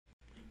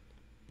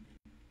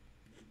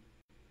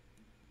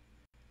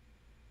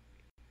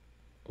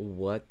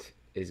What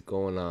is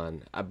going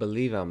on? I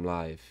believe I'm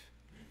live.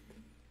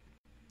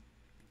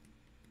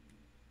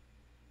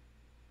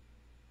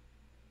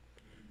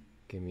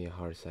 Give me a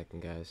hard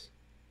second, guys.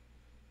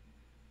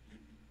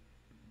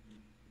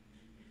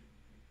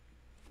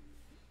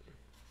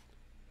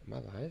 Am I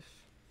live?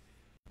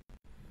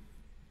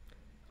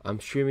 I'm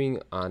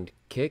streaming on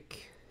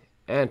Kick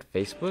and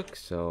Facebook,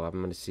 so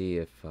I'm gonna see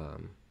if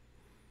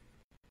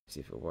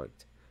it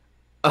worked.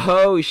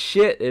 Oh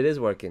shit! It is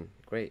working.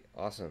 Great,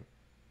 awesome.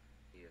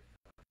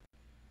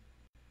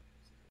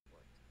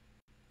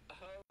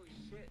 Oh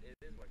shit! It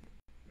is working.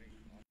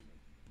 Great,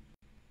 awesome.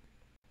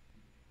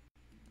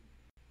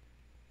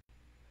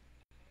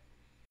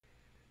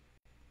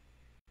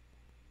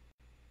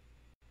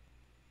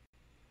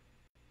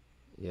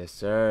 Yes,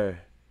 sir.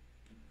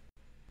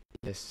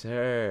 Yes,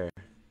 sir.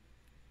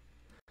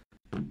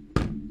 All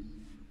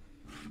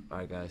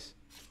right, guys.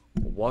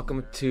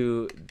 Welcome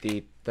to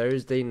the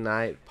Thursday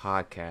night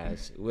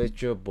podcast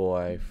with your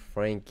boy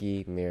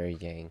Frankie Mary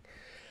Yang.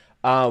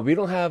 We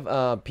don't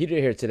have Peter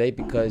here today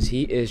because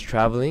he is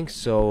traveling.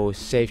 So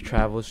safe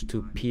travels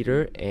to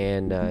Peter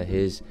and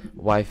his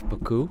wife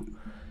Baku.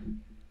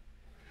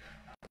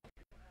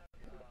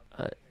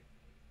 Uh,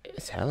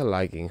 it's hella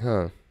lagging,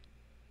 huh?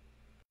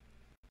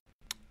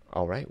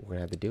 All right, we're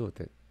gonna have to deal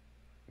with it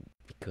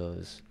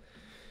because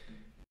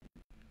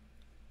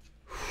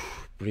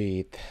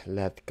breathe.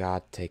 Let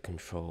God take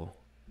control.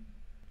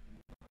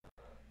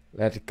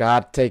 Let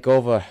God take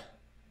over.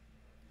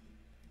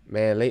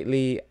 Man,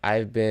 lately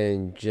I've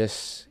been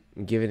just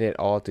giving it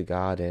all to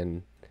God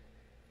and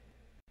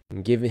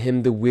giving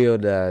Him the will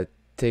to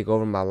take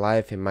over my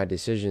life and my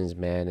decisions,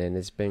 man. And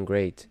it's been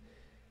great.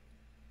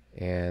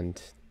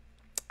 And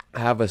I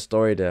have a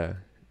story to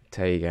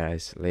tell you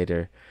guys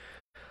later.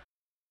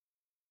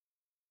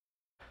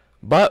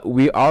 But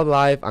we are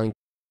live on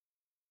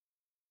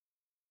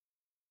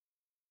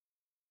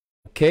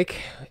Kick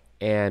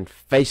and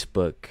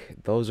Facebook.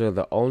 Those are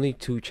the only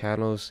two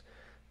channels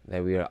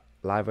that we are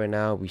live right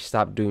now. We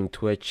stopped doing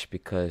Twitch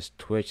because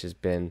Twitch has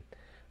been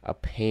a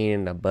pain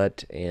in the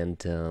butt,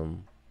 and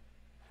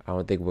I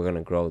don't think we're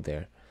gonna grow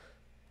there.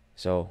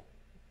 So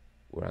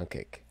we're on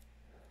Kick.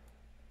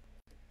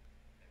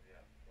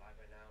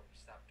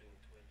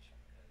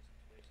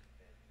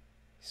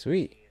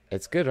 Sweet,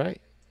 it's good, right?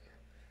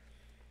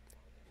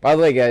 By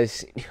the way,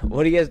 guys,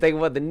 what do you guys think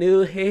about the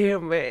new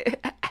hair, man?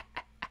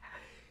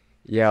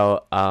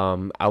 Yo,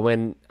 I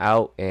went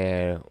out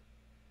and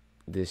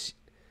this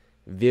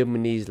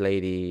Vietnamese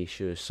lady,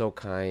 she was so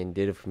kind,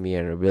 did it for me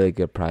at a really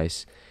good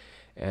price,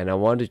 and I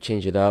wanted to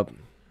change it up.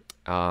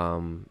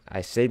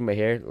 I saved my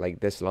hair like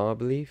this long, I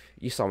believe.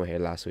 You saw my hair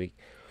last week,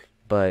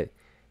 but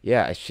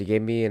yeah, she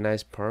gave me a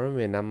nice perm,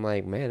 and I'm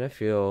like, man, I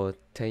feel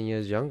 10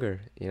 years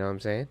younger. You know what I'm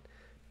saying?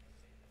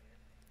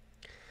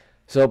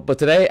 So, but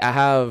today I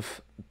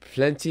have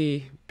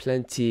plenty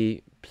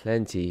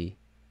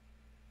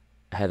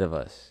ahead of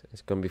us.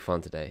 It's gonna be fun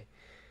today.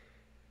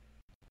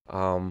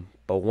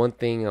 But one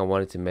thing I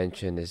wanted to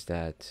mention is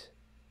that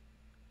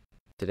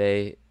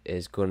today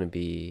is gonna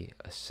be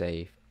a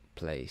safe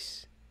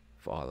place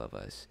for all of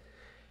us.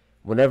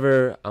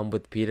 Whenever I'm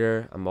with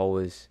Peter, I'm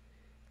always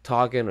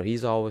talking, or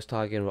he's always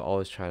talking. We're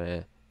always trying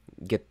to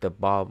get the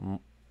ball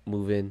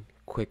moving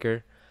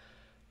quicker.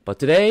 But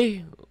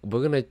today,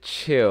 we're gonna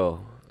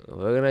chill.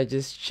 We're gonna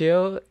just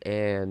chill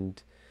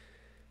and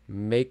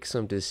make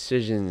some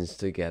decisions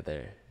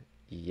together.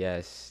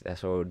 Yes,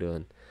 that's what we're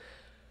doing.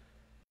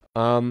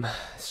 Um,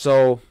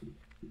 so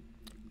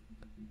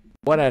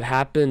what had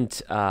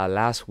happened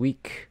last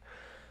week?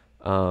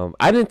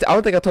 I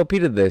don't think I told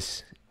Peter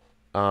this.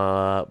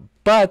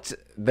 But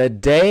the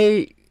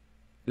day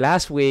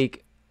last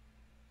week,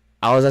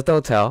 I was at the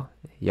hotel.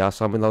 Y'all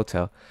saw me in the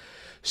hotel.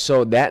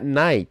 So that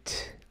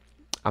night,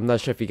 I'm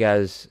not sure if you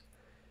guys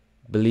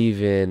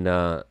believe in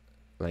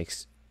like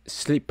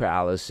sleep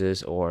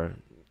paralysis or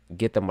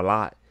get them a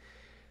lot.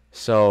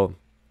 So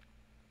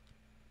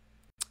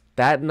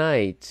that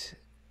night,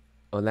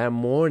 on that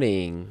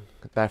morning,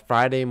 that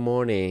Friday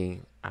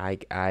morning, I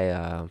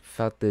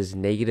felt this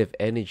negative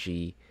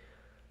energy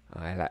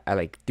at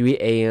like 3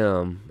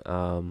 a.m.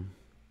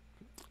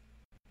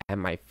 At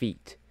my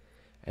feet,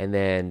 and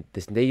then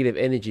this negative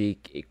energy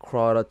it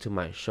crawled up to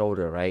my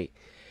shoulder, right?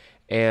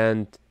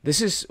 And this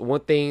is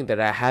one thing that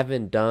I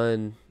haven't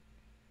done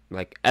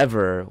like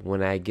ever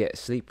when I get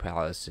sleep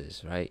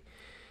paralysis, right?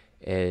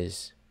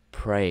 Is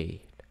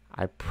pray.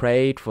 I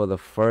prayed for the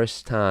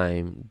first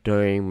time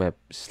during my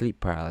sleep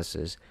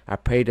paralysis. I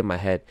prayed in my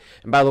head.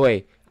 And by the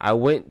way, I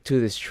went to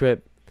this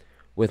trip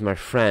with my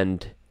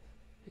friend,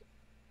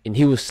 and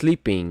he was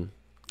sleeping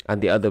on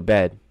the other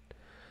bed.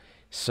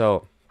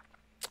 So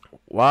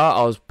while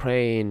I was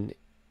praying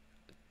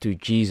to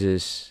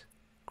Jesus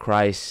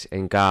Christ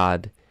and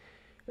God,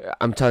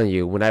 I'm telling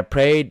you, when I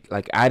prayed,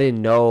 like I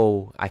didn't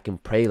know I can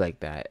pray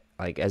like that.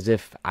 Like as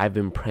if I've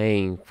been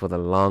praying for the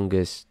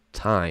longest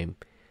time.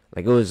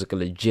 Like it was like a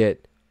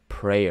legit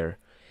prayer.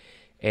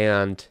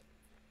 And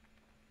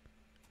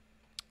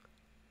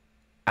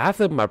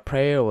after my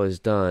prayer was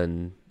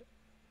done,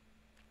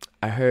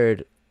 I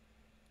heard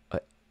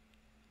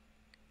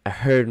I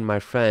heard my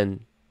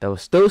friend that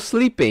was still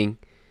sleeping,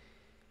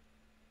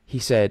 he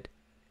said,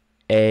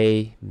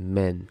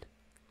 Amen.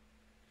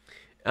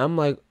 I'm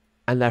like,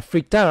 and I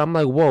freaked out. I'm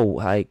like, whoa,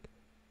 like,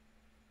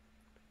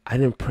 I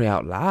didn't pray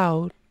out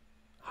loud.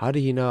 How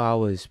did he know I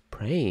was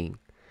praying?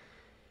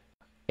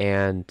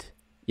 And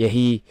yeah,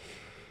 he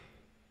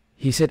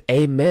said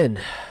amen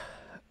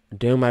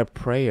during my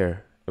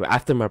prayer,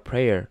 after my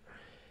prayer.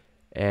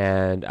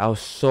 And I was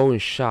so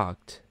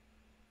shocked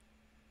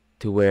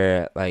to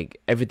where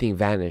like everything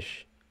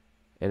vanished.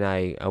 And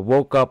I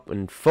woke up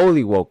and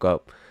fully woke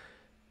up.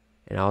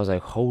 And I was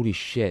like, holy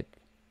shit,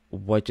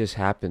 what just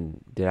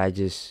happened? Did I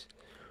just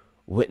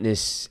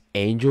witness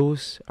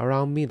angels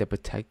around me that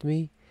protect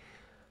me?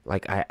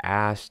 Like I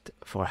asked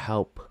for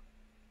help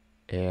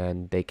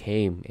and they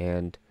came,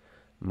 and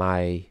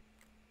my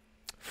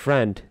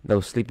friend that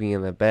was sleeping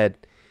in the bed,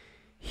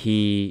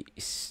 he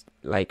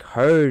like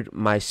heard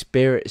my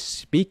spirit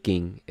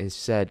speaking and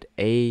said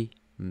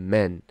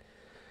amen.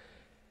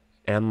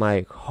 And I'm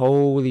like,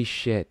 holy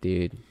shit,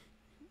 dude,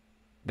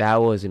 that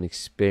was an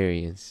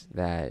experience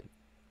that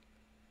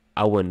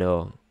I wouldn't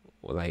know.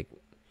 Like,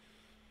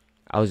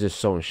 I was just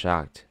so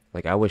shocked.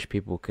 Like, I wish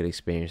people could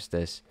experience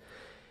this.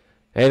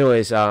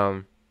 Anyways,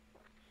 I'm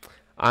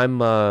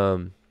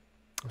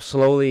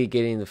slowly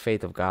getting the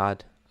faith of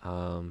God.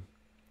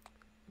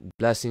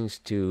 Blessings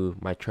to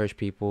my church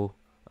people,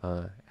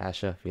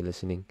 Asha, if you're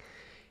listening,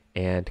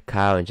 and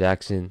Kyle and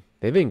Jackson.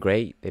 They've been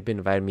great. They've been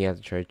inviting me out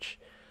to church.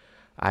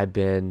 I've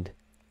been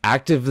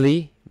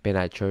actively been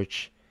at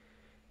church,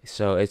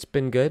 so it's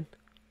been good.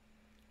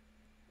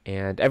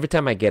 And every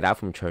time I get out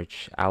from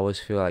church, I always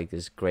feel like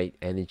this great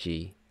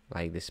energy,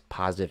 like this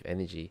positive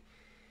energy.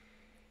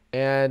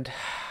 And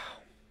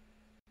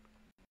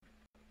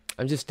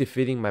I'm just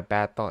defeating my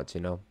bad thoughts,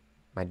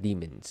 my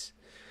demons.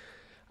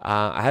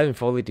 I haven't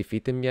fully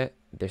defeated them yet.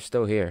 They're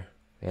still here.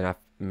 And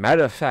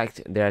matter of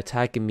fact, they're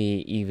attacking me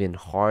even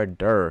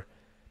harder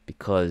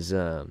because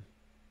I'm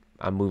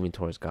moving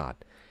towards God.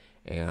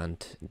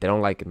 And they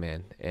don't like it,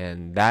 man.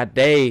 And that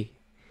day,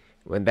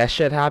 when that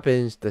shit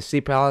happens, the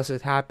sleep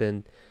paralysis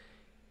happened,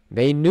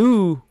 they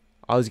knew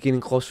I was getting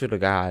closer to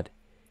God.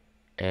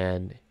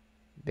 And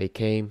they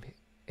came,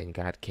 and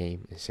God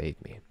came and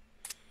saved me.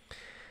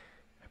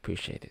 I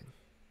appreciate it.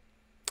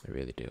 I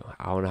really do.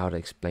 I don't know how to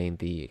explain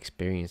the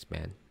experience,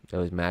 man. It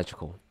was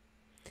magical.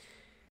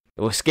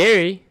 It was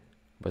scary,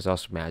 but it's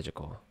also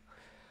magical.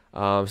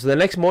 So the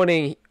next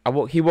morning,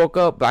 he woke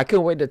up, but I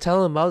couldn't wait to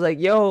tell him. I was like,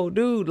 "Yo,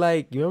 dude,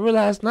 like, you remember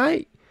last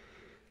night?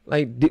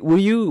 Like, were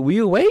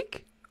you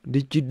awake?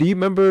 Do you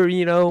remember,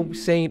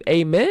 saying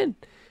amen?"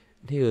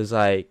 And he was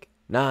like,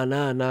 "Nah,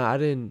 I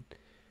didn't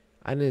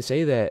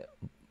say that."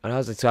 And I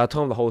was like, so I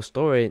told him the whole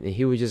story, and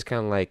he was just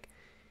kind of like,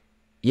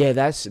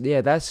 that's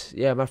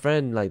my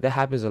friend. Like, that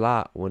happens a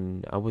lot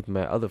when I'm with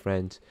my other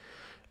friends.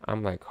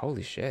 I'm like,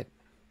 holy shit.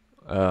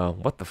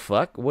 What the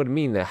fuck? What do you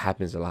mean that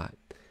happens a lot?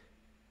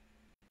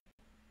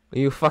 Are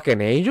you a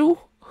fucking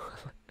angel?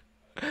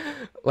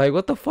 Like,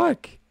 what the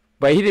fuck?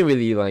 But he didn't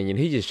really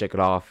he just shook it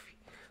off.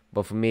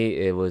 But for me,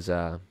 it was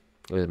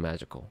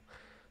magical.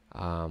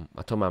 I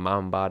told my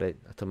mom about it.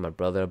 I told my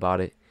brother about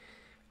it.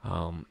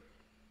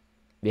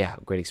 Yeah,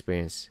 great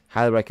experience.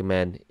 Highly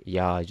recommend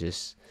y'all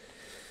just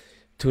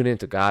tune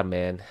into God,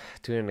 man.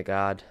 Tune into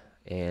God,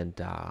 and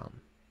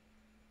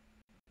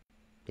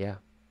yeah,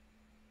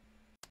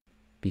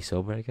 be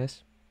sober, I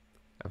guess.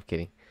 I'm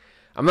kidding.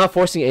 I'm not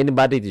forcing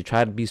anybody to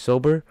try to be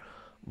sober,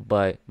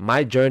 but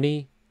my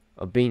journey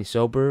of being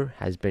sober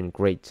has been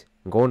great.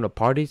 Going to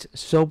parties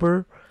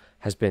sober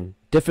has been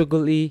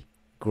difficultly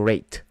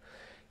great.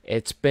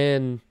 It's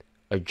been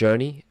a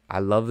journey. I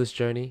love this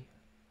journey,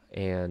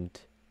 and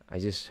I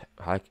just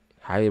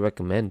highly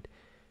recommend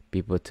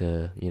people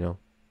to,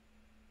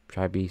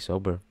 try to be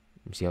sober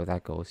and see how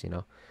that goes,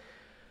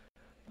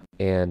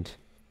 And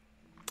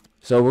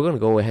so we're gonna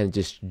go ahead and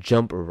just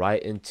jump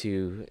right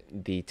into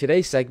the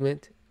today's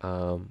segment.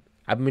 I'm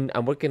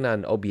working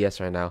on OBS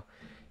right now,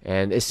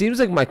 and it seems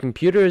like my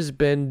computer has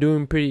been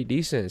doing pretty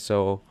decent.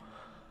 So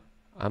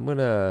I'm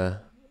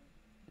gonna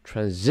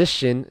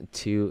transition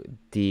to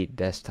the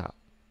desktop,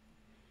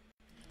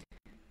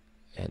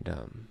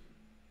 and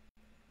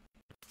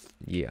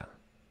yeah,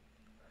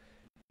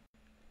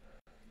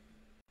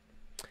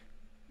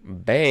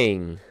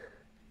 bang.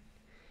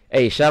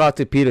 Hey, shout out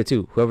to Peter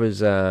too. Whoever's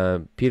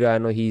Peter, I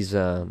know he's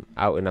out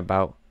and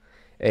about.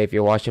 Hey, if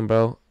you're watching,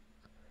 bro,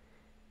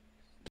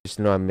 just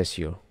know I miss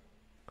you.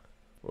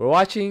 We're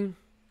watching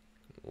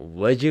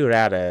Would You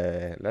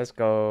Rather. Let's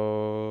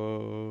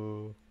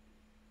go.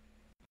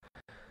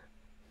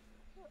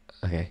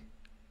 Okay.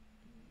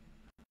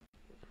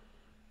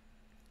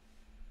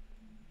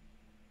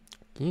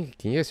 Can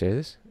you guys hear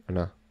this or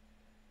no?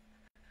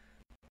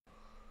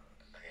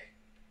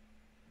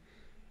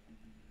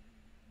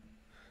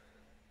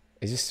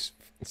 It just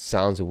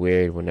sounds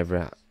weird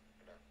whenever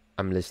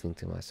I'm listening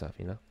to myself,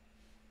 Eat a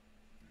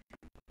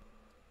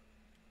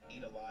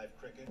live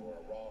cricket or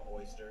a raw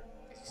oyster.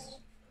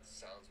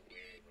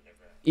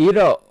 Eat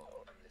a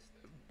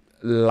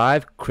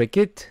live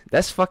cricket?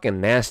 That's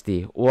fucking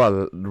nasty. Or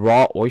a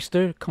raw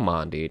oyster? Come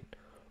on, dude.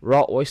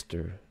 Raw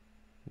oyster.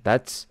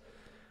 That's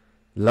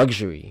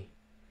luxury.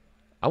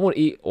 I want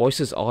to eat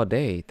oysters all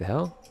day. The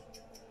hell?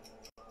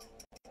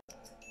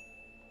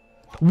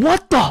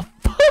 What the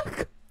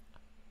fuck?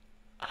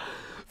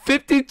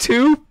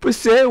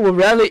 52% would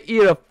rather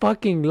eat a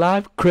fucking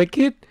live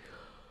cricket?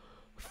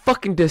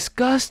 Fucking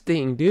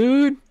disgusting,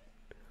 dude.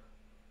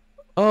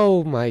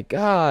 Oh my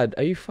god.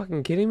 Are you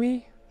fucking kidding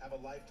me? Have a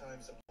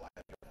lifetime supply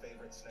of your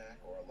favorite snack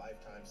or a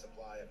lifetime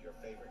supply of your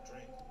favorite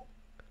drink.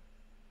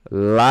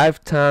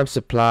 Lifetime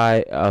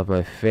supply of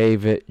my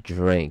favorite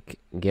drink.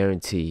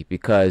 Guarantee.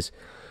 Because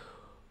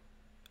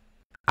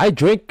I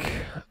drink.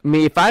 I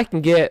mean, if I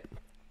can get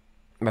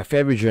my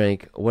favorite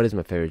drink, what is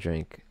my favorite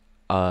drink?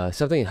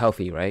 Something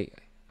healthy, right?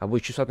 I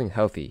would choose something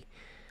healthy,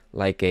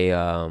 like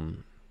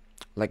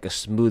like a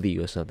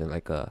smoothie or something,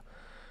 like a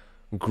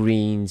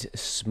greens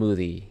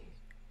smoothie.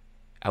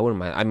 I wouldn't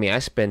mind. I mean, I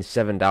spent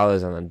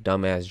 $7 on a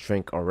dumbass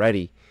drink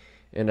already,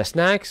 and the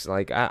snacks,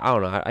 like I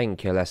don't know, I can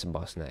care less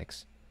about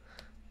snacks.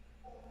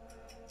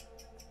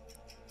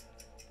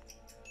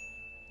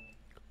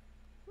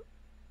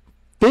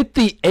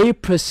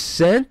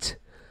 58%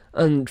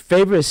 on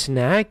favorite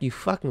snack? You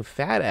fucking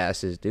fat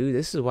asses, dude.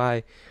 This is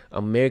why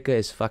America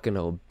is fucking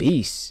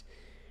obese.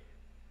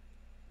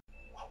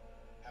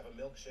 Have a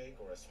milkshake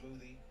or a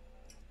smoothie.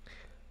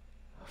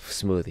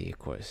 Smoothie, of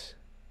course.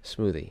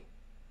 Smoothie.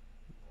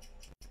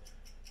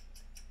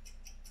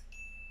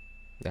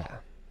 Yeah,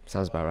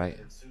 sounds about right.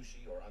 Unlimited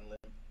sushi or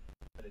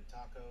unlimited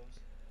tacos.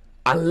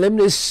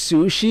 Unlimited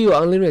sushi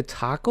or unlimited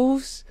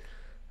tacos?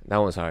 That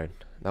one's hard.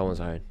 That one's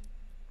hard.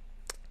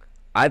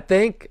 I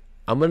think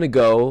I'm gonna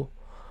go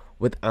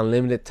with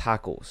unlimited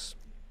tacos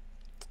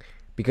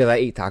because I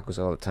eat tacos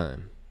all the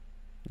time.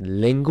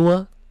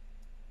 Lengua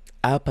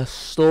al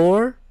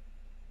pastor.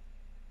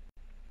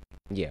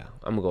 Yeah,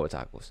 I'm gonna go with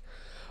tacos.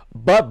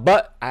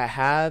 But I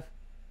have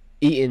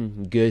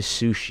eaten good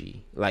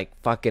sushi, like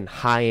fucking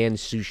high end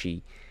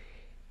sushi.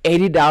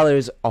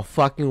 $80 a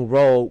fucking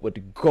roll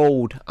with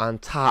gold on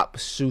top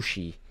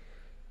sushi.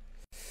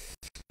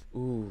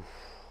 Ooh.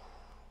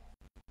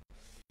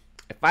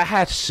 If I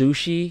had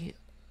sushi,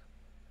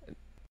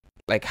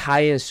 like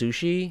high end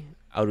sushi,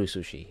 I'll do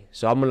sushi.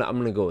 So I'm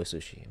gonna go with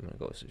sushi. I'm gonna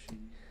go with sushi.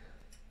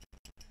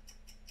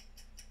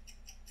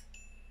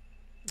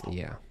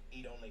 Yeah.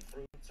 Eat only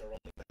fruits or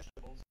only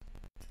vegetables.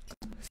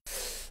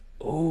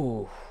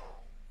 Ooh.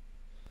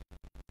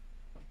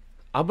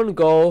 I'm gonna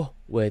go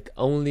with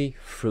only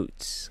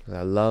fruits. 'Cause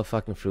I love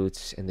fucking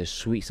fruits and they're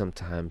sweet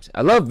sometimes.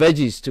 I love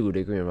veggies too,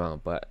 don't get me wrong,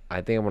 but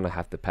I think I'm gonna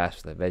have to pass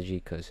for the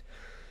veggie because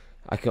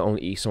I can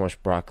only eat so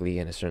much broccoli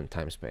in a certain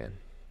time span.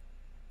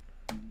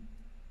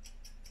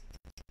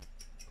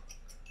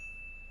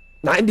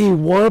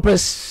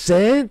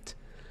 91%?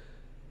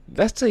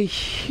 That's a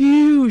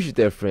huge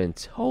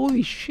difference.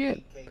 Holy shit.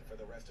 Eat cake for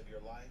the rest of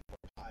your life or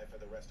pie for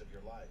the rest of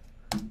your life.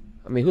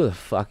 I mean, who the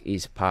fuck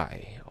eats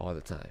pie all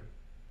the time?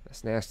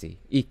 That's nasty.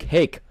 Eat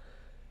cake.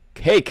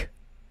 Cake.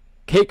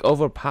 Cake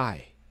over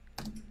pie.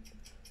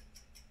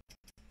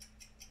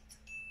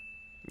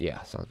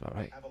 Yeah, sounds about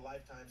right. Have a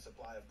lifetime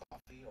supply of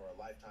coffee or a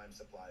lifetime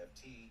supply of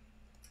tea.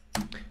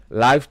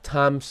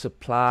 Lifetime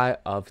supply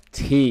of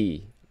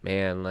tea.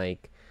 Man,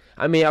 like,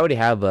 I mean, I already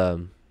have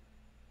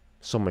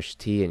so much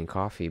tea and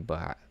coffee,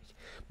 but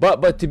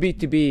to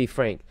be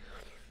frank,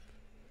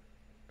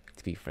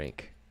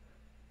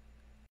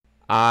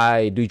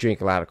 I do drink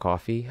a lot of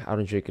coffee. I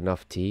don't drink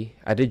enough tea.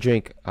 I did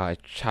drink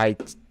chai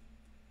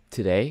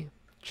today.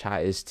 Chai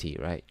is tea,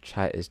 right?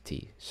 Chai is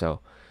tea. So,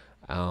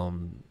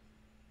 I'm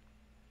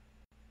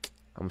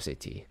gonna say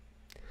tea.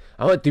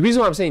 The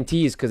reason why I'm saying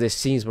tea is because it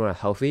seems more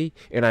healthy,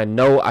 and I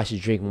know I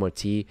should drink more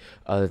tea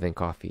other than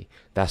coffee.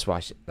 That's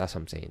why. That's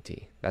why I'm saying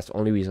tea. That's the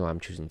only reason why I'm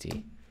choosing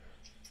tea.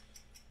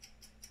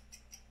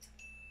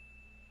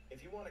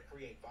 If you want to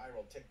create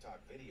viral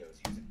TikTok videos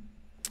using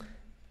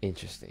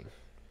Interesting.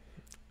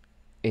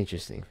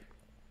 Interesting.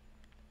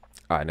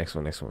 All right, next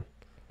one.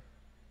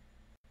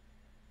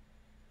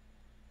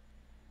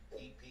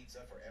 eat pizza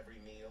for every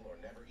meal or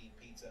never eat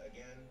pizza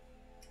again.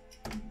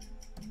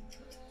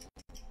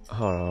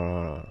 Hold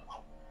on.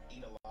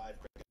 Eat a live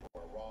cricket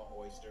or a raw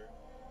oyster.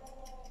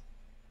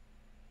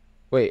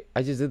 Wait,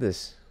 I just did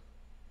this.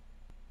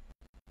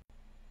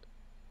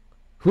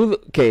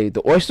 Okay,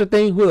 the oyster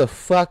thing? Who the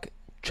fuck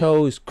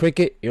chose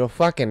cricket? You're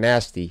fucking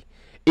nasty.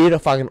 Eat a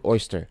fucking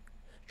oyster.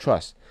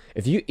 Trust.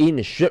 If you eaten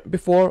a shrimp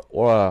before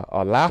or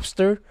a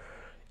lobster,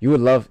 you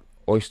would love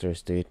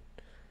oysters, dude.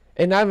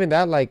 And not even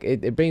that, like,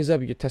 it brings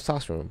up your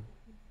testosterone.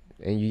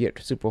 And you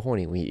get super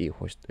horny when you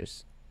eat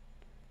oysters.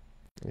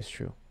 It's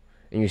true.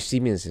 And your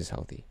semen is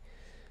healthy.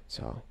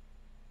 So,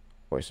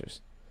 oysters.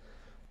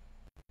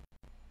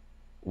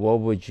 What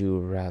would you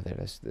rather?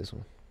 That's this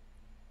one.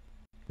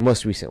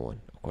 Most recent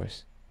one, of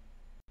course.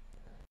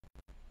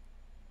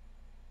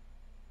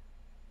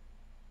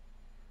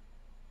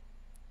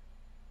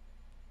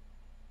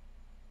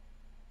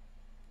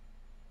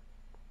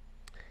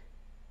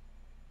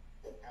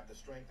 Have the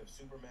strength of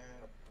Superman,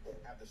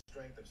 have the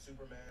strength of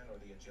Superman, or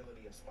the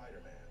agility of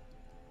Spider-Man?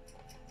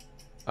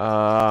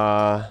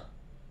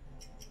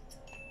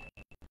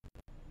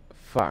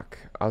 Fuck.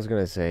 I was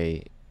gonna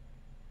say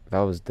that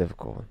was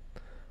difficult,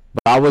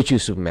 but I would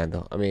choose Superman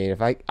though. I mean,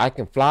 if I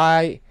can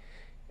fly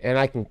and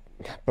I can,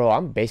 bro,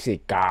 I'm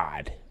basically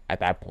God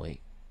at that point.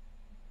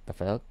 The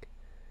fuck?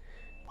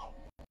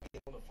 Be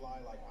able to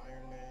fly like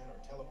Iron Man or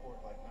teleport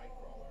like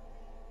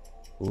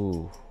Nightcrawler?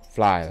 Ooh,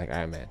 fly like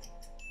Iron Man.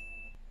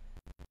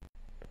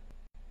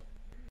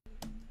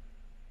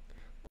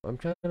 I'm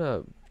trying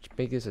to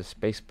make this a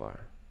space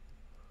bar.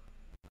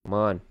 Come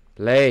on,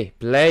 play,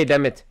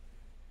 damn it.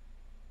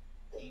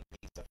 Eat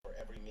pizza for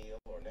every meal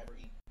or never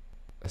eat.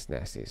 That's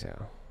nasty as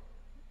hell.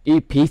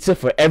 Eat pizza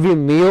for every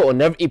meal or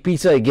never eat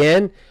pizza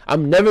again?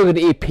 I'm never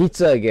gonna eat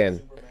pizza again.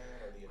 Superman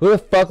or the Who the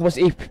fuck wants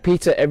to eat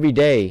pizza every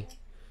day?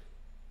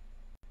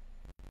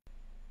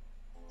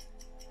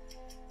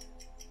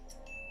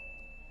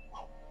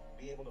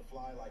 Be able to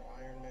fly like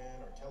Iron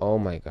Man or teleport Oh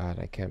my god,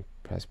 I can't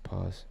press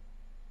pause.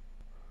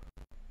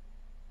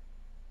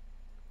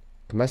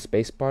 Can my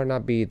space bar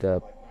not be the...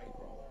 like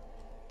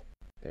Nightcrawler?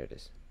 There it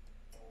is.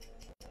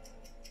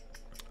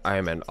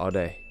 Iron Man all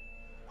day.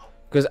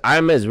 Because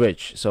Iron Man is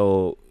rich,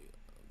 so...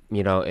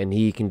 You know, and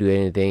he can do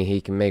anything.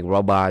 He can make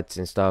robots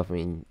and stuff. I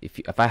mean,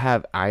 if I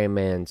have Iron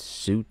Man's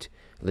suit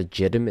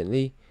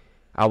legitimately,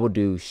 I will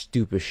do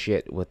stupid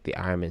shit with the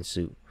Iron Man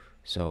suit.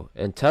 So,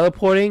 and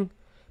teleporting,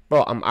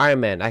 bro, I'm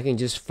Iron Man. I can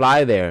just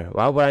fly there.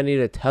 Why would I need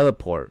a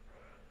teleport?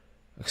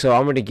 So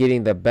I'm already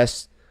getting the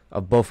best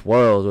of both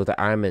worlds with the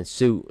Iron Man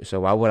suit. So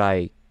why would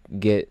I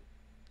get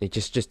it?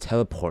 Just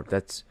teleport?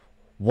 That's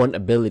one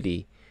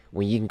ability.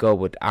 When you can go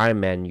with Iron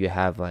Man, you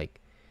have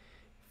like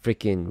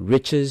freaking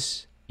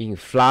riches. You can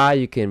fly.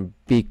 You can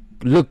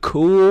look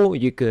cool.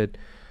 You could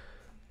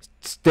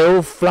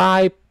still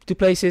fly to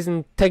places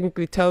and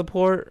technically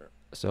teleport.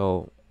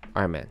 So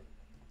Iron Man.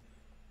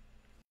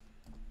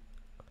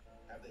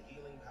 Have the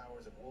healing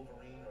powers of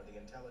Wolverine or the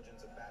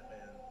intelligence of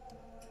Batman?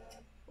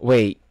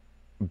 Wait,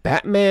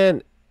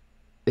 Batman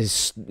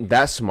is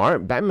that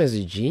smart? Batman is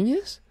a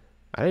genius?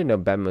 I didn't know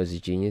Batman was a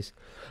genius.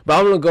 But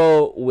I'm gonna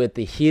go with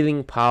the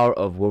healing power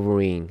of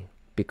Wolverine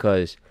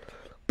because,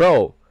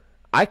 bro,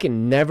 I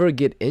can never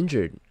get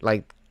injured.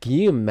 Like, can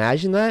you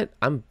imagine that?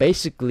 I'm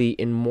basically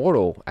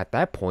immortal at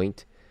that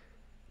point.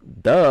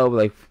 Duh,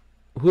 like,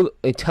 who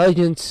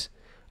intelligence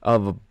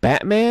of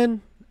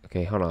Batman?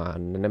 Okay, hold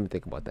on. Let me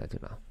think about that too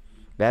now.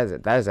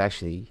 That is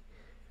actually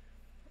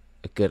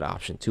a good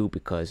option too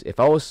because if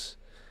I was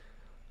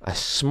as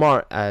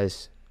smart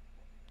as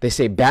they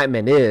say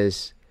Batman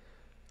is,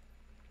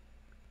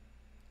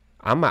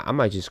 I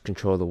might just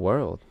control the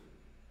world.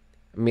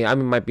 I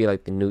mean, might be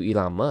like the new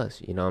Elon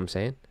Musk. You know what I'm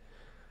saying?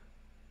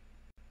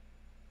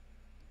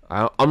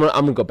 I'm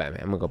gonna go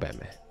Batman. I'm gonna go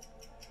Batman.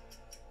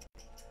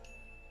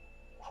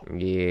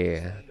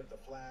 Yeah. Speed of the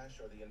Flash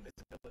or the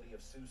invisibility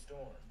of Sue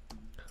Storm?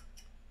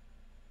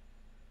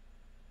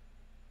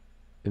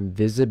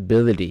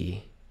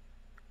 Invisibility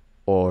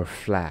or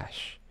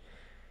Flash.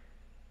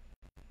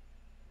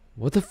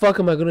 What the fuck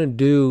am I gonna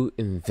do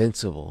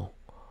invincible?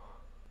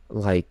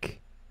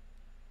 Like,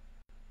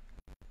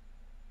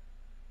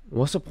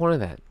 what's the point of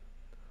that?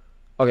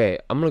 Okay,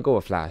 I'm gonna go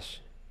with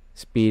Flash.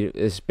 Speed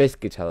is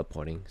basically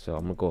teleporting, so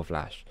I'm gonna go with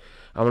Flash.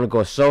 I'm gonna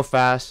go so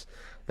fast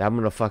that I'm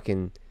gonna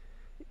fucking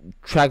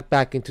track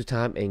back into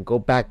time and go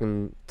back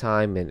in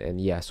time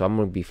and yeah, so I'm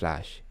gonna be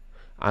Flash.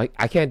 I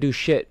can't do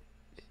shit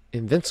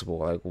invincible.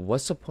 Like,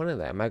 what's the point of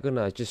that? Am I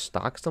gonna just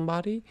stalk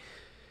somebody?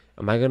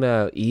 Am I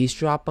gonna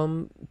eavesdrop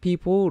on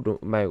people?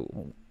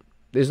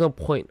 There's no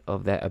point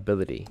of that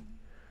ability.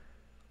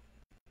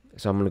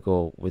 So I'm gonna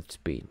go with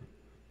speed.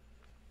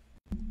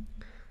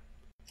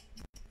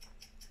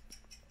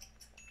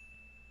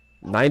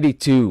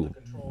 $92.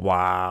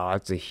 Wow,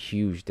 that's a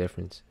huge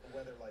difference. The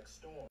weather like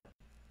Storm,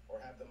 or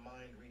have the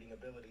mind-reading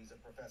abilities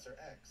of Professor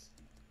X?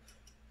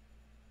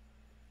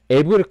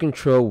 Able to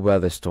control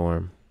weather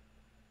storm,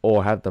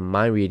 or have the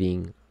mind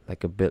reading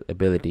like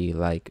ability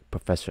like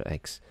Professor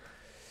X.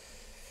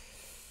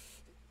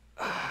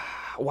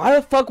 Why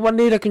the fuck would I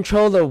need to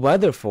control the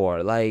weather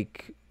for?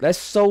 Like, that's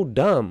so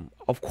dumb.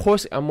 Of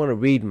course I'm gonna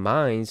read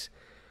minds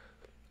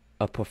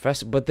of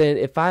Professor, but then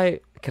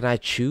can I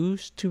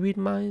choose to read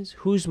minds?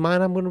 Whose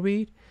mind I'm gonna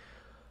read?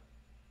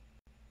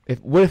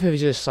 What if it was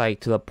just like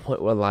to the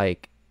point where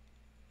like,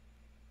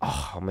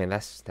 oh man,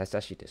 that's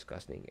actually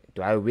disgusting.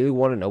 Do I really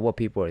want to know what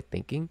people are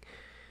thinking?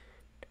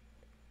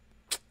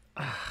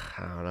 I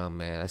don't know,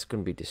 man. That's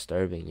gonna be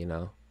disturbing, you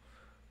know.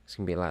 It's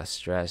gonna be a lot of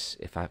stress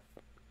if I.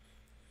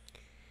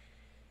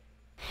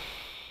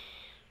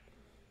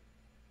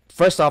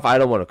 First off, I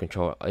don't want to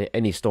control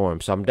any storm,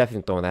 so I'm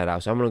definitely throwing that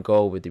out. So I'm gonna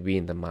go with the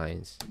reading the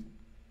minds.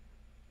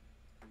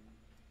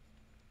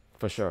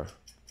 For sure.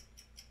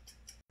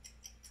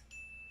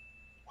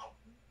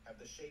 Have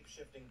the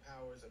shape-shifting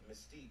powers of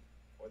Mystique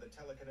or the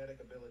telekinetic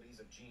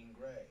abilities of Jean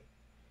Grey?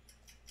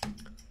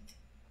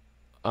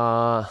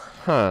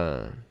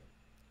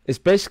 It's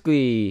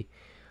basically,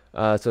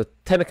 so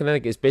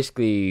telekinetic is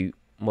basically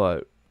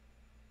what?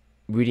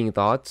 reading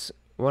thoughts,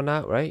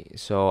 whatnot, right?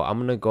 So I'm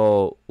gonna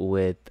go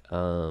with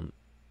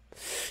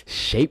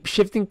shape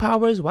shifting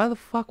powers. Why the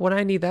fuck would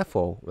I need that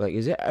for? Like,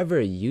 is there ever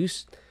a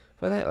use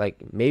for that?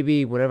 Like,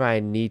 maybe whenever I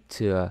need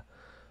to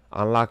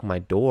unlock my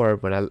door,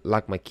 when I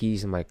lock my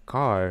keys in my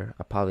car,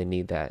 I probably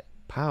need that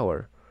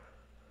power.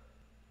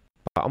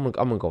 But I'm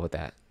gonna go with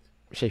that.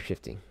 Shape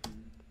shifting.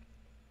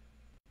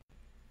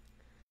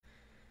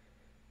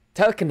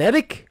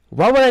 Telekinetic?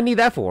 Why would I need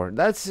that for?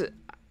 I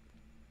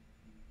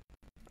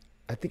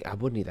think I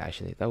would need that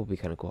actually. That would be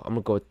kind of cool. I'm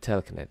gonna go with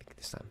telekinetic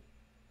this time.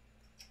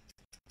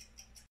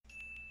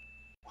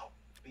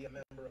 Be a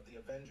member of the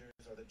Avengers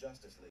or the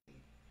Justice League.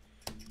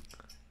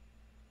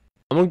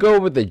 I'm gonna go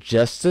with the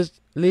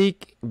Justice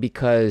League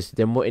because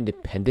they're more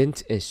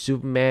independent and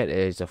Superman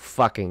is a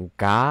fucking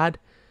god.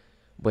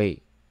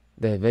 Wait,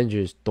 the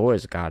Avengers, Thor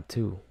is a god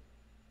too.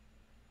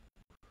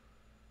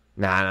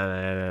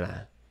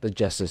 Nah. The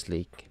Justice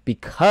League.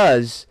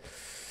 Because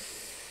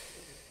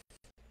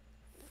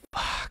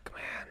fuck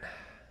man.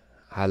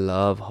 I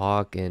love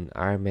Hawk and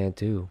Iron Man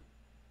too.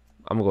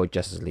 I'm gonna go with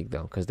Justice League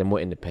though, because they're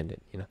more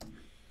independent, you know.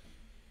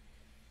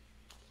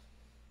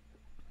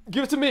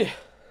 Give it to me.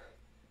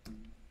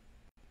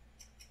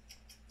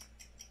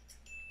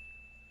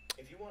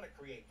 If you want to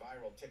create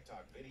viral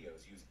TikTok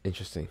videos using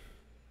Interesting.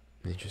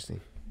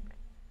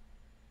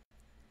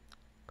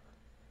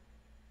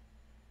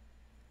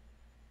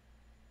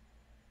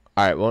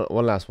 All right, one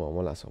last one.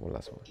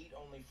 eat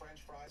only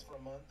French fries for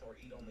a month or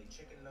eat only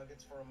chicken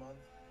nuggets for a month.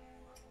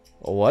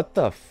 What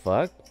the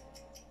fuck?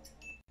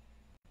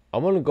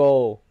 I'm gonna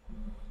go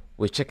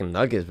with chicken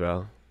nuggets,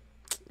 bro.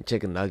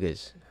 Chicken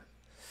nuggets.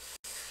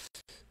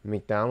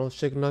 McDonald's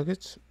chicken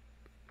nuggets.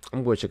 I'm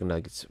going with chicken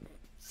nuggets.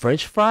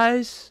 French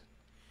fries?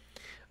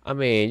 I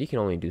mean, you can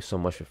only do so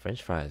much with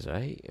French fries,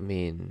 right? I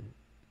mean,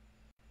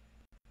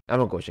 I'm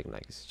gonna go with chicken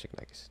nuggets.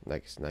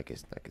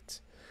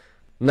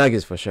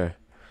 Nuggets for sure.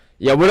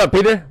 Yo, what up,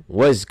 Peter?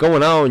 What's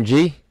going on,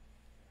 G?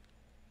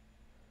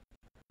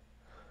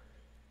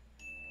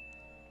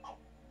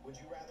 Would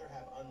you rather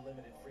have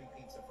unlimited free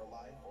pizza for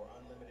life or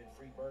unlimited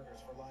free burgers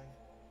for life?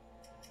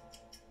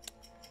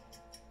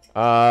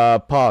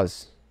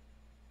 Pause.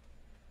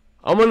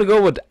 I'm gonna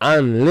go with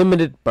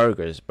unlimited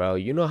burgers, bro.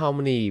 You know how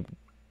many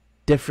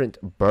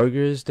different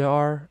burgers there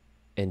are?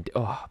 And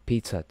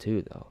pizza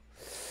too, though.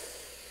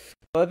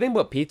 But the thing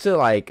about pizza,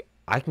 like,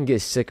 I can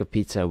get sick of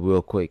pizza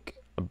real quick.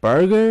 A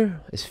burger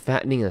is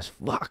fattening as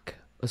fuck.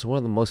 It's one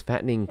of the most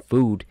fattening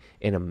food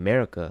in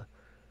America.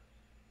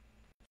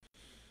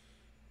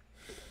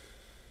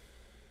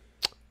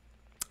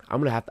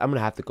 I'm gonna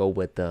have to go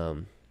with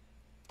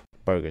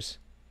burgers.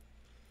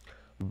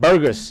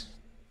 Burgers.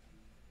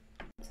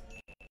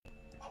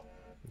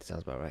 That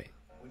sounds about right.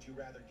 Would you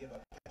rather give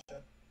up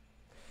ketchup?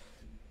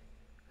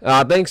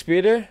 Thanks,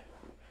 Peter.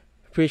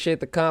 Appreciate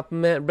the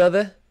compliment,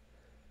 brother.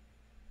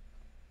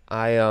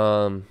 I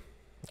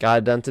got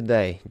it done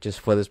today just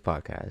for this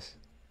podcast.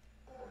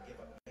 Or give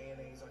up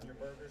mayonnaise on your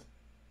burgers?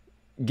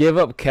 Give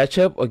up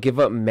ketchup or give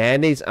up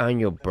mayonnaise on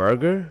your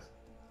burger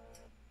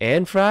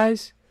and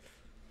fries?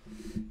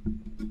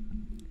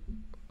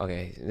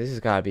 Okay, this has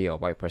gotta be a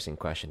white person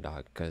question,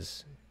 dog.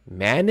 Cause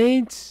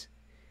mayonnaise,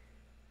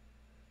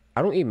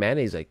 I don't eat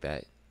mayonnaise like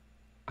that.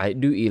 I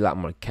do eat a lot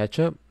more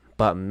ketchup,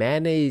 but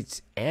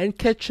mayonnaise and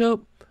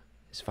ketchup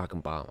is fucking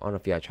bomb. I don't know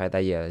if y'all tried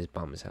that. Yeah, it's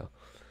bomb as hell.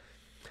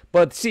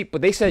 But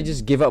they said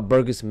just give up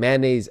burgers,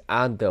 mayonnaise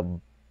on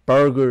the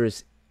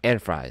burgers and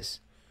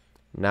fries,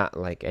 not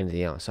like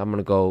anything else. So I'm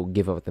gonna go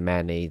give up the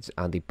mayonnaise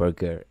on the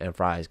burger and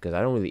fries because I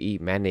don't really eat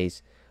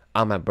mayonnaise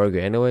on my burger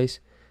anyways.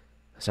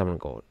 So I'm gonna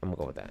go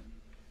with that.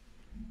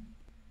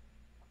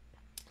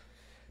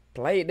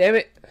 Play it, damn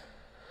it.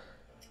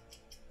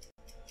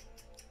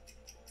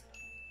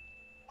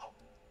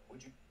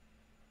 Would you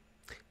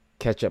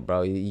Ketchup,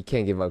 bro. You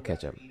can't give up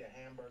ketchup. eat a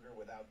hamburger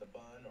without the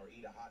bun or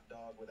eat a hot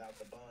dog without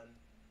the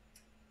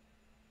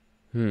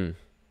bun?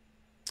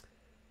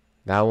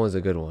 That one's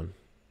a good one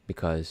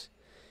because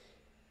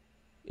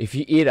if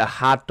you eat a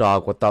hot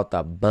dog without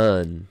the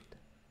bun,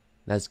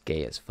 that's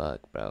gay as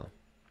fuck, bro.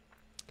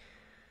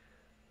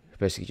 You're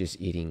basically just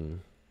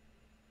eating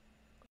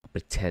a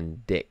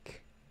pretend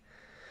dick.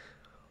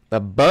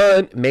 The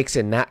bun makes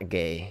it not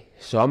gay,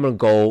 so I'm gonna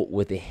go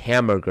with the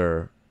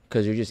hamburger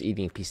because you're just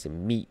eating a piece of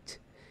meat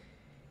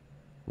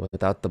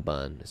without the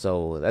bun.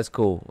 So that's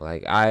cool.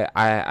 Like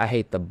I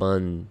hate the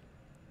bun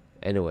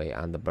anyway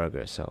on the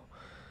burger, so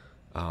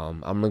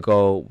I'm gonna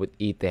go with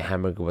eat the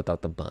hamburger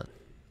without the bun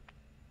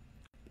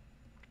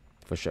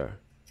for sure.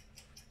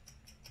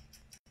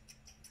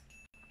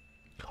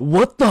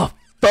 What the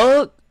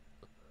fuck?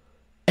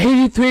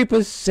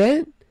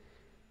 83%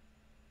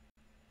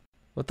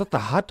 without the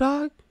hot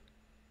dog?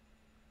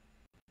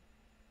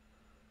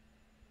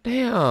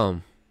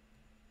 Damn.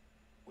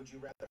 Would you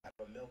rather have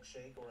a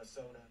milkshake or a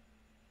soda?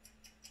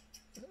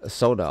 A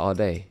soda all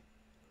day.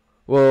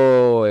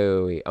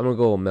 Whoa, wait. I'm gonna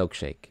go with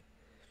milkshake.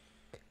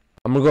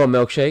 I'm gonna go with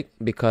milkshake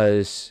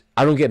because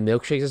I don't get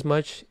milkshakes as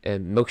much,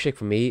 and milkshake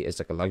for me is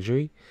like a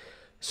luxury.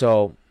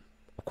 So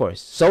Of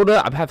course,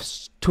 soda. I have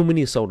too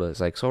many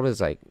sodas. Like soda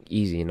is like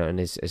easy, you know, and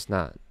it's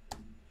not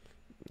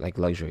like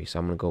luxury. So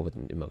I'm gonna go with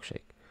the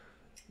milkshake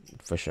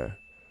for sure.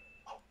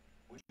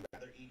 Would you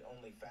rather eat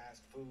only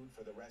fast food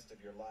for the rest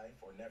of your life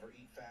or never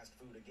eat fast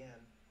food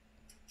again?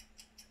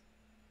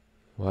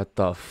 What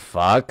the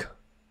fuck?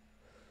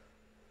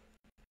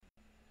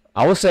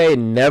 I would say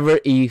never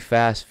eat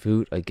fast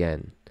food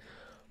again.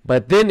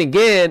 But then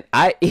again,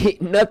 I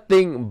eat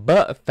nothing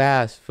but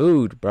fast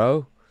food,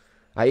 bro.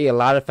 I eat a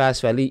lot of fast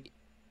food.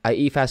 I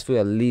eat fast food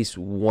at least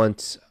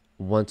once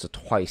or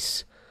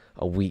twice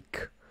a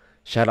week.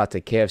 Shout out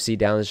to KFC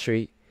down the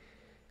street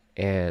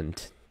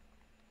and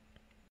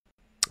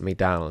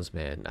McDonald's,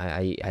 man.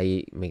 I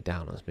eat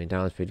McDonald's.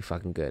 McDonald's pretty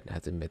fucking good. I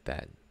have to admit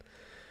that.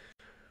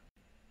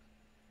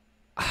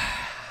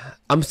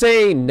 I'm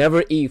saying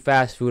never eat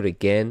fast food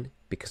again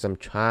because I'm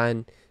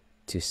trying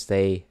to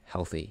stay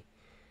healthy.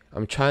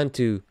 I'm trying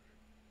to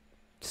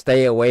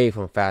stay away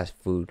from fast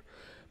food.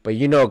 But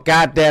you know,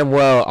 goddamn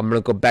well, I'm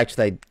going to go back to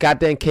that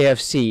goddamn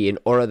KFC and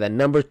order that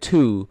number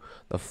 2,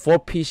 the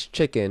 4-piece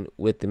chicken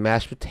with the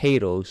mashed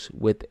potatoes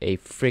with a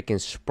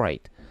freaking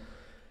Sprite.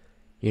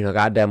 You know,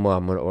 goddamn well,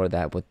 I'm going to order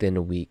that within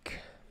a week.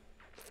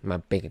 My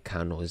bank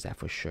account knows that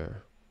for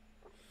sure.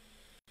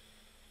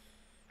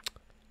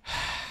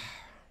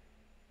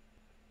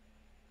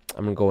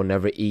 I'm going to go and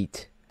never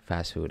eat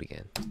fast food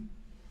again.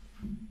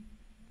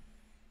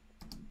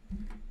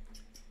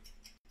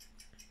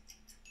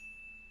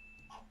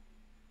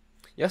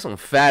 You got some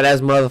fat ass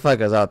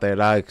motherfuckers out there.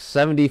 Like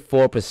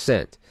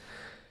 74%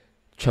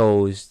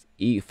 chose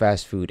eat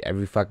fast food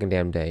every fucking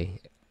damn day.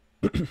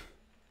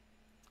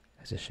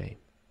 That's a shame.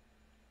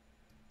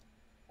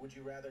 Would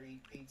you rather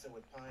eat pizza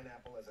with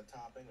pineapple as a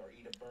topping or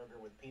eat a burger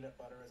with peanut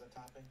butter as a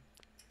topping?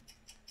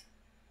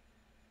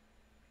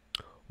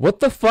 What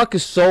the fuck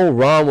is so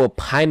wrong with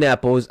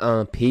pineapples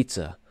on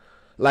pizza?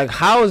 Like,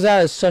 how is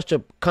that such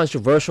a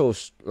controversial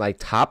like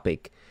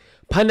topic?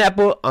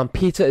 Pineapple on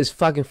pizza is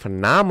fucking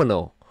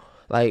phenomenal.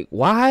 Like,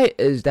 why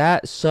is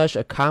that such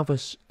a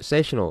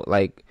conversational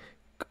like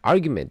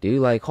argument, dude?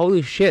 Like,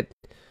 holy shit,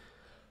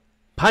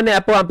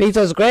 pineapple on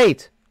pizza is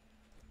great.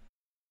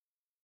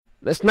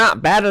 That's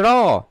not bad at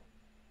all.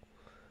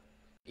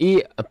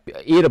 Eat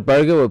a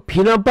burger with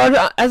peanut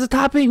butter as a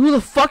topping? Who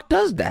the fuck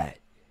does that?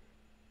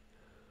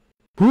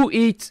 Who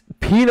eats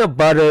peanut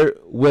butter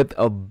with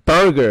a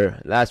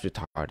burger? That's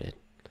retarded.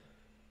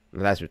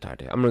 That's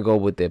retarded. I'm gonna go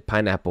with the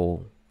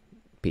pineapple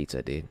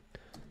pizza, dude.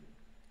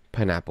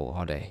 Pineapple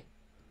all day.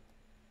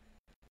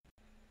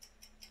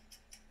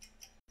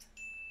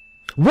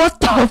 What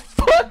the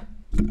fuck?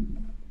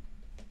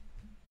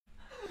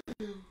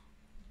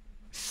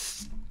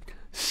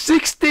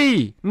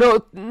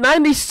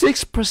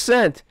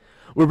 96%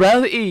 would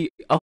rather eat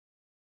a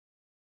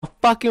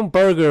fucking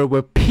burger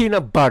with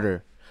peanut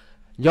butter.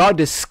 Y'all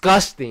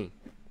disgusting.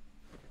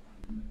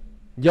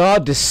 Y'all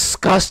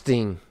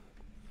disgusting.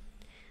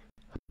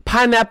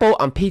 Pineapple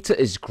on pizza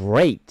is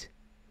great.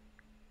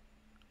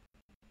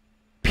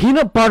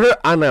 Peanut butter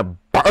on a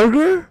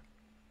burger?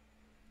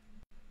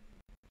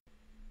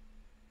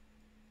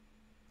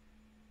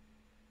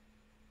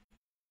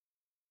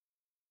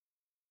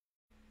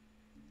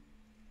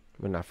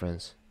 We're not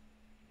friends.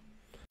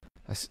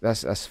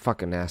 That's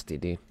fucking nasty,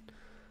 dude.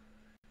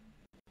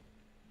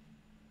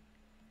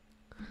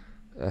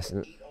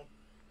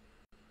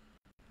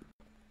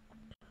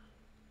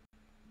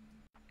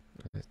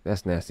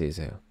 That's nasty as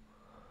hell.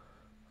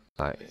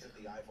 Alright. Visit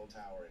the Eiffel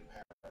Tower in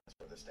Paris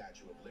or the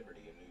Statue of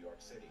Liberty in New York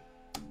City.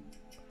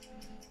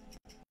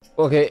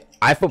 Okay,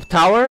 Eiffel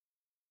Tower?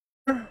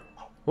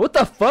 What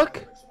the fuck?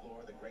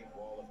 Explore the Great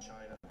Wall of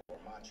China or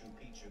Machu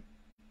Picchu.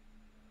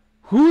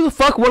 Who the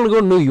fuck want to go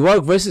to New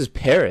York versus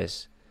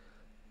Paris?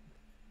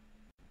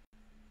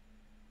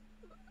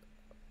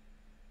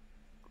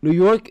 New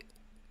York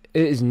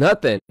is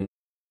nothing.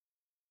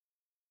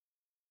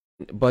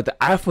 But the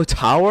Eiffel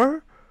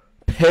Tower?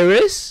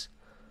 Paris?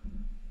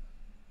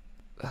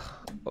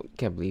 Oh,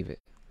 can't believe it.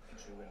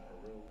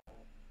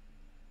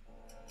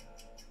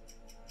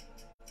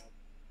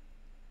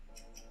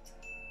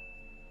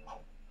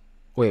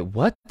 Wait,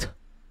 what?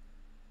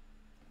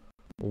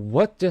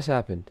 What just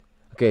happened?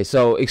 Okay,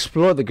 so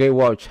explore the Great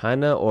Wall of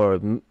China or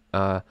Machu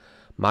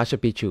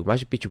Picchu.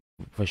 Machu Picchu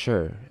for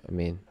sure. I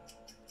mean,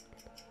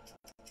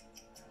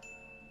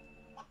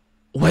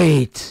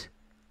 wait.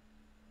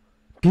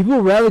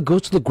 People rather go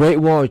to the Great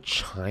Wall of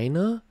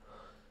China?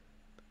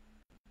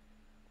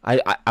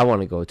 I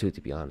want to go too,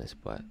 to be honest,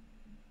 but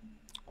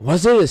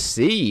what's there to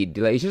see?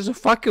 Like, it's just a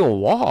fucking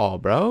wall,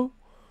 bro.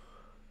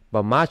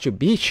 But Machu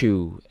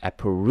Picchu at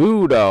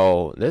Peru,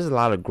 though, there's a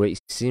lot of great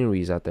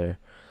sceneries out there.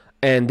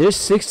 And there's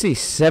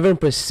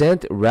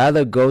 67%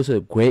 rather go to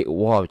the Great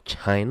Wall of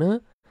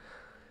China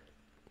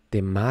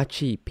than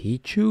Machu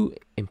Picchu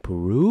in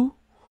Peru.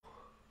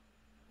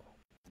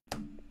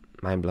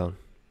 Mind blown.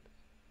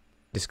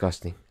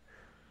 Disgusting.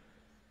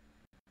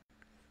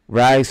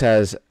 Rags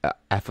has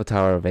Eiffel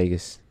Tower of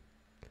Vegas.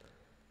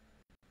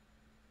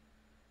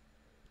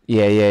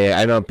 Yeah.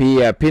 I know.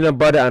 Peanut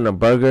butter on a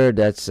burger.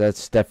 That's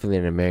definitely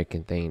an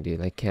American thing, dude.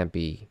 That can't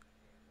be.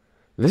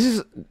 This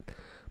is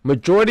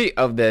majority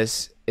of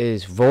this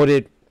is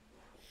voted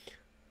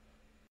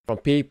from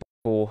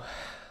people,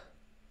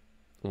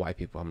 white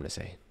people. I'm gonna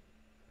say.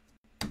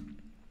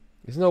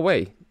 There's no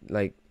way.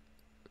 Like,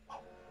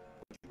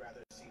 Would you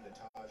rather see the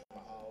Taj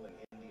Mahal in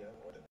India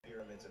or the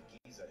pyramids of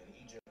Giza in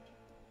Egypt?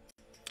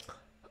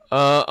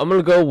 I'm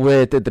gonna go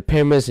with the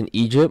pyramids in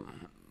Egypt.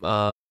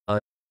 Uh,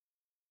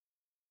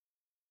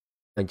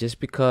 and just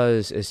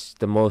because it's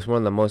one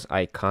of the most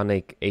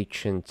iconic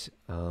ancient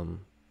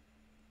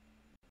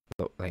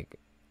like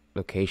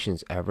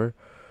locations ever.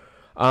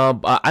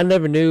 But I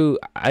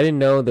didn't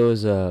know there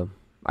was a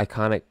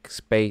iconic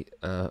space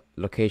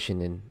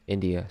location in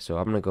India, so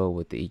I'm gonna go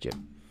with the Egypt.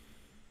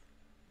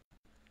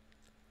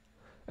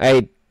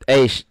 Hey,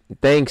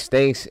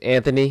 thanks,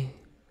 Anthony.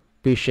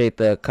 Appreciate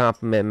the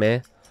compliment,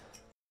 man.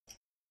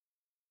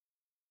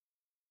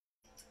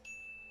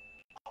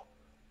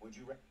 Would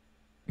you rather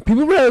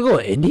People rather go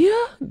to India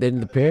than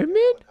the take a pyramid?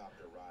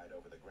 helicopter ride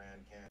over the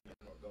Grand Canyon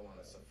or go on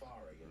a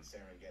safari in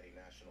Serengeti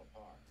National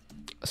Park?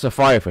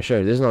 Safari for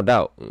sure. There's no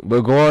doubt.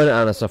 We're going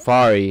on a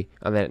safari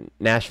on that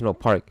national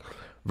park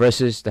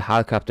versus the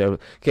helicopter.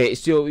 Okay,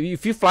 so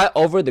if you fly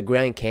over the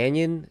Grand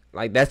Canyon,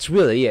 like that's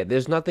really it.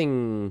 There's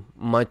nothing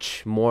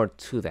much more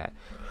to that.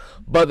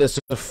 But the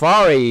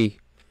safari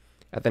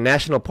at the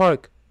national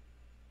park,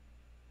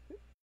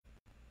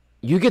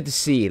 you get to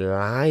see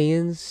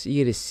lions,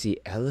 you get to see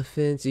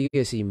elephants, you get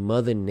to see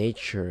Mother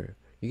Nature,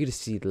 you get to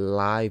see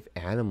live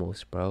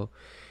animals, bro.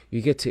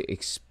 You get to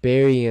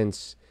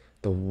experience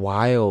the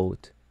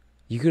wild.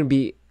 You're gonna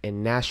be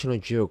in National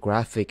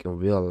Geographic in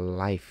real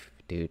life,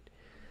 dude.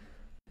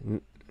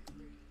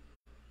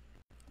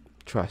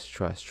 Trust.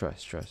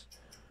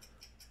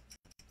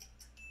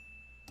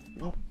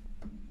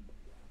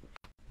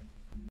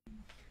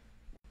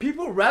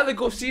 People rather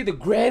go see the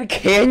Grand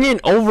Canyon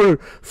over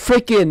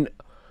freaking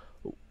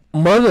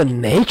Mother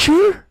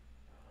Nature?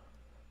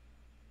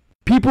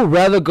 People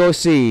rather go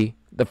see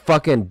the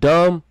fucking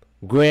dumb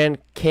Grand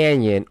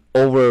Canyon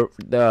over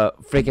the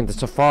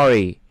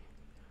safari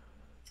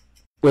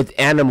with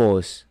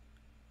animals.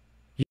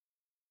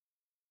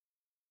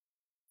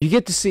 You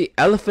get to see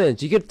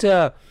elephants. You get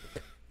to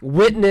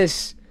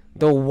witness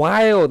the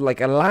wild,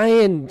 like a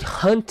lion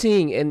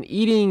hunting and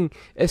eating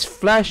its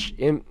flesh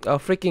in a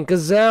freaking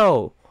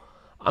gazelle.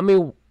 I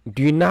mean,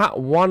 do you not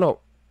want to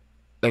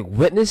like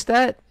witness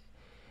that?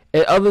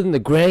 And other than the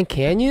Grand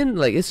Canyon,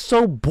 like it's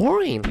so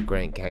boring. The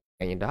Grand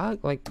Canyon,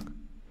 dog. Like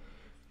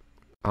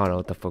I don't know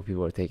what the fuck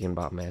people are thinking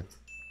about, man.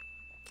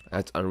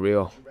 That's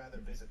unreal. Would you rather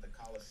visit the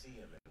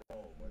Colosseum in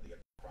Rome or the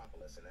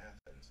Acropolis in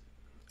Athens?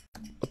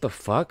 What the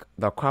fuck?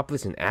 The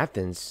Acropolis in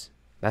Athens?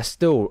 That's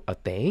still a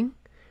thing?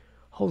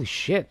 Holy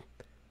shit.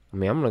 I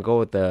mean, I'm gonna go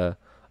with the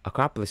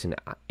Acropolis in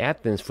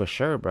Athens for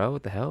sure, bro.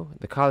 What the hell?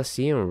 The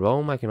Colosseum in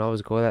Rome, I can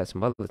always go to that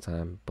some other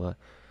time. But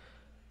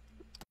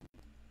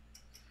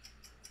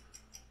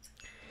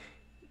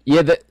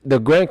yeah, the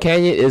Grand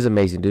Canyon is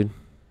amazing, dude.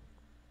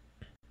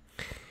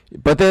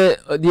 But then,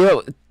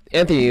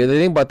 Anthony, the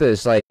thing about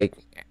this, like,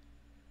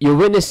 you're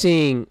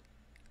witnessing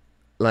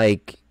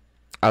like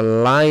a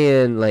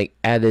lion, like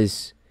at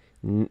his,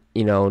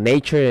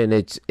 nature, and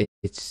it's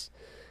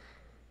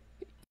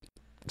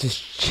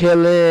just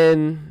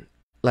chilling.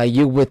 Like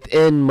you're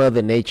within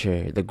Mother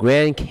Nature. The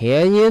Grand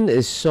Canyon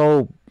is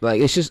so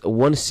like it's just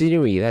one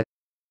scenery.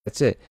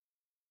 That's it.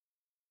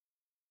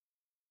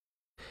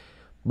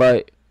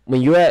 But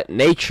when you're at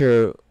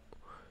nature,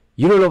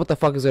 you don't know what the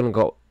fuck is gonna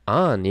go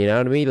on. You know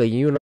what I mean? Like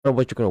you don't know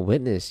what you're gonna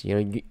witness.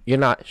 You're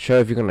not sure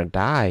if you're gonna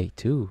die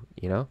too.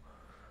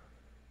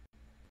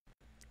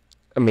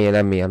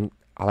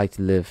 I like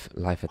to live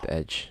life at the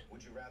edge.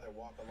 Would you rather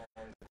walk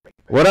along the Great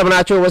What up,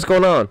 Nacho? What's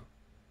going on,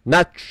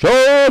 Nacho?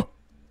 Barrier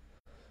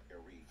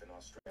Reef in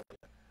Australia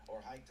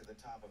or hike to the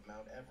top of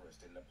Mount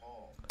Everest in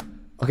Nepal?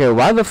 Okay,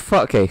 why the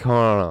fuck? Okay, hold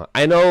on.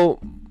 I know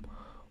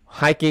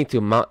hiking to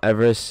Mount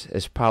Everest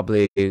is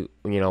probably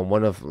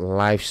one of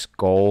life's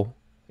goal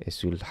is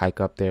to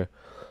hike up there,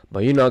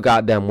 but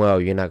goddamn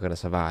well you're not gonna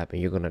survive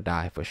and you're gonna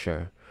die for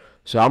sure.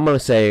 So I'm gonna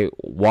say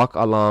walk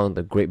along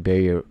the Great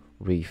Barrier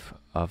Reef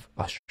of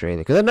Australia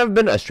because I've never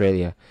been to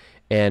Australia,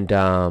 and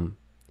matter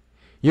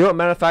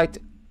of fact,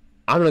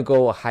 I'm gonna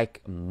go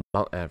hike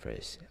Mount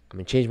Everest. I'm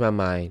gonna change my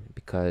mind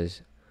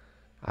because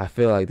I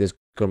feel like there's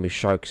gonna be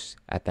sharks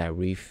at that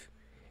reef,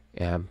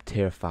 and I'm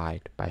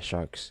terrified by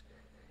sharks.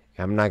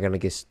 I'm not gonna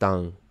get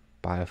stung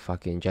by a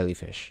fucking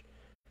jellyfish.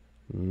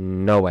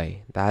 No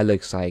way. That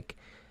looks like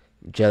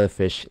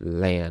jellyfish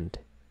land.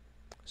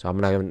 So I'm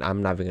not even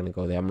gonna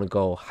go there. I'm gonna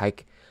go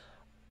hike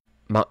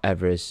Mount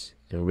Everest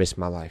and risk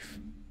my life.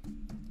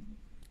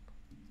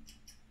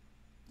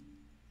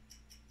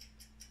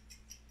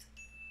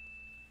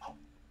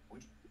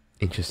 Would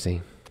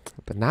Interesting.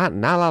 But not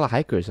a lot of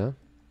hikers, huh?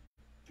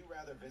 you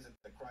rather visit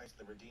the Christ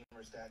the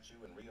Redeemer statue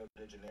in Rio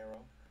de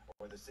Janeiro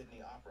or the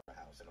Sydney Opera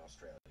House in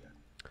Australia?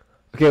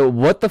 Okay,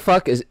 what the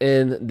fuck is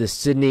in the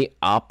Sydney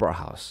Opera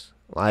House?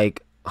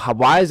 Like,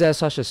 Why is that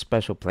such a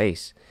special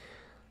place?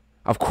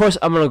 Of course,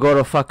 I'm gonna go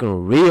to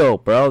fucking Rio,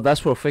 bro.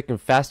 That's where freaking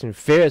Fast and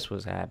Furious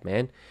was at,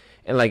 man.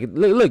 And like,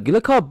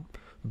 look how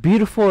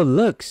beautiful it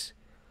looks.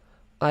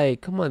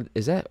 Like, come on,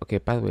 is that okay?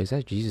 By the way, is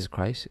that Jesus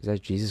Christ? Is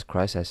that Jesus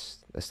Christ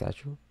as a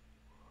statue?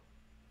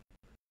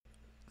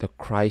 The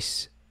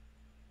Christ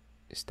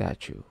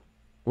statue.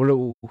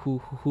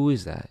 Who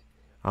is that?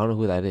 I don't know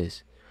who that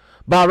is.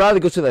 But I'd rather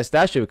go to that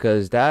statue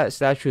because that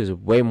statue is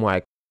way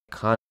more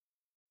iconic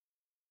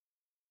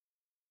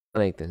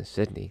than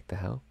Sydney. The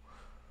hell?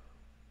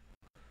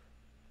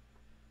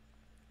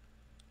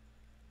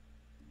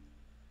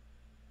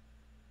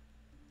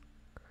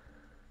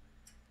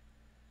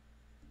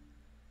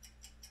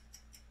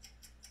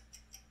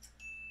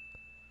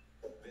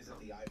 Visit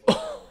the Eiffel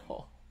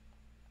Tower.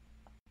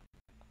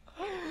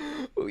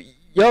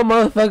 Yo,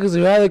 motherfuckers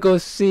would rather go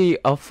see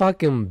a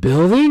fucking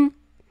building?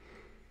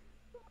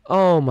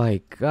 Oh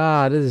my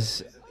god, this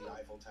is Visit the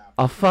Eiffel Tower.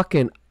 a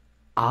fucking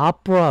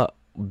opera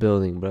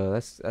building, bro.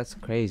 That's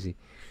crazy.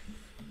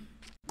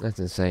 That's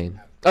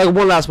insane. Okay,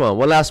 one last one.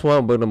 We're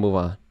gonna move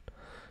on.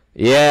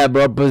 Yeah,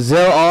 bro,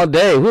 Brazil all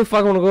day. Who the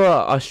fuck wanna go to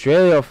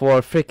Australia for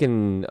a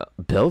freaking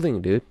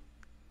building, dude?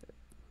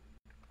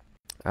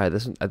 All right,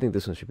 I think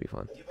this one should be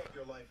fun. Give up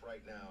your life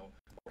right now,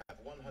 or have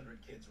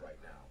 100 kids right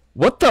now.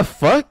 What the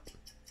fuck?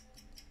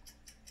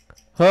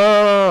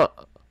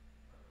 What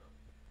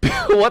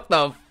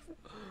the?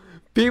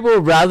 People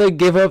would rather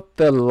give up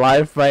their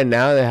life right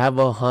now than have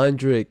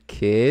 100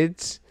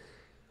 kids?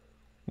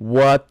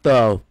 What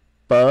the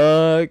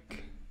fuck?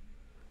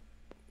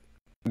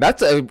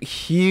 That's a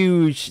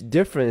huge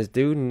difference,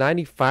 dude.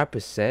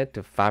 95%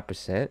 to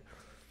 5%.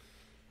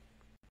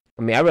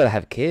 I mean, I'd rather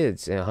have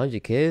kids and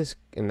 100 kids,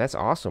 and that's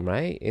awesome,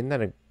 right? Isn't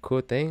that a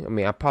cool thing? I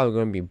mean, I'm probably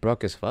gonna be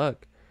broke as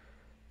fuck.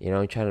 You know,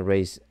 I'm trying to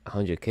raise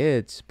 100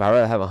 kids, but I'd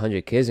rather have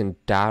 100 kids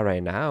and die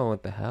right now.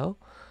 What the hell?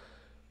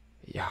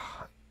 Yeah.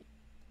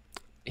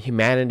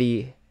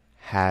 Humanity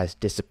has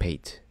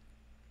dissipated.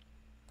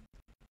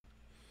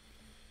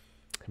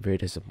 Very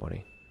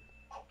disappointing.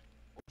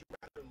 Would you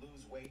rather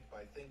lose weight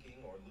by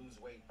thinking or lose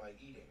weight by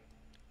eating?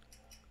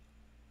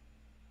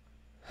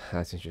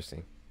 That's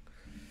interesting.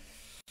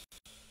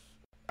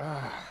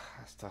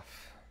 That's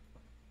tough.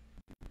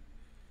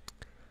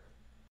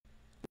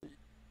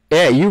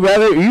 Yeah, you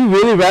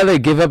really rather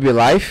give up your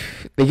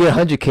life than get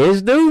 100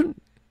 kids, dude?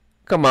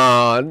 Come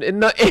on, ain't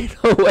no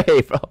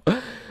way, bro.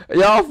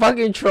 Y'all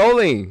fucking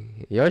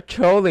trolling. You're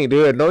trolling,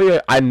 dude.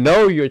 I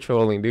know you're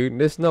trolling, dude.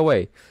 There's no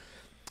way.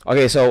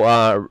 Okay,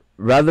 so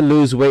rather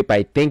lose weight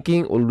by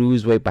thinking or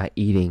lose weight by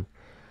eating.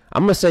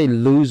 I'm gonna say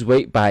lose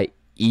weight by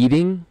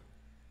eating,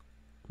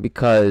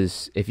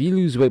 because if you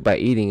lose weight by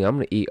eating, I'm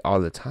gonna eat all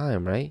the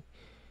time, right?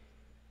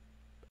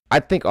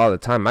 I think all the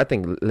time. I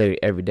think literally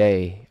every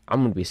day.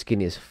 I'm gonna be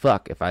skinny as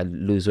fuck if I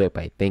lose weight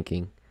by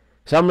thinking.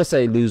 So I'm gonna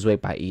say lose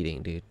weight by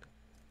eating, dude.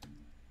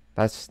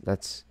 That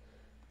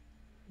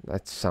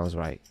sounds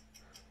right.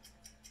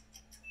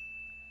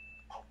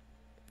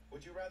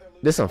 Would you rather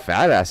lose There's some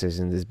fat asses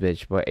in this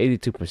bitch, but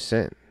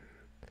 82%.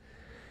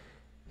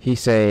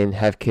 He's saying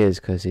have kids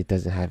because he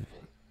doesn't have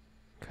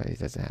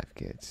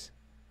kids.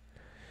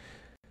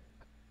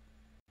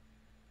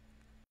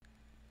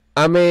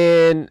 I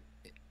mean,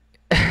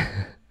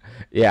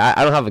 yeah,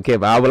 I don't have a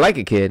kid, but I would like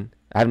a kid.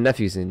 I have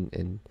nephews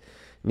and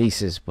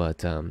nieces,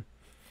 but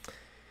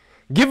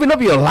giving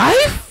up your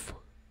life?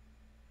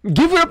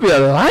 Giving up your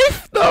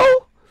life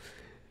though?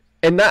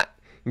 And not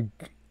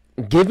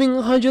giving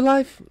 100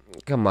 life?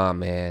 Come on,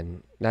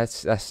 man.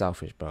 That's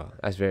selfish, bro.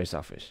 That's very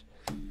selfish.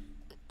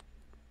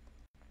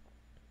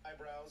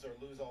 eyebrows or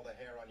lose all the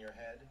hair on your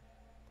head?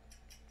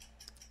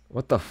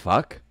 What the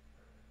fuck?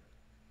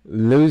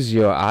 Lose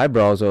your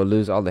eyebrows or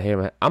lose all the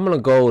hair? I'm gonna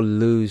go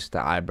lose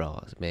the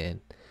eyebrows,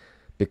 man,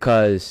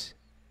 because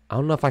I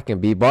don't know if I can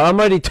be bald. I'm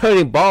already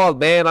turning bald,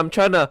 man. I'm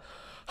trying to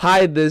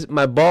hide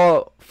my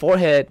bald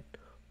forehead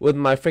with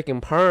my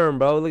freaking perm,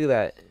 bro. Look at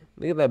that.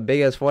 Look at that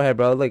big ass forehead,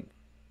 bro. Look at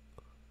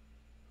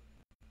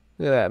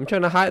that. I'm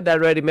trying to hide that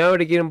already, man. I'm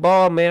already getting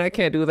bald, man. I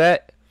can't do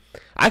that.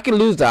 I can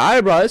lose the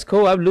eyebrow. It's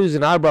cool. I've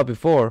losing an eyebrow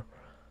before.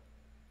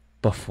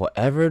 But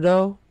forever,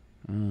 though?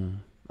 I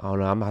don't know. I'm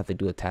going to have to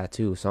do a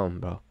tattoo or something,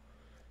 bro.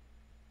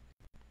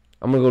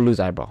 I'm going to go lose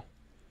eyebrow.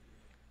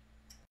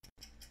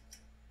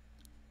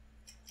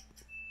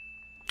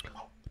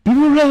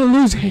 People would rather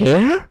lose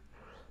hair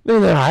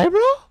than their eyebrow?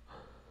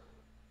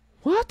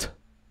 What?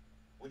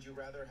 Would you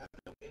rather have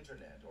no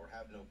internet or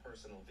have no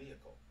personal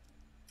vehicle?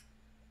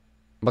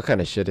 What kind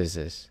of shit is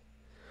this?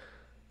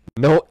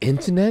 No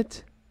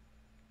internet?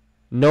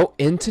 No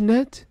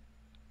internet?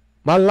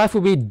 My life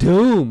would be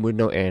doomed with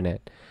no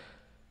internet.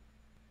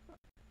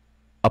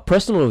 A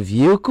personal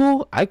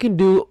vehicle? I can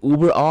do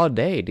Uber all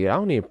day, dude. I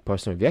don't need a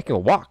personal vehicle. I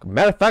can walk.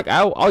 Matter of fact,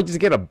 I'll just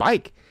get a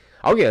bike.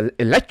 I'll get an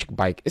electric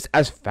bike. It's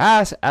as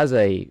fast as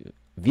a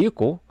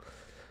vehicle.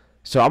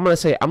 So I'm gonna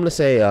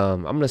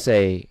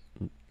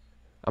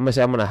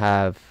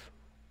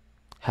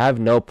have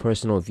no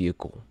personal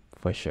vehicle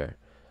for sure.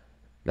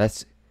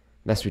 That's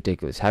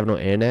ridiculous. Have no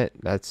internet.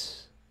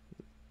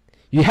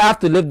 You have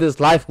to live this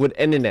life with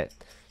internet.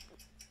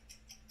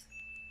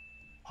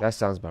 That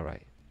sounds about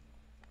right.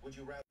 Would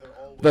you rather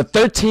always The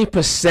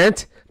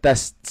 13%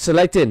 that's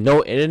selected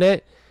no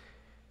internet,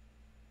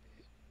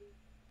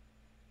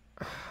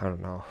 I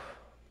don't know.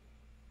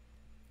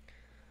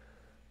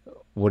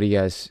 What do you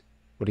guys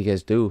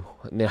do?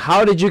 Now,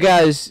 how did you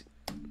guys,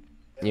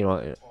 you know,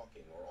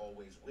 talking or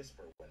always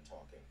whisper when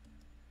talking?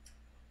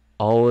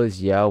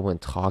 always yell when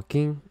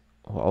talking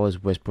or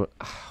always whisper?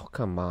 Oh,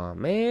 come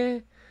on,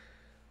 man.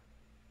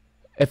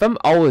 If I'm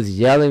always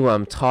yelling when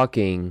I'm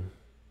talking,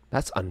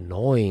 that's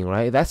annoying,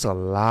 right? That's a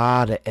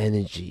lot of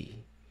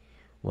energy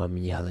when I'm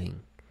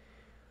yelling.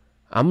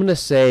 I'm gonna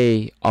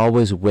say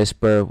always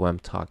whisper when I'm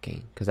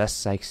talking, cause that's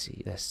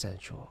sexy, that's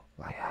sensual.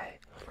 Like, hey,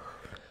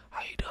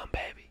 how you doing,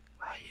 baby?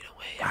 How you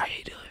doing? How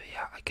you doing?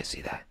 Yeah, I can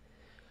see that.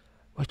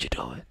 What you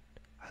doing?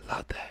 I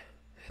love that.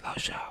 I love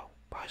show.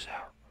 Bye, show.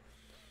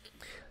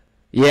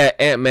 Yeah,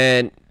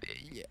 Ant-Man,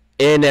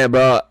 internet,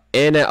 bro.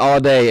 Internet all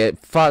day.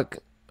 Fuck,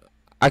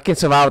 I can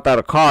survive without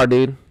a car,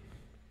 dude.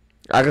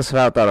 I can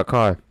survive without a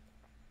car.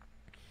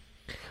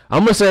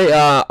 I'm gonna say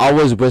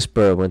always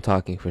whisper when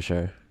talking for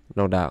sure,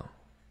 no doubt.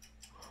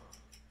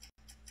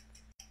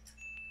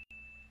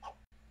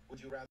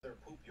 Would you rather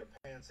poop your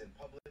pants in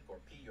public or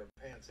pee your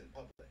pants in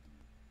public?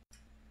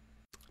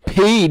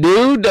 Pee,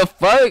 dude, the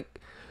fuck?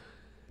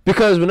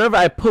 Because whenever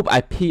I poop,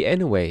 I pee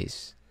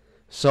anyways.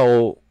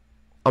 So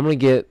I'm gonna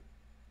get,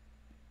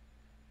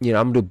 I'm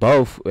gonna do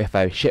both if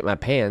I shit my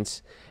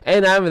pants.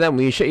 And not even that,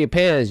 when you shit your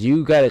pants,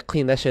 you gotta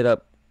clean that shit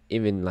up.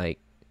 Even like,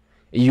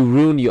 you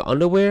ruin your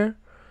underwear,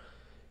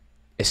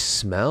 it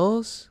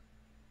smells,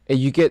 and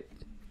you get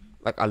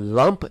like a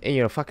lump in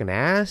your fucking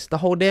ass the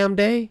whole damn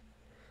day.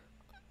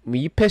 When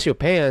you piss your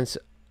pants,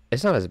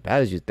 it's not as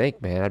bad as you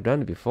think, man. I've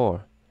done it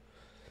before.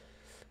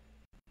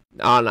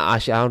 Oh, no,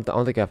 actually, I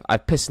don't think I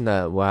pissed in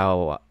the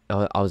while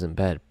I was in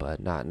bed, but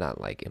not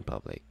like in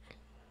public.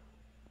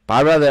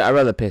 But I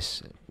rather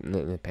piss in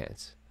the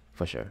pants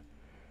for sure.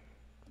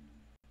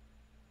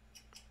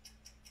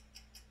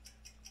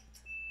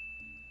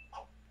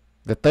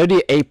 The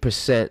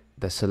 38%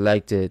 that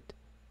selected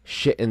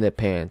shit in their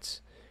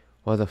pants.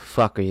 What the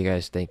fuck are you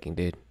guys thinking,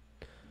 dude?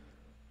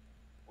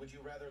 Would you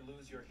rather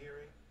lose your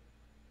hearing?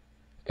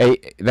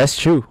 Hey, that's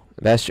true.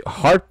 That's true.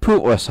 Hard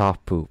poop or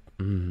soft poop?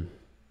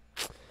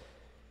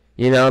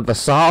 The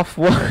soft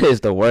one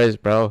is the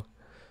worst, bro.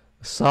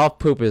 Soft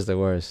poop is the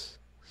worst.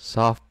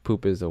 Soft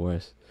poop is the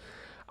worst.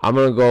 I'm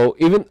gonna go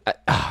even.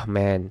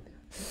 Man,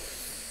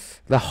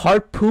 the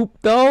hard poop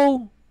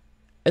though,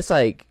 it's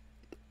like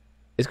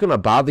it's gonna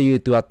bother you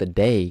throughout the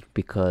day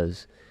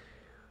because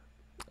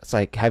it's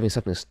like having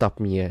something stuck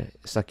in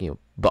your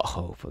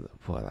butthole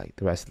for like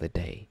the rest of the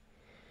day.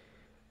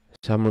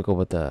 So I'm gonna go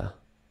with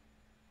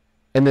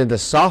and then the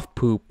soft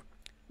poop,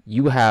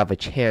 you have a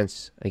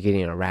chance of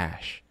getting a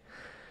rash.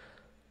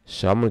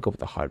 So I'm gonna go with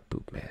the hard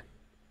poop, man.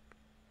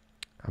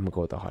 I'm gonna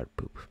go with the hard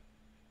poop,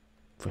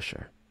 for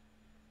sure.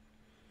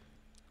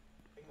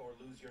 Or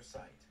lose your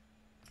sight?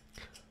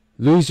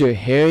 Lose your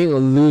hearing or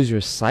lose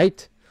your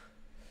sight?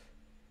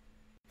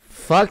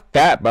 Fuck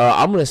that, bro.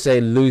 I'm gonna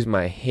say lose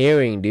my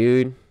hearing,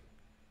 dude.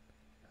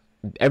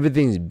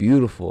 Everything's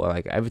beautiful.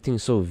 Like,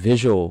 everything's so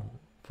visual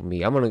for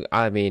me. I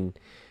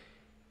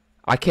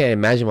can't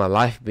imagine my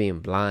life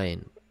being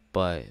blind,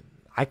 but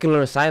I can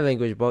learn sign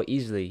language, bro,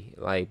 easily.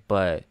 Like,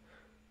 but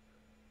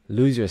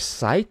lose your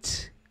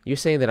sight? You're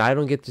saying that I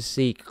don't get to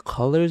see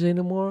colors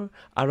anymore?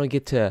 I don't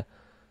get to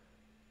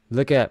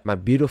look at my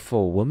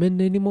beautiful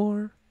woman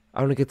anymore?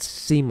 I don't get to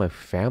see my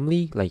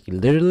family, like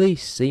literally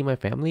see my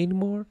family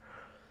anymore?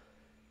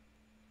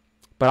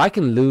 But I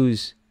can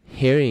lose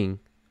hearing.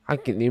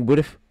 What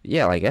if,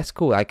 yeah, like that's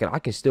cool. I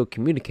can still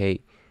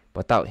communicate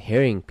without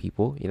hearing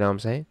people, you know what I'm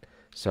saying?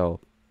 So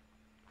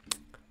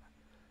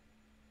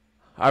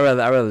I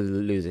rather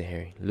lose a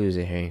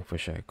hearing for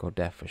sure. Go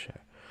deaf for sure.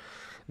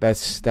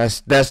 That's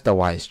the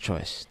wise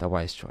choice. The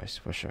wise choice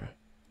for sure.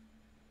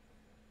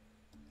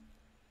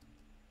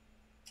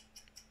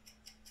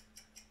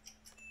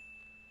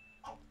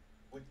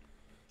 Would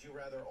you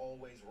rather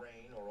always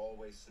rain or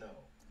always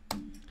snow?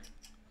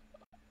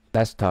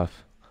 That's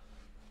tough.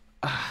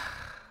 I'm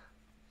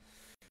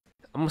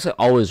gonna say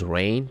always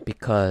rain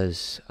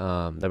because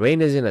the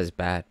rain isn't as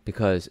bad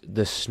because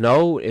the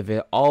snow, if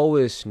it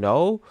always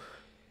snow,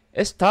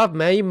 it's tough,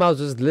 man. You might as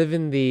well just live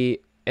in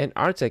the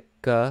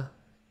Antarctica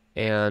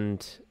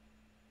and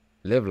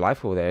live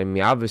life over there. I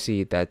mean,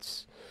 obviously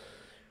that's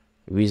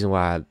the reason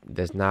why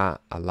there's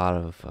not a lot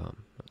of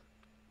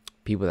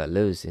people that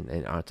lives in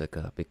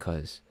Antarctica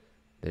because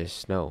there's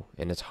snow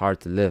and it's hard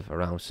to live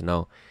around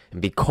snow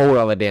and be cold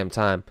all the damn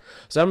time.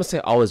 So I'm gonna say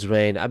always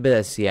rain. I've been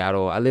at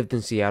Seattle. I lived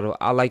in Seattle.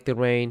 I like the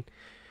rain,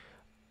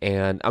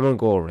 and I'm gonna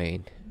go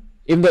rain,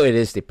 even though it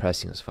is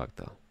depressing as fuck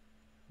though.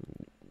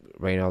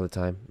 Rain all the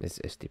time,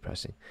 it's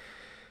depressing.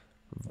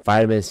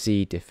 Vitamin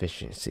C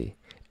deficiency.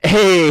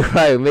 Hey,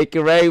 right, make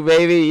it rain,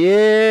 baby.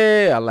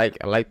 Yeah, I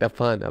like the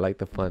fun. I like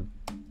the fun.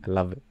 I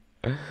love it.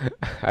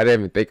 I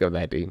didn't even think of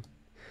that, dude.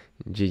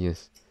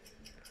 Genius.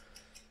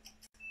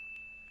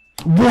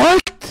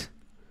 What?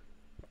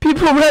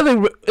 People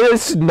rather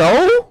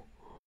snow?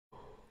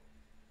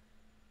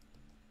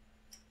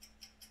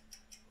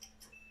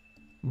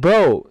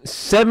 Bro,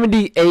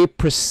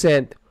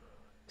 78%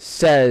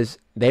 says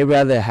they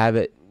rather have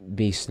it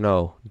be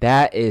snow.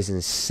 That is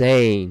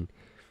insane.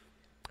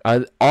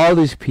 Are all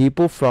these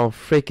people from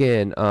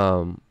freaking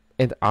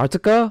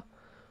Antarctica?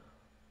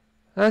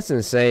 That's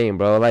insane,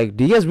 bro. Like,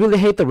 do you guys really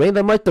hate the rain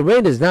that much? The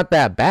rain is not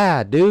that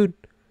bad, dude.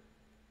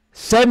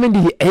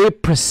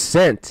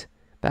 78%.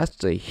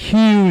 That's a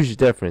huge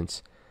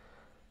difference.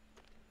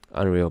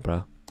 Unreal,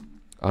 bro.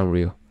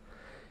 Unreal.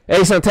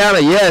 Hey,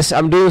 Santana. Yes,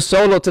 I'm doing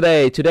solo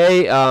today.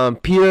 Today,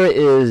 Peter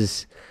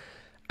is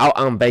out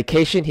on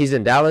vacation. He's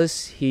in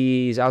Dallas.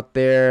 He's out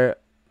there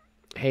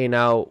hanging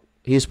out.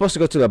 He was supposed to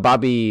go to the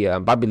Bobby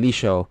Lee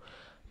show,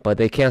 but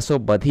they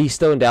canceled. But he's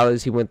still in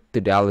Dallas. He went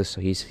to Dallas,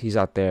 so he's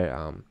out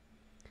there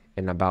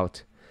and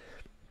about.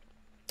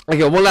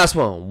 Okay, one last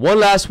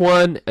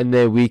one, and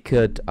then we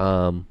could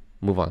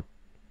move on.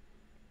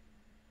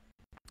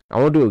 I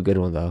want to do a good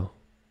one though.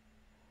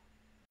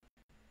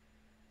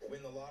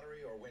 Win the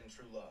lottery or win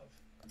true love?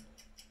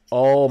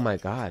 Oh my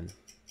God!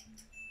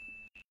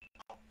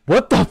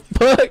 What the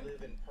fuck? Live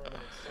in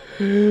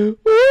permanent summer.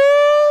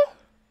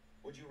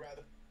 Would you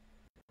rather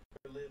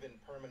live in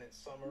permanent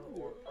summer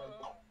or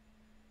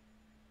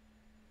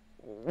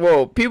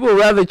Whoa! People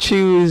rather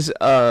choose Would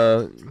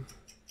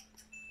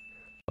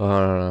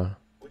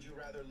you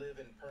rather live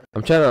in permanent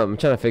I'm trying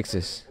to fix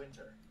this.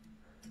 winter?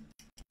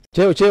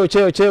 Chill.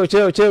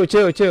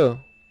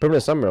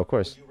 Permanent summer, of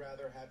course. Would you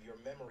rather have your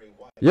memory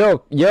wiped? Yo.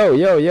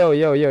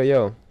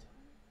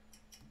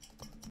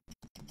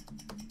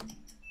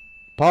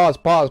 Pause.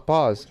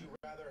 Would you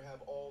rather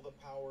have all the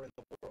power in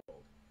the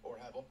world or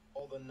have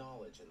all the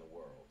knowledge in the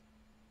world?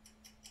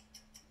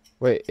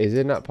 Wait, is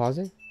it not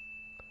pausing?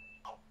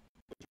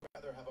 Would you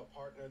rather have a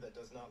partner that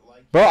does not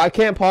like Bro, you? I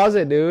can't pause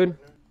it, dude.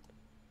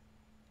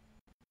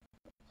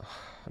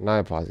 Now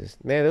I pause this.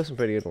 Man, those are some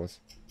pretty good ones.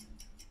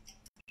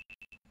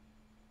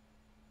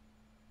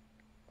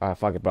 Alright,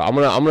 fuck it, bro. I'm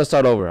gonna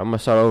start over. I'm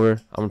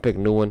gonna pick a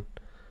new one.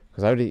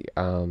 Cause I already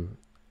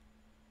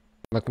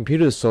my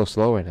computer is so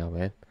slow right now,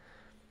 man.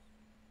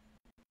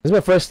 This is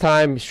my first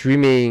time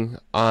streaming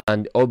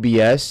on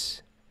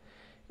OBS,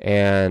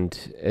 and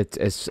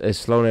it's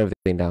slowing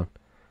everything down.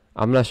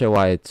 I'm not sure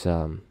why it's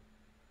I mean,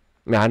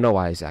 I know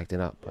why it's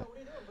acting up, but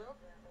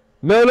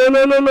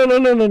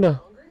no.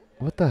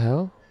 What the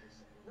hell?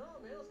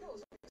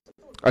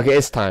 Okay,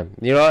 it's time.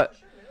 You know what?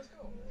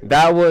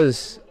 That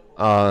was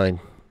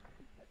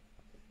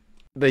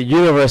the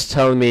universe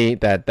telling me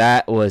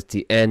that was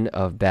the end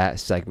of that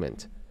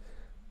segment.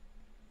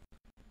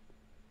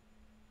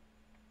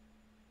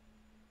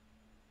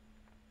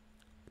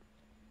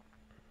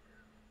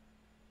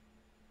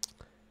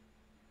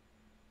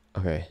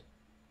 Okay.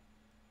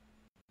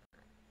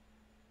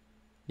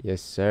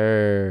 Yes,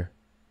 sir.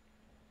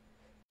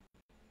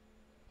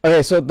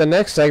 Okay, so the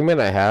next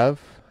segment I have,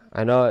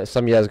 I know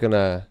some of you guys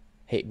gonna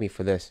hate me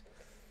for this,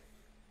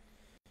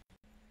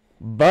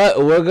 but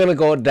we're gonna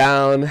go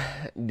down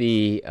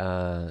the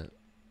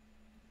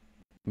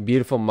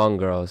beautiful Hmong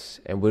girls,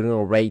 and we're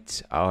gonna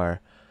rate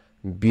our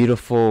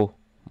beautiful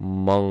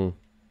Hmong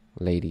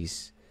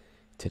ladies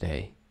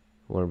today.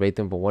 We're gonna rate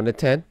them from 1 to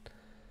 10.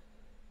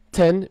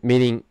 10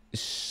 meaning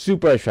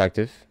super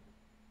attractive.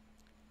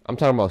 I'm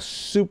talking about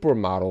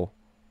supermodel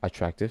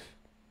attractive.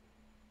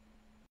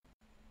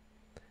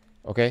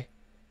 Okay,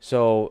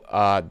 so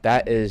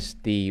that is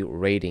the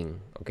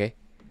rating. Okay.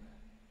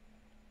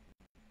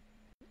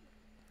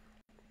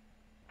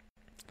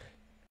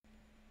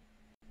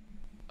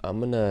 I'm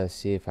gonna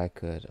see if I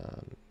could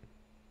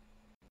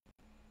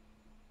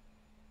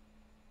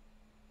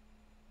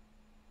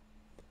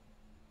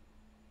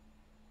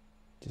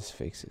just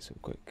fix it so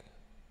quick.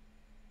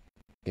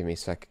 Give me a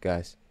second,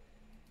 guys.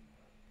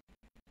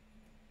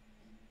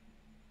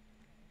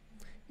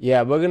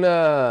 Yeah, we're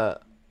gonna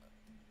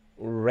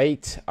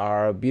rate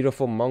our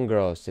beautiful Hmong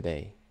girls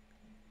today.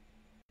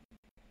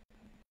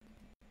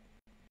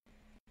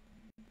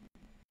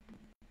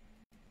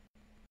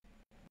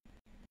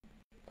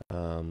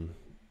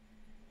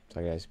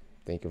 Sorry guys,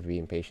 thank you for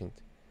being patient.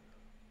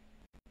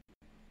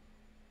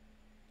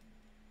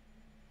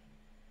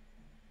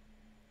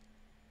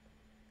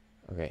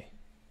 Okay.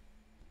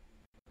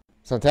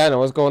 Santana,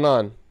 what's going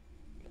on?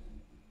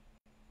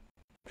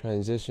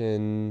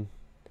 Transition.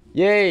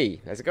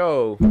 Yay! Let's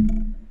go.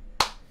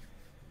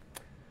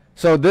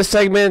 So this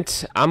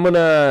segment, I'm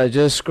gonna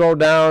just scroll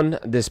down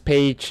this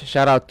page.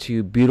 Shout out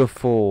to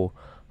beautiful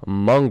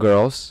Hmong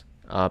girls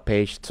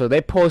page. So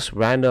they post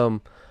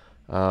random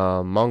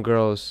Hmong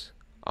girls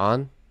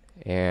on,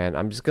 and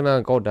I'm just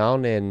gonna go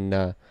down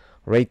and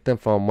rate them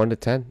from 1 to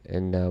 10,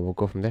 and we'll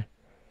go from there.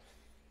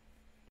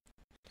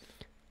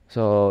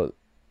 So,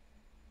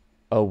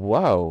 oh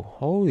wow,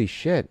 holy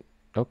shit.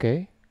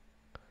 Okay,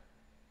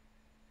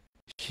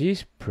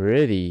 she's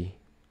pretty.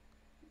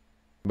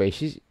 Wait,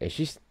 she's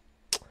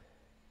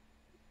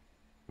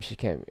she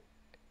can't.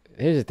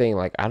 Here's the thing,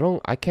 like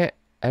I can't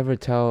ever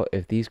tell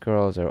if these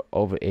girls are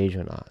over age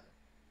or not.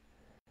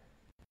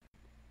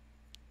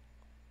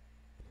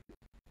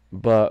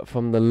 But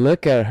from the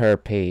look at her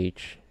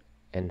page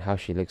and how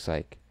she looks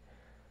like,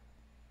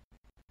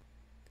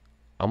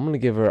 I'm gonna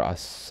give her a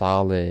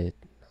solid.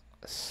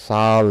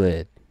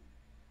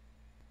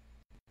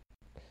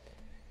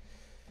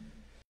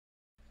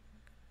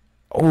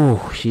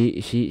 Oh,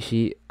 she.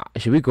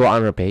 Should we go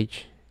on her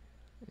page?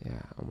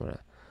 Yeah, I'm gonna.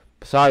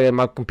 Sorry,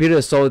 my computer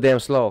is so damn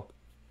slow.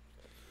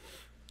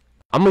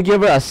 I'm gonna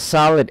give her a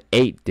solid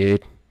 8,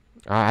 dude.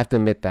 I have to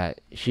admit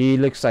that she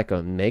looks like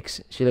a mix.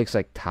 She looks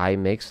like Thai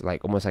mix,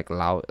 like almost like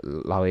Lao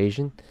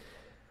Asian.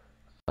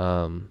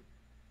 Um,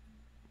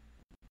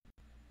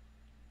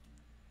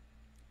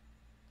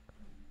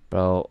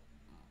 bro.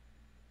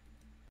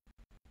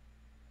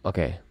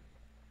 Okay.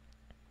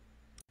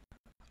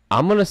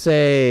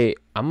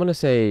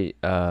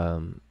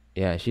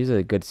 Yeah, she's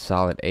a good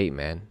solid 8,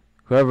 man.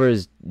 Whoever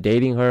is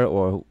dating her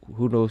or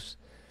who knows,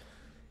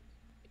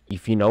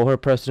 if you know her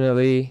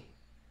personally,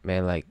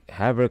 man, like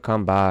have her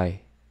come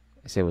by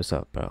and say what's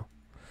up, bro.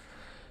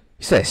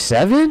 You said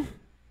 7?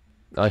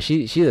 Oh,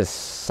 she's a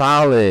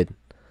solid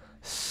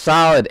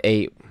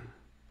 8.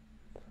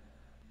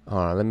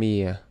 Hold on, let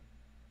me.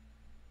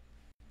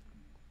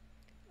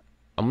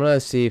 I'm gonna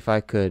see if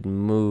I could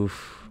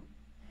move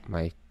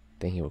my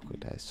thing here real quick,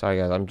 guys. Sorry,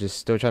 guys, I'm just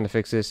still trying to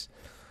fix this.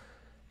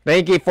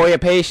 Thank you for your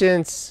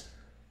patience.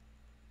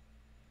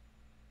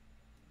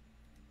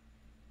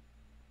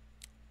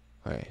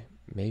 Okay,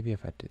 maybe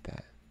if I did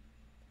that.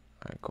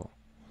 All right, cool.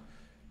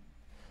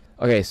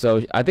 Okay,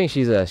 so I think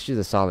she's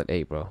a solid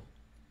 8, bro.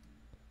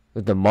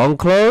 With the monk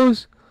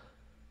clothes.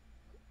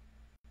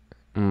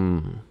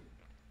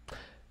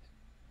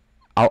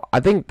 I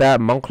think that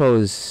monk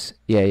clothes.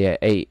 Yeah,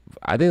 8.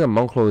 I think the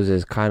monk clothes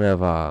is kind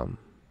of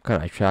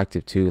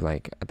attractive too.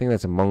 Like I think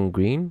that's a monk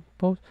green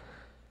pose.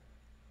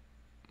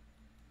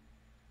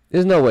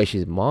 There's no way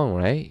she's Hmong,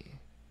 right?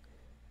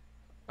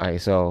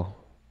 Alright, so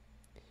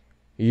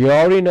you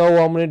already know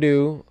what I'm gonna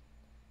do.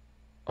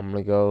 I'm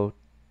gonna go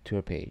to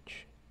her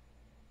page.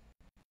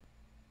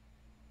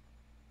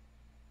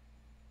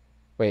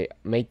 Wait,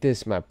 make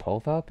this my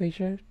profile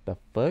picture? The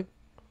fuck?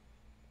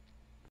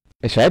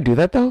 Hey, should I do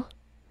that though?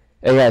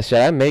 Hey guys, should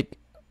I make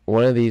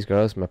one of these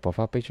girls my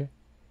profile picture?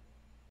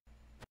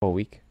 For a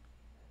week?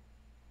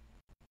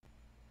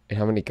 And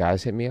how many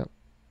guys hit me up?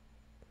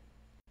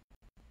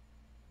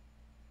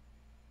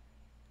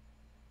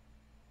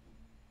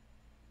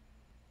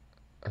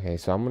 Okay,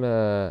 so I'm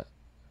gonna...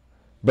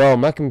 Bro,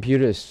 my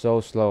computer is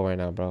so slow right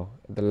now, bro.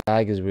 The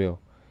lag is real.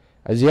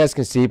 As you guys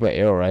can see my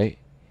arrow, right?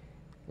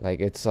 Like,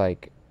 it's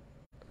like...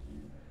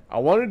 I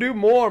want to do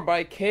more, but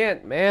I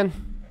can't, man.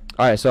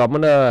 Alright, so I'm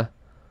gonna...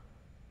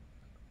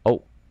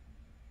 Oh.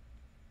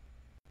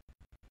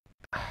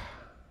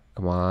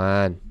 Come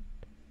on.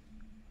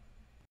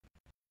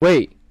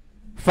 Wait.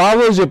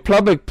 Follows your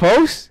public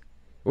post?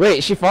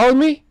 Wait, she followed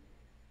me?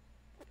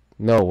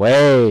 No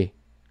way.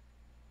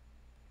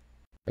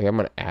 Okay, I'm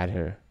gonna add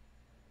her.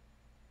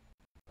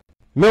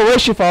 No way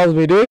she follows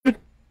me, dude.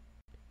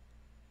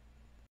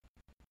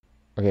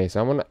 Okay,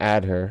 so I'm gonna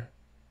add her.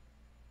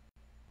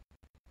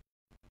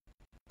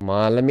 Come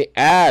on, let me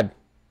add.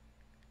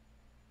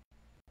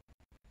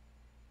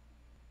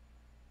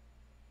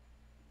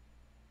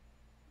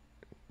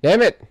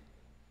 Damn it.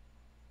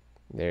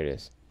 There it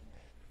is.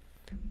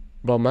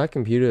 Bro, my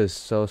computer is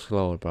so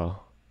slow,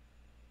 bro.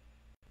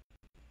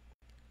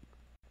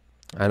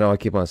 I know I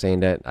keep on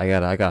saying that. I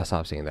gotta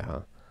stop saying that,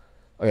 huh?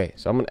 Okay,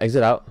 so I'm gonna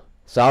exit out.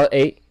 Solid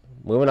 8.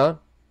 Moving on.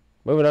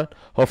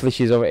 Hopefully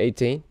she's over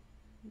 18.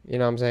 You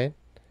know what I'm saying?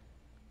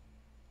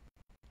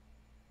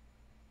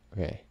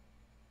 Okay.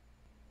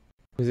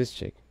 Who's this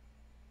chick?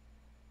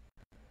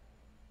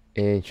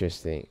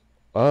 Interesting.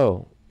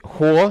 Oh,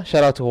 Hua.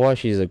 Shout out to Hua.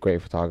 She's a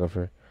great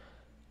photographer.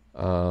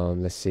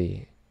 Let's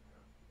see.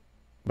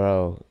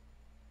 Bro.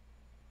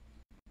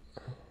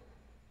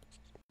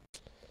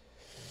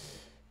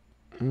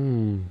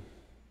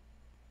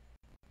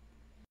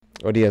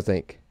 What do you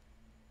think?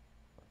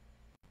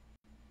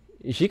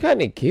 She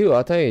kind of cute.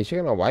 I'll tell you. She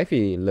kind of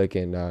wifey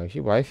looking. She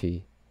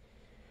wifey.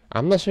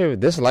 I'm not sure if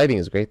this lighting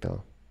is great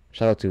though.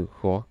 Shout out to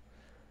Hua.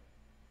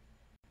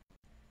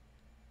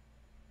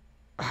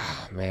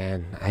 Ah,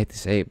 man, I hate to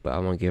say it, but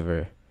I'm gonna give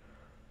her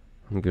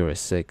a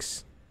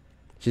 6.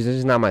 She's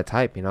just not my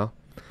type, you know.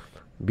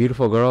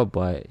 Beautiful girl,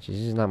 but she's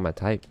just not my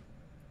type.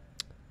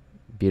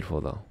 Beautiful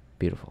though,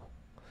 beautiful.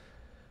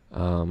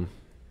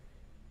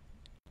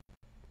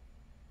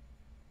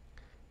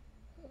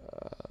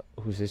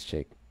 Who's this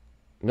chick?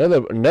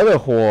 Another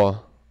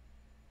whore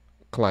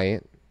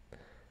client.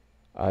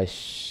 I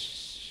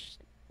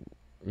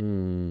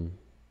don't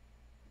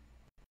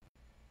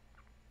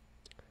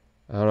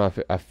know.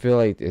 I feel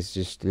like it's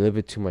just a little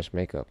bit too much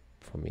makeup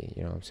for me.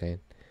 You know what I'm saying?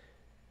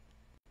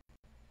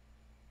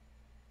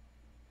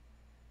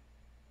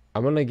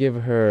 I'm gonna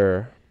give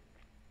her.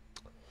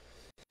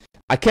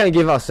 I can't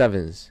give out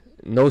 7s.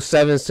 No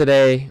 7s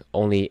today.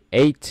 Only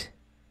 8.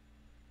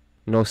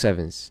 No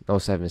 7s. No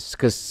 7s.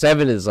 Because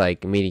 7 is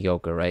like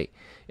mediocre, right?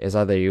 It's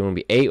either you're gonna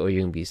be 8 or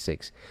you're gonna be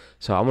 6.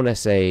 So I'm gonna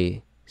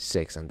say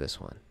 6 on this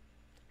one.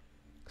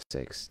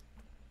 6.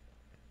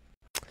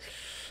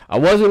 I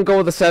was gonna go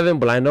with a 7,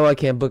 but I know I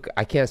can't book.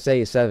 I can't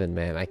say 7,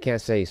 man. I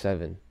can't say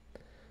 7.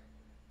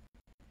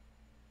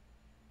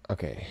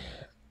 Okay.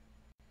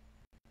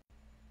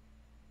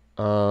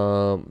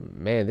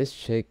 Man, this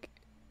chick,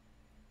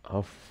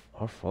 her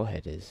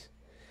forehead is.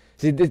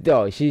 See this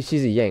dog. She's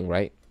a Yang,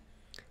 right?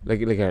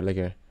 Look at her. Look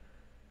at her.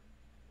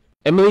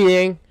 Emily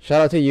Yang,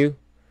 shout out to you,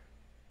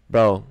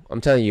 bro. I'm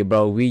telling you,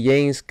 bro. We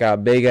Yangs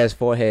got big ass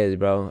foreheads,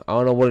 bro. I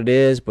don't know what it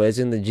is, but it's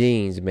in the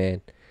genes,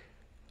 man.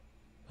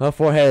 Her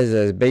forehead is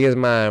as big as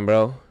mine,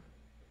 bro.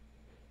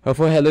 Her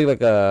forehead look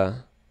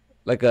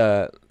like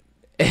a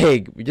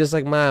egg, just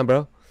like mine,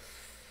 bro.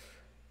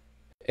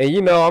 And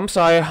you know, I'm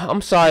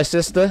sorry,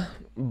 sister,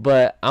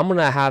 but I'm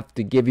gonna have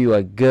to give you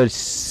a good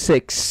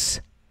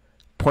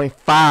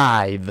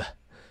 6.5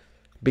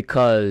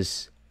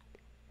 because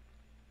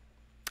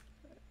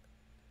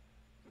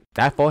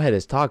that forehead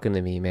is talking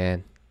to me,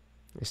 man.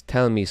 It's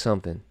telling me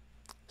something.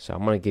 So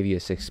I'm gonna give you a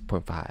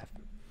 6.5.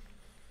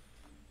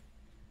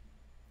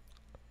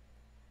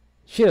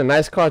 She had a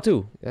nice car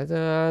too.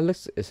 That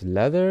looks, it's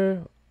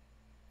leather.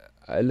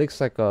 It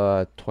looks like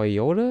a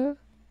Toyota.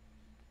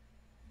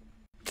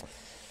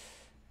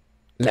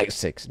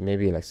 Lexus,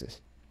 maybe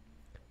Lexus.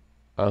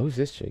 Who's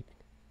this chick?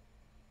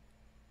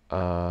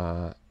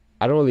 I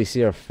don't really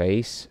see her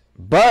face,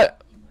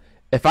 but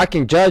if I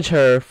can judge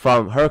her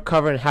from her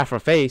covering half her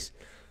face,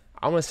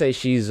 I'm gonna say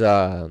she's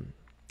a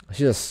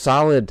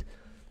solid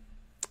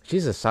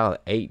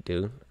 8,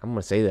 dude. I'm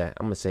gonna say that.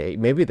 I'm gonna say 8.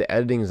 Maybe the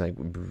editing is like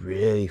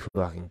really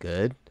fucking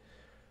good,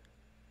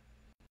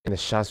 and the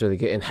shots really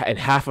good, and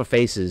half her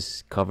face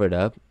is covered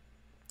up.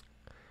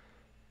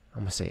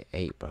 I'm gonna say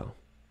 8, bro.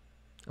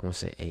 I'm gonna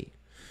say 8.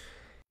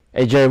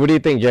 Hey Jerry, what do you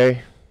think,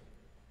 Jerry?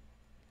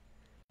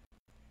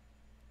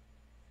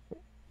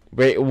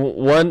 Wait,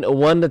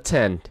 1 to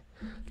 10.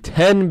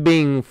 10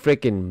 being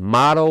freaking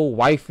model,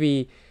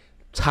 wifey,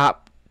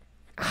 top,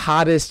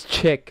 hottest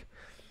chick,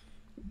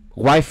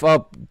 wife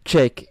up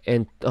chick,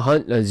 and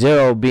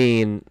 0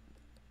 being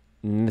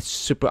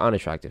super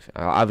unattractive.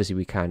 Obviously,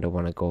 we kind of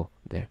want to go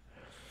there.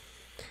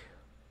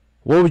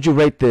 What would you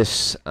rate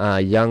this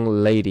young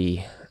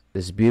lady,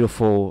 this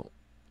beautiful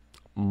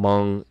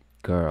Hmong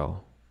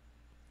girl?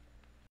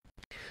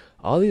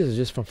 All these are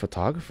just from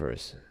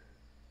photographers.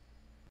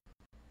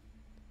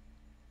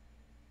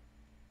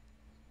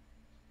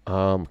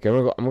 Okay, I'm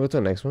gonna go to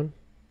the next one.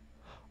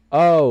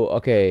 Oh,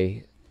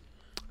 okay.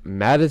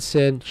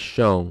 Madison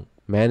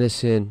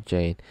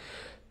Jane.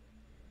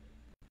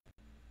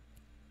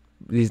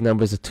 These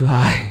numbers are too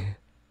high.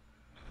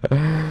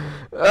 Am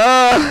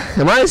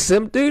I a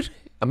simp, dude?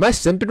 Am I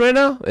simping right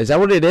now? Is that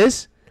what it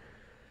is?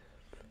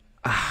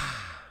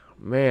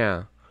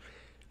 Man.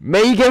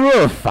 May you give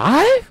her a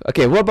 5?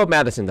 Okay, what about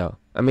Madison though?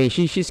 I mean,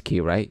 she's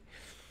cute, right?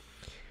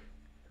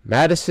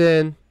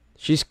 Madison,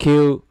 she's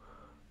cute.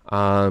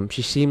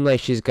 She seemed like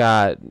she's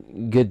got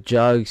good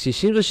jugs. She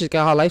seems like she's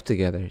got her life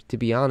together, to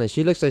be honest.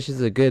 She looks like she's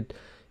a good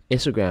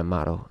Instagram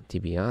model, to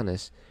be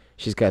honest.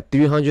 She's got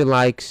 300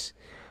 likes,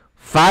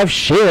 5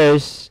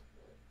 shares.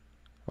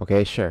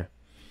 Okay, sure.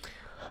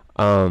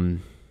 But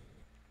I'm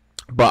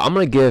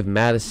gonna give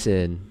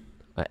Madison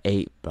an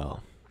 8, bro.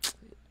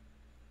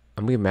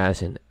 I'm gonna give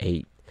Madison an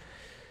 8.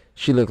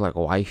 She looked like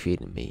a wifey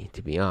to me,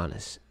 to be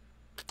honest.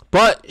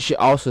 But she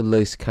also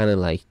looks kind of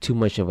like too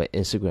much of an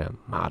Instagram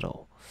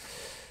model.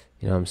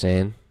 You know what I'm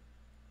saying?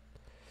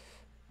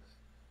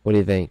 What do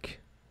you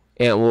think?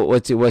 And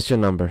what's your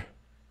number?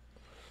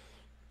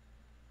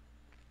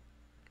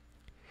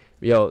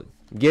 Yo,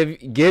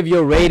 give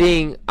your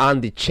rating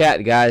on the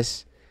chat,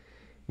 guys.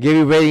 Give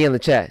your rating on the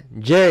chat.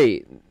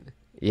 Jerry,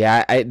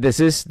 yeah, this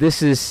is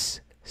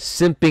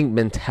simping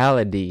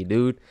mentality,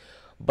 dude.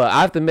 But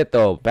I have to admit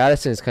though,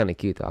 Madison is kind of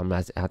cute though.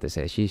 I have to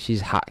say she's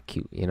hot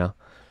cute, you know.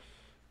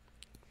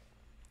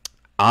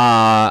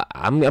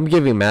 I'm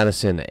giving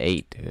Madison an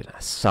 8, dude.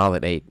 A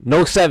solid 8.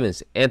 No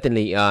 7s,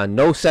 Anthony.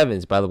 No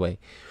 7s, by the way.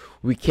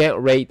 We can't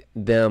rate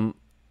them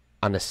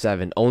on a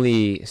 7.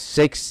 Only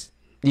 6.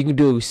 You can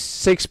do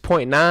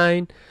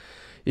 6.9.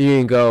 You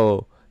can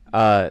go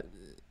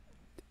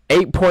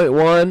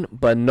 8.1,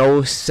 but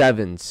no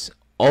 7s.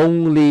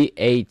 Only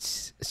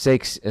 8s,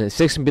 6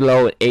 and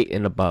below, and 8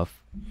 and above.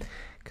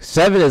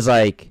 7 is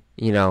like,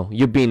 you know,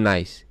 you're being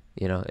nice.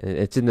 You know,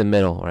 it's in the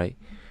middle, right?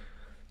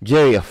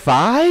 Jerry, a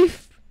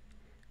 5?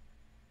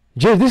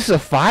 Jerry, this is a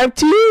 5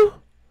 to you?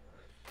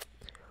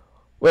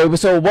 Wait,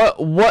 so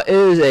what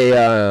is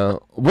a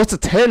what's a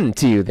 10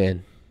 to you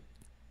then?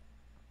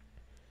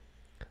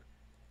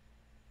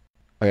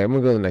 Okay, I'm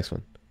gonna go to the next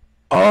one.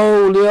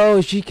 Oh,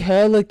 yo, she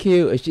hella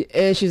cute.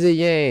 She's a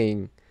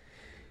Yang.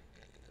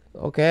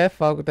 Okay, I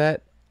fuck with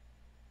that.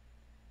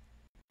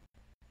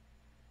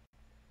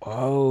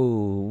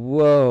 Oh,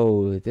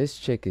 whoa, this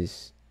chick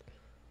is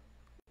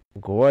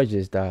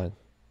gorgeous, dog.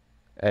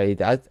 Hey,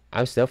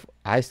 I still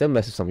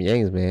mess with some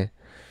Yangs, man.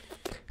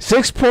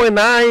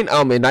 6.9.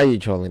 Oh man, now you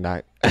trolling,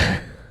 dog.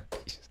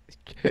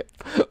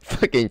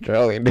 Fucking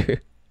trolling,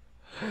 dude.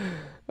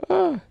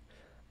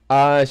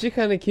 She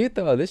kind of cute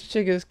though. This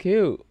chick is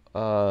cute.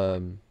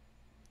 What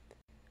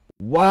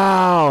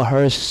Wow,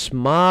 her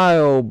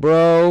smile,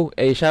 bro.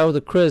 Hey, shout out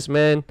to Chris,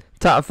 man.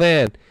 Top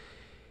fan.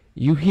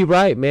 He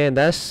right, man.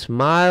 That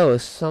smile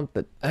is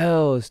something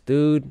else,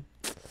 dude.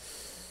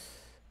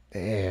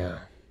 Damn.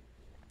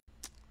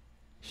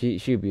 She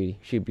a beauty.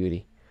 She a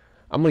beauty.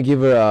 I'm gonna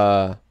give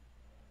her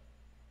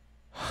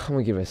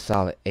a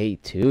solid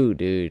 8 too,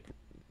 dude.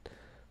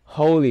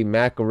 Holy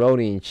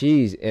macaroni and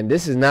cheese. And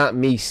this is not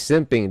me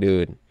simping,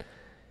 dude.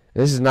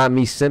 This is not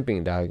me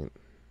simping, dog.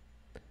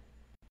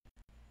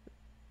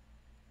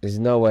 There's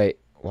no way.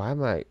 Why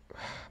am I?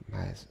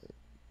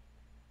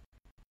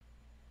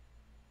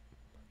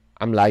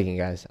 I'm lagging,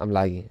 guys. I'm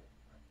lagging.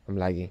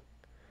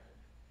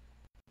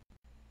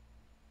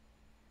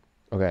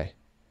 Okay.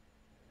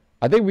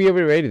 I think we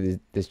already rated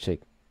this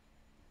chick.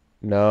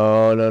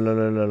 No.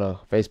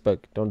 Facebook,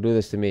 don't do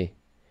this to me.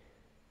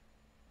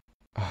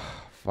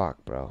 Oh,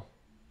 fuck, bro.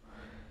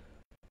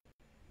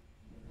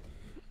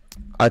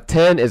 A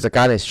 10 is a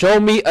kindness. Show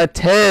me a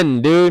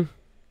 10, dude.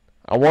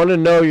 I want to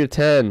know your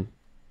 10.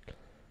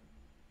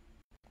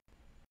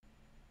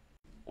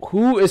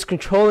 Who is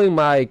controlling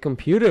my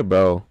computer,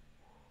 bro?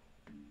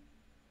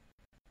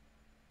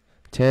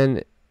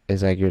 10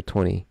 is like your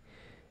 20.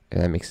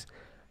 And that makes...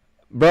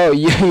 Bro,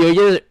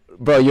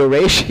 your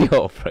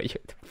ratio, bro.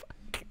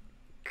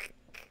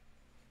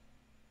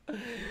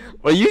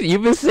 Well,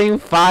 you've been saying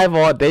 5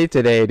 all day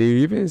today, dude.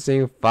 You've been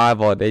saying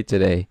 5 all day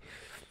today.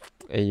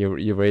 And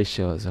your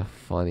ratios are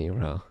funny,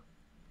 bro.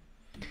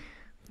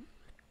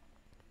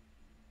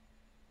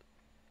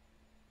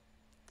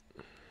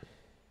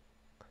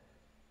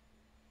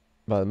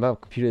 But my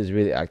computer is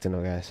really acting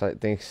up, guys. So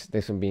thanks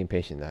for being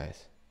patient,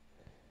 guys.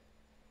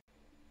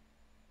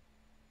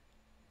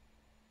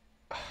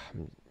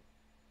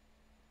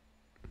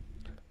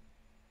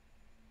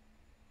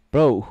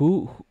 Bro,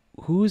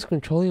 who is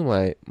controlling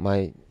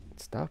my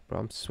stuff,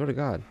 bro? I swear to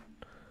God.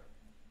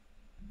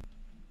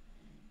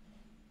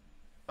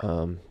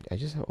 I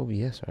just have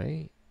OBS,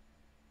 right?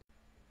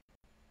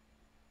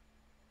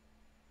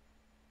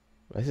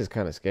 This is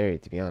kind of scary,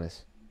 to be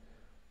honest.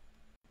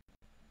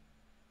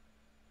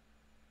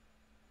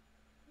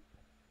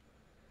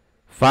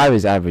 Five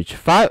is average.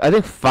 I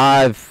think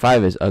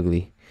five is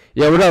ugly.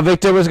 Yeah, what up,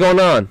 Victor? What's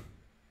going on?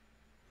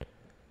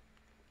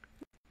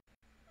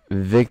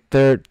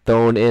 Victor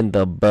thrown in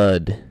the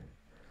bud.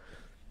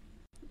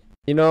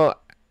 You know,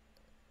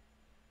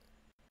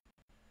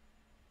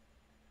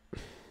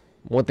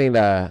 one thing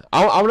that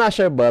I'm not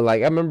sure, but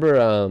like I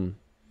remember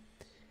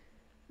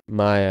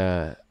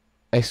my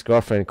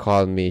ex-girlfriend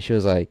called me. She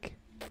was like,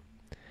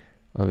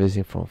 I'm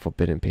visiting from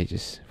Forbidden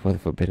Pages. For the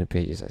Forbidden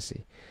Pages, I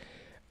see.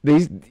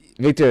 These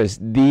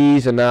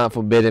these are not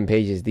forbidden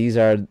pages. These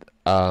are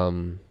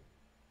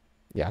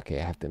yeah, okay,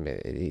 I have to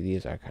admit it,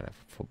 these are kind of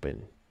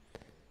forbidden.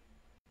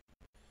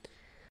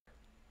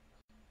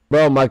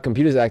 Bro, my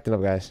computer's acting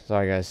up, guys.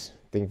 Sorry, guys.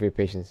 Thank you for your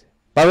patience.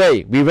 By the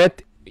way, we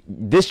read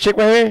this chick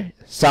right here.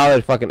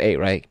 Solid fucking 8,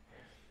 right?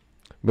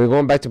 We're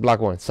going back to block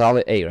 1.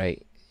 Solid 8,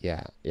 right?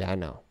 Yeah, I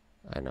know.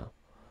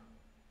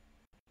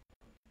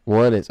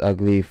 1 is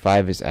ugly.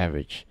 5 is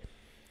average.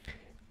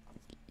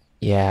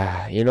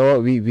 Yeah, you know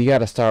what? We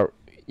gotta start.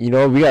 You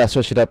know, we gotta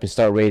switch it up and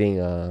start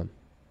rating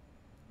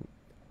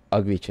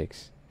ugly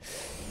chicks.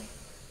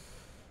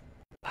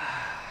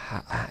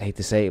 I hate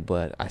to say it,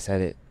 but I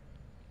said it.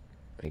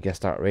 I guess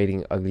start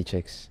rating ugly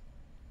chicks.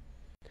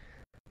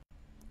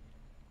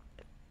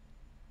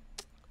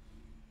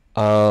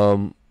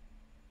 By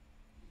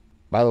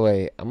the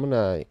way, I'm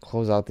gonna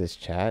close out this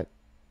chat.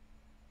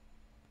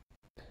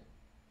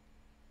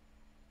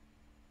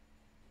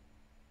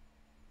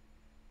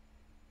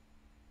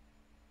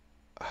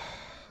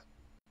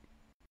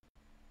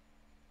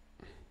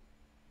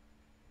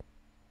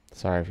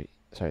 Sorry,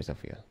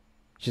 Sophia.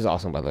 She's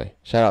awesome, by the way.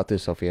 Shout out to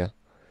Sophia.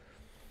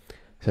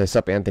 So,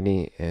 sup,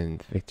 Anthony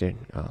and Victor.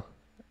 Oh,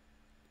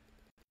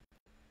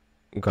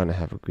 I'm gonna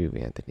have a agree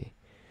with Anthony.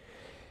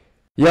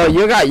 Yo,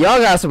 y'all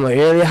got some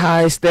really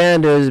high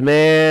standards,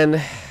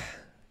 man.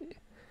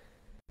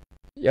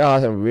 Y'all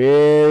have some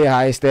really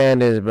high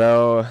standards,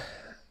 bro.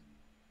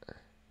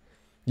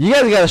 You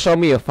guys gotta show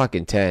me a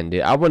fucking 10,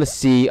 dude. I wanna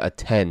see a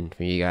 10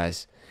 from you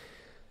guys.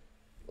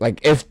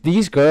 Like, if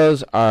these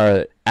girls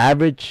are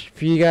average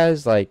for you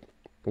guys, like,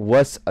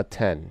 what's a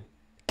 10?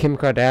 Kim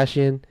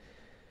Kardashian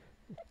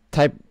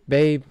type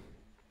babe?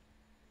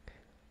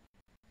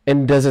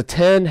 And does a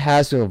 10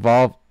 has to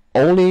involve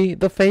only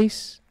the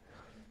face?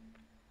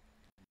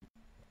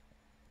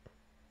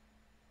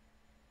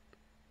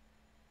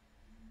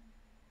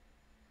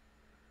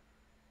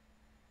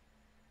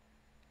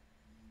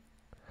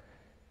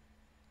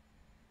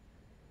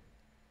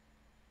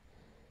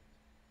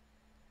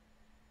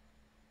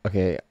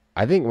 Okay,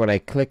 I think when I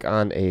click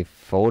on a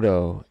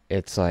photo,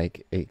 it's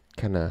like it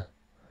kind of...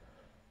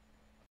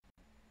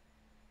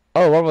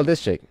 Oh, what about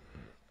this chick?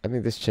 I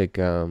think this chick,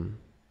 that's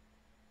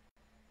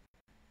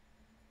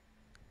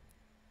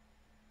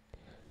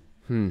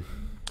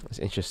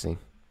interesting.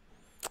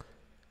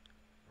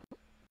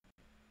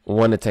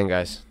 1 to 10,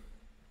 guys.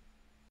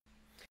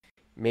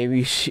 Maybe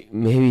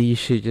you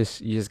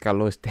just got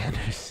low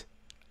standards.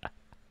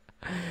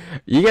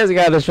 You guys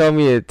gotta show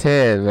me a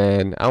 10,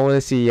 man. I want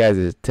to see you guys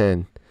as a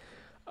 10.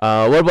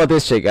 What about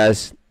this chick,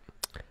 guys?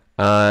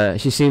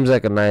 She seems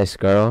like a nice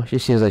girl. She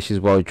seems like she's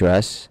well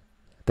dressed.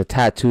 The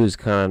tattoo is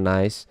kind of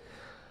nice.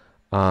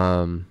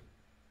 Um,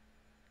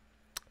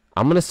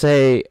 I'm gonna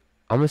say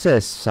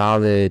a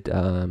solid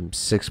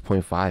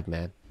 6.5,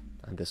 man,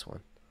 on this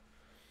one.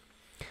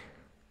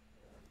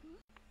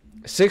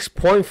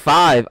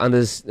 6.5 on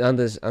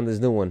this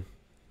new one.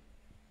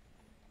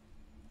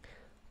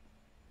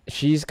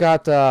 She's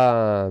got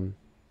a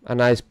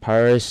nice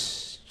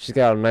purse. She's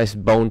got a nice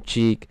bone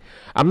cheek.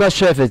 I'm not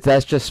sure if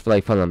that's just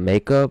like from the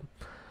makeup,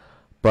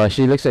 but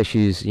she looks like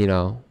she's,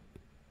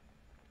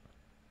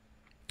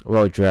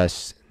 well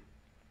dressed.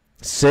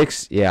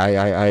 6, yeah,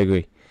 I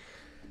agree.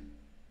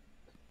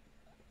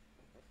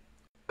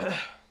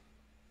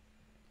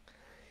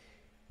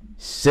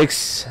 6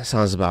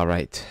 sounds about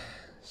right.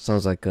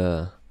 Sounds like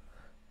a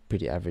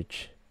pretty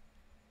average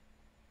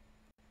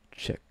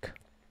chick.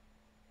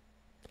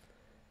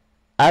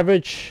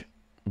 Average,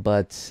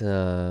 but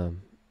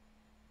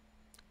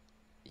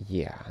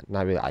yeah,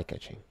 not really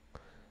eye-catching.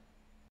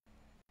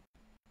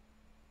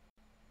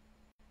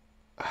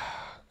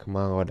 Come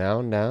on, go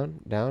down, down,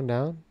 down,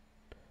 down.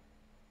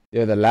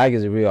 Yo, the lag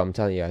is real, I'm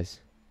telling you guys.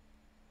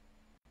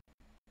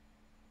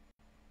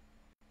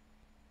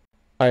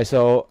 Alright,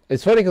 so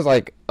it's funny because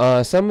like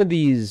some of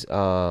these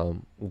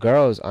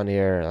girls on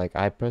here, like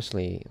I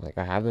personally like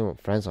I have them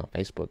friends on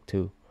Facebook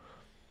too.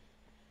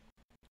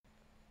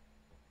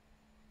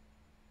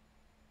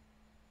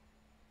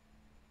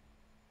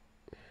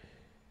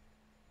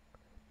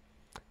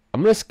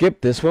 I'm gonna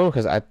skip this one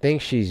because I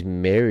think she's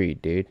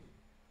married, dude.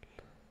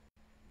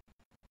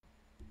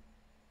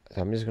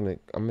 So I'm just gonna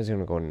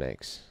go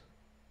next.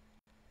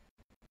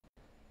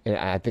 And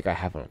I think I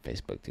have it on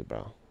Facebook too,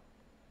 bro.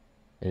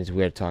 And it's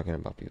weird talking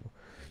about people.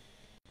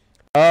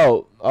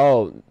 Oh,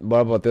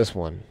 what about this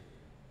one?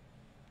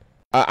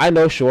 I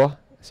know Shaw,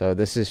 so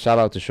this is shout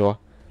out to Shaw.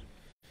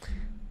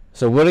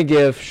 So we're gonna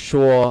give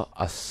Shaw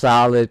a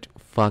solid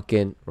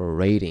fucking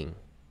rating,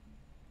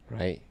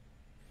 right?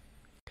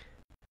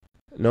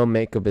 No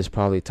makeup is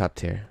probably top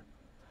tier.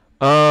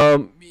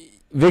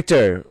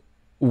 Victor,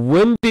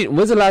 when's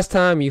the last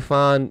time you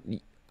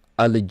found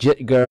a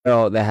legit girl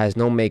that has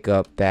no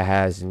makeup that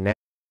has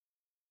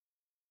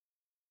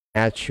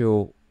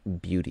natural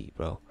beauty,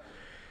 bro?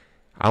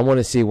 I want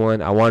to see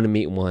one. I want to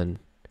meet one.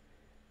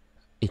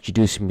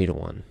 Introduce me to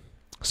one.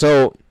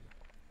 So,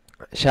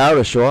 shout out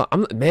to Shaw.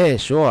 Man,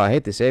 Shaw, I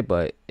hate to say it,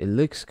 but it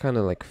looks kind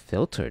of like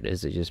filtered.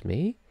 Is it just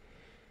me?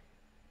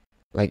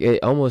 Like,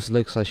 it almost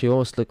looks like she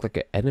almost looked like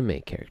an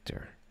anime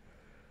character.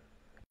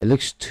 It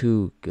looks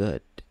too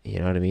good. You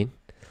know what I mean?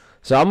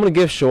 So, I'm going to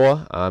give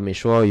Shaw.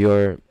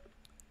 Shaw,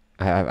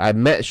 I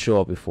met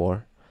Shaw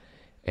before.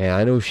 And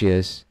I know who she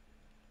is.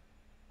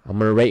 I'm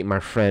going to rate my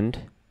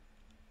friend.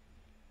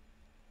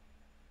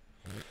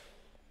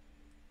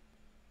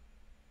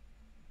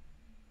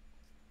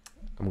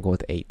 I'm going to go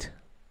with 8.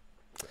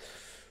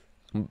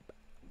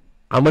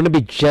 I'm going to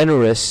be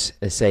generous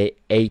and say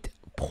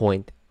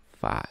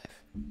 8.5.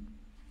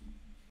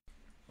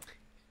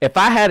 If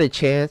I had a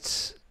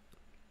chance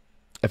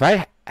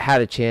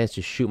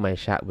to shoot my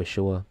shot with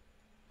Shua,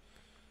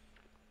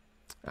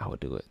 I would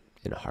do it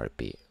in a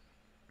heartbeat.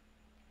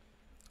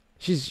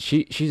 She's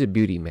a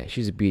beauty, man.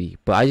 She's a beauty.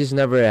 But I just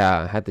never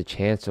had the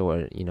chance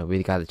or,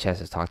 really got the chance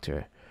to talk to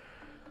her.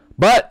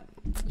 But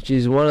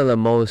she's one of the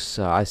most,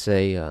 I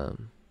say,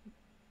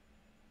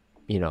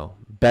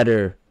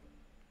 better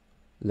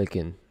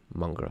looking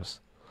Hmong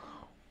girls.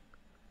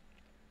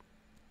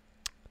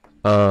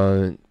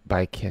 But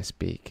I can't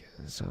speak,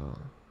 so.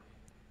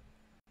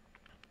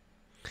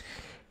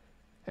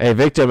 Hey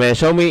Victor, man,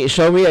 show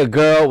me a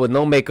girl with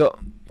no makeup,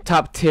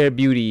 top tier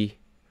beauty,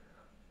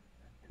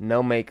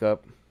 no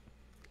makeup.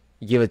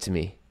 Give it to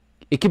me.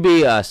 It could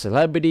be a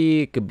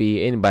celebrity, it could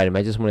be anybody.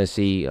 I just want to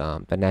see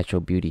the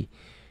natural beauty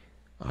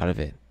out of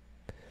it.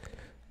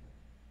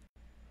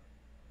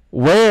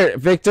 Where,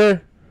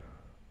 Victor?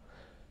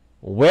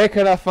 Where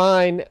can I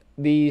find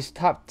these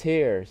top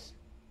tiers?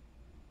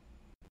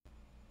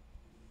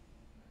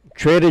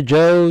 Trader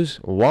Joe's,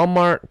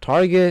 Walmart,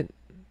 Target.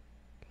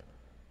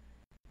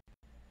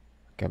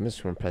 Okay, I'm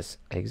just gonna press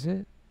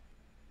exit.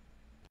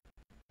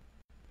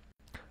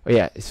 Oh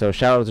yeah, so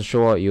shout out to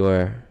Shaw,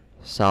 you're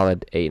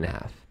solid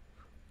 8.5.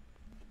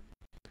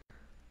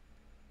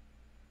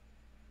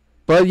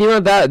 But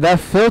that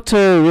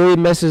filter really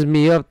messes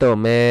me up though,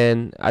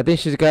 man. I think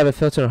she's got a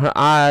filter. Her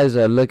eyes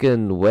are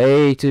looking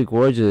way too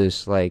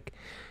gorgeous. Like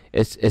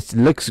it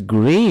looks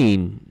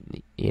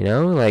green,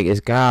 like it's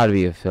gotta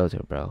be a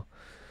filter, bro.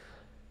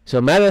 So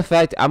matter of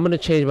fact, I'm gonna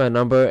change my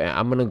number and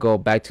I'm gonna go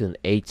back to an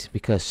 8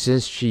 because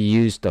since she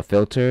used the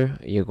filter,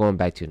 you're going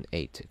back to an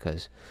 8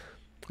 because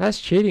that's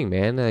cheating,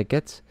 man.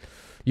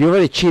 You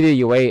already cheated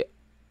your way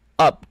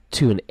up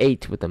to an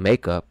 8 with the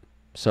makeup.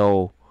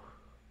 So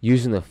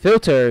using the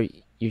filter,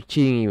 you're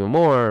cheating even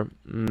more.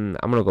 I'm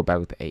gonna go back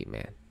with the 8,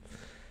 man.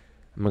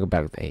 I'm gonna go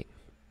back with the 8.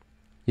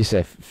 You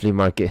said flea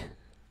market.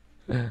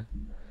 Alright,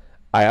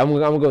 I'm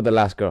gonna go with the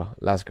last girl.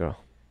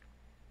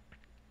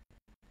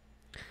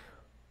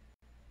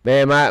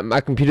 Man,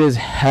 my computer's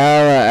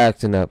hella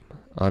acting up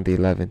on the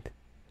 11th.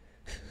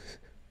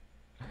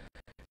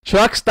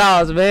 Truck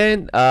styles,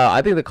 man.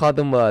 I think they call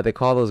them. They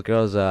call those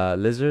girls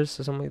lizards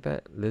or something like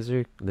that.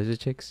 Lizard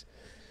chicks.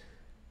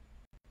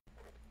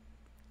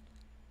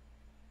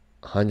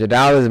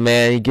 $100,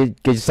 man. You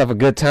get yourself a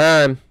good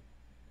time.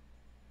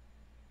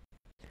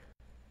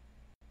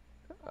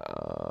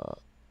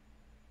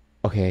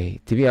 Okay,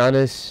 to be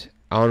honest,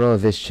 I don't know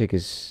if this chick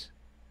is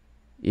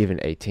even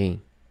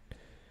 18.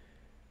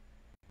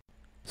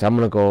 So I'm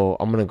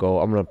gonna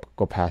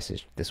go past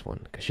this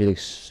one because she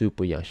looks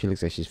super young. She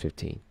looks like she's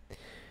 15.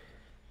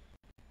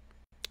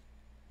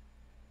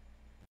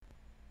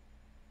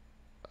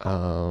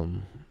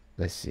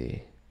 Let's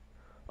see.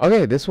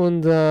 Okay, this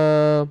one's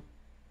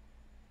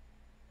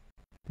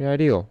pretty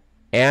ideal.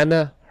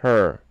 Anna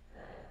Her.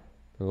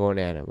 We're going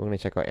to Anna. We're gonna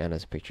check out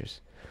Anna's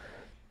pictures.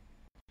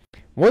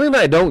 One thing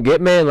that I don't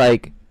get, man,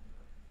 like,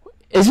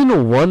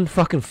 isn't one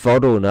fucking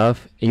photo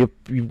enough? You're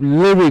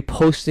literally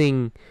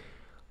posting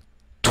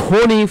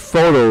 20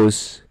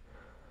 photos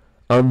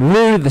of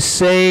literally the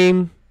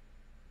same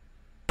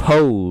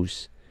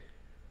pose.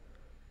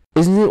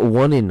 Isn't it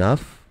one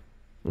enough?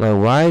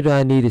 Like, why do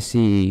I need to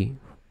see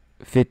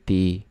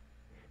 50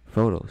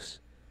 photos?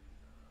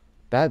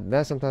 That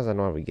sometimes I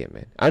don't really get,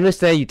 man. I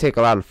understand you take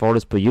a lot of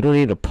photos, but you don't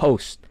need to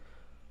post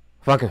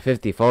fucking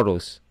 50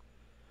 photos.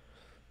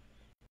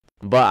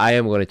 But I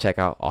am going to check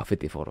out all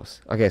 50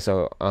 photos. Okay,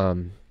 so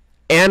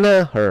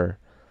Anna Her.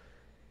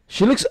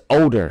 She looks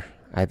older,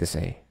 I have to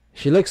say.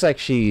 She looks like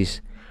she's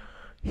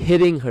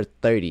hitting her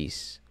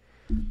 30s.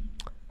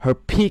 Her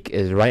peak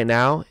is right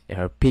now, and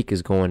her peak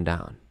is going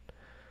down.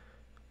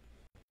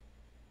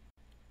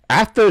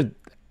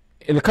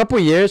 In a couple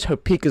years, her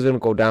peak is going to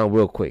go down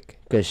real quick.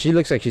 Because she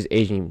looks like she's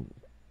aging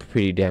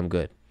pretty damn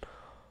good.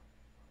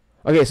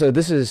 Okay, so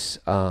this is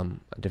a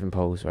different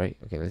pose, right?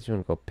 Okay, let's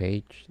just go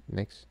page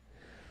next.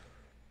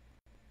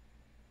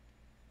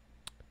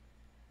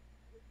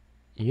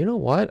 You know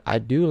what? I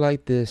do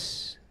like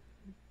this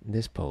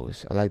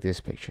pose. I like this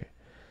picture.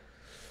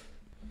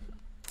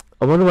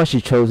 I wonder why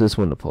she chose this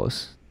one to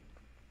post.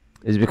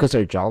 Is it because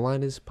her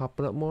jawline is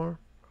popping up more,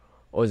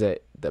 or is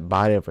it the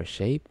body of her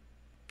shape?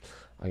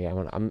 Okay,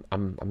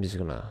 I'm just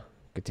gonna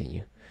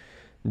continue.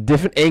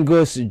 Different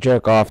angles to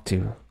jerk off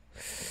to.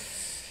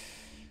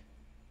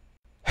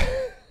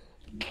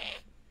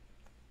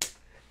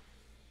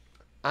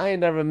 I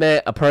ain't never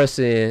met a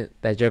person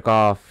that jerk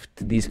off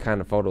to these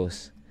kind of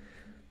photos.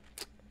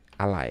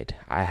 I lied.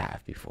 I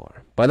have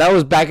before, but that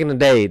was back in the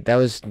day. That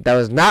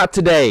was not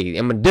today.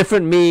 I'm a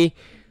different me.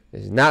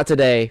 It's not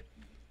today.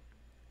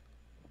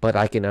 But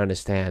I can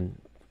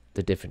understand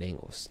the different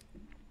angles.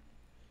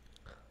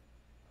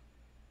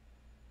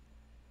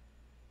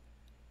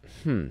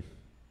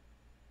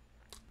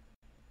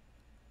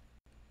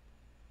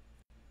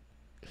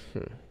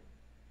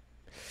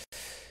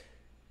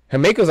 Her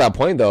makeup's on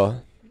point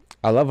though.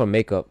 I love her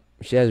makeup.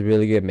 She has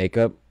really good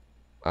makeup.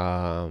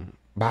 But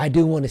I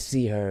do want to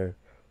see her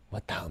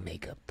without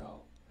makeup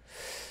though.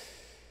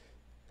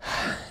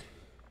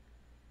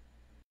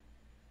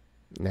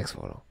 Next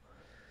photo.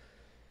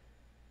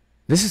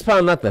 This is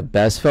probably not the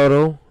best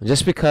photo,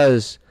 just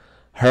because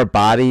her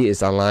body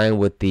is aligned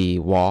with the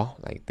wall,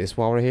 like this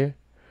wall right here,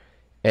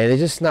 and it's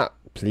just not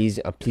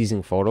a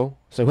pleasing photo.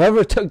 So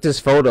whoever took this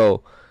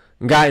photo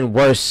gotten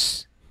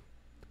worse.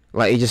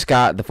 Like, it just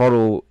got, the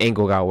photo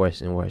angle got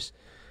worse and worse.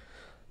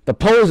 The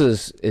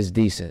pose is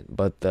decent,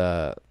 but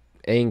the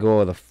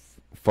angle of the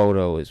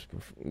photo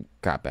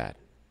got bad.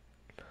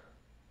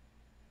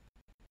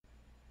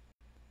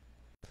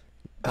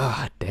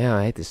 Ah, damn,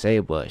 I hate to say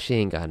it, but she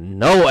ain't got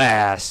no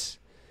ass.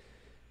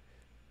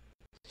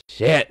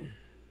 Shit.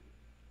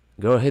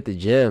 Girl hit the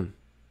gym.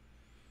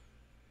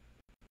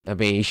 I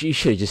mean, she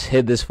should have just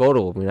hid this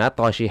photo. I mean, I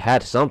thought she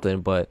had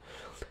something, but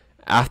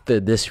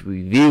after this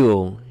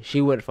review, she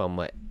went from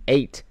an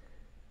 8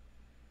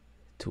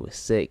 to a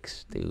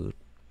 6, dude.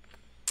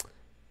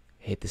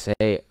 Hate to say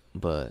it,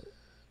 but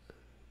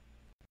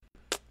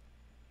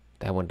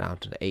that went down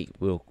to the 8,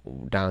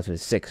 down to the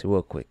 6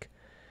 real quick.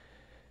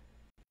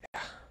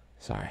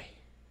 Sorry.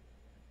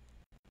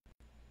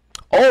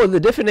 Oh, the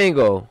different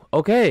angle.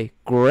 Okay,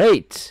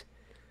 great.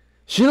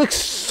 She looks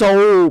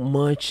so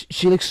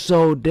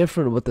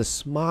different with a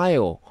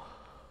smile.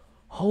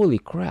 Holy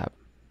crap.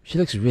 She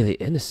looks really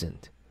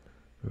innocent.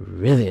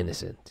 Really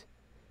innocent.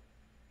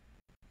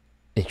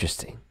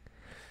 Interesting.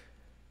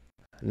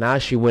 Now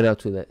she went up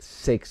to that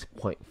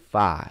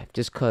 6.5.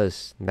 Just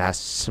because that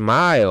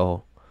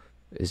smile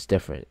is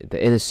different.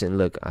 The innocent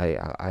look,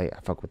 I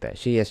fuck with that.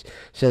 She has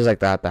like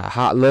that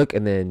hot look,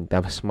 and then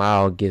that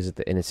smile gives it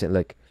the innocent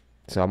look.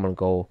 So I'm gonna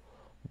go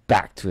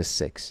back to a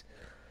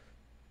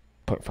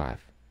 6.5.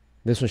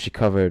 This one she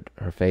covered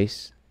her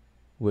face,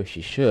 where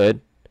she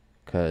should,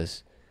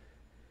 cause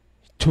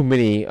too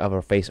many of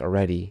her face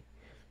already.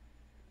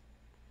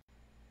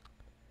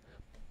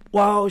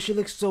 Wow, she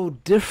looks so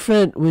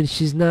different when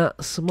she's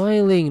not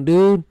smiling,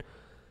 dude.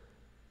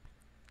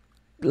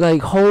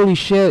 Like, holy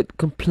shit,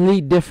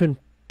 complete different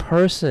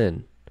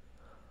person.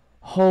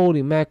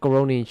 Holy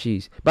macaroni and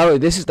cheese. By the way,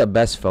 this is the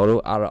best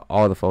photo out of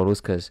all the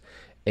photos because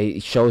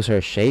it shows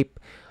her shape.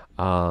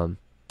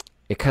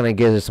 It kind of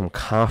gives her some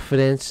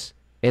confidence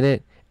in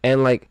it.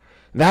 And like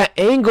that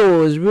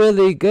angle is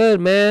really good,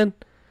 man.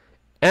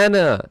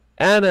 Anna,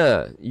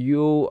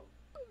 your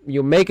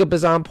makeup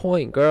is on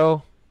point,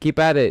 girl. Keep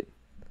at it.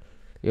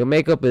 Your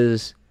makeup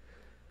is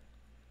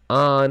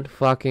on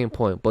fucking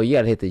point. But you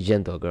gotta hit the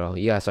gym though, girl.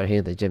 You gotta start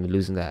hitting the gym and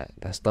losing that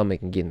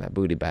stomach and getting that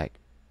booty back.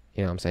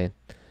 You know what I'm saying?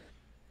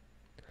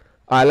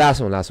 Alright,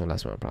 last one,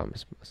 I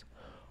promise.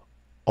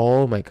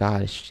 Oh my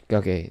gosh.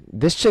 Okay,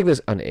 this chick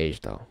is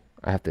unaged though,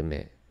 I have to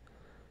admit.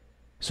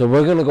 So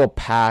we're gonna go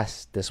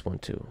past this one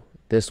too.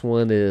 This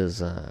one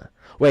is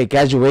wait,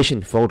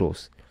 graduation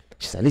photos.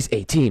 She's at least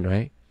 18,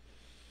 right?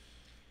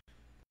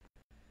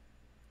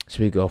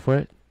 Should we go for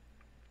it?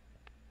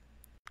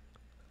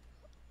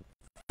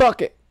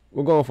 Fuck it.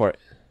 We're going for it.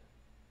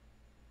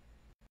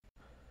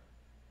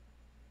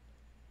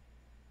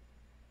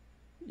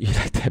 You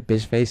like that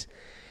bitch face?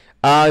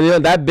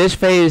 That bitch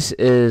face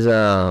is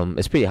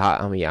it's pretty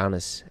hot, I'm be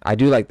honest. I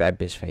do like that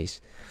bitch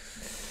face.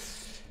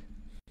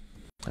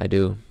 I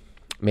do.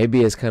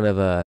 Maybe it's kind of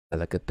a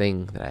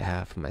thing that I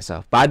have for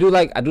myself. But I do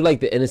like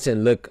the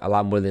innocent look a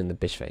lot more than the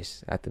bitch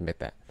face. I have to admit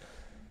that.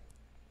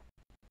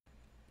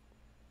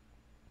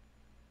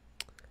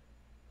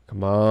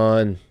 Come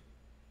on.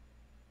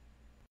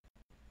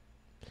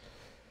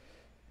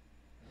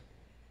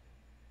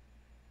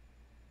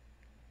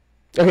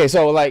 Okay,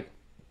 so like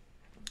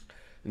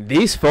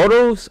these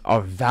photos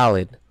are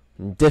valid.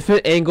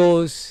 Different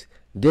angles,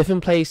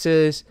 different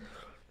places.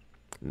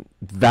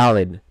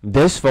 Valid.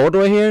 This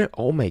photo right here,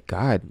 oh my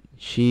god.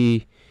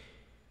 You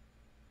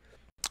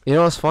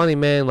know what's funny,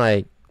 man?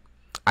 Like,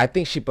 I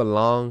think she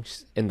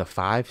belongs in the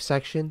 5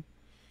 section.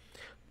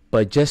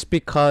 But just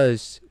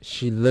because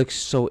she looks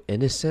so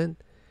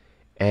innocent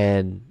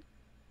and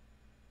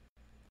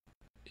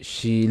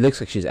she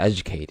looks like she's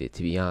educated,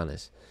 to be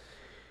honest.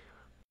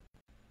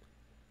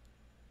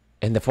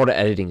 And the photo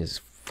editing is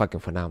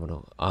fucking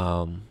phenomenal.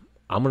 I'm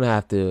gonna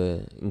have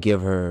to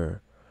give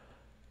her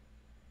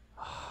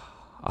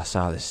a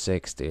solid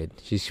 6, dude.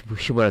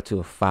 She went up to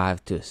a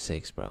 5 to a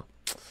 6, bro.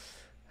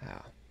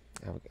 Wow.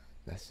 There we go.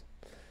 That's.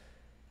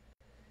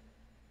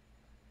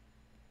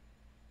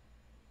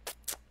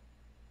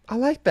 I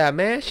like that,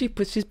 man.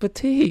 She's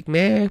petite,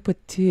 man.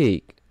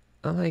 Petite.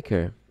 I like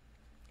her.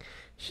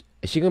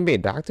 Is she gonna be a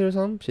doctor or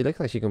something? She looks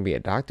like she's gonna be a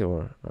doctor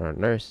or a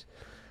nurse.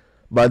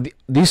 But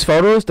these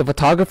photos, the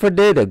photographer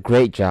did a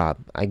great job.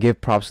 I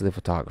give props to the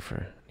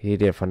photographer. He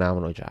did a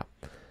phenomenal job.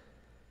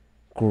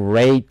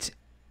 Great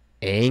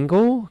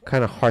angle.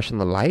 Kind of harsh on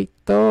the light,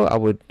 though. I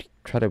would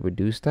try to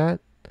reduce that.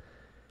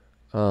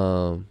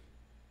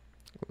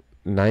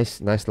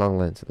 Nice long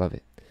lens. Love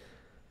it.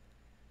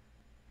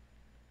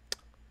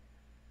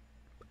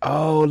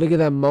 Oh, look at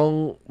that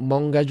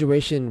Hmong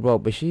graduation, bro.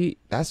 But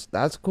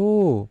that's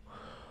cool.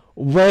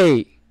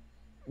 Wait,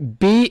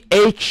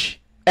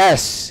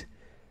 BHS.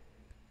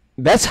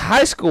 That's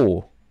high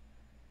school.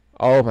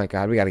 Oh my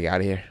god, we gotta get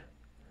out of here.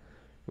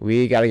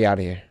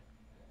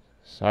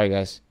 Sorry,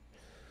 guys.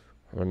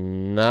 We're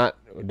not.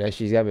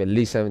 She's gotta be at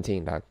least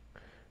 17, dog.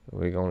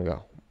 We're gonna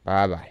go.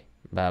 Bye bye.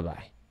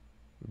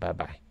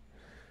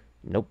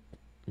 Nope.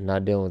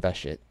 Not dealing with that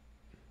shit.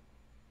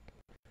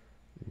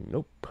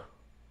 Nope.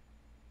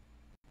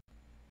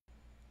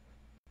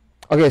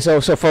 Okay, so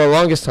for the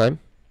longest time,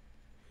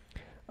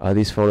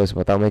 these photos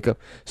without makeup.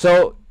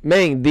 So,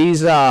 man,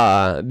 these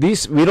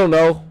we don't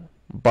know,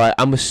 but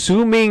I'm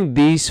assuming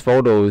these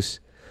photos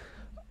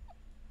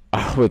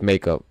are with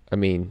makeup. I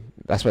mean,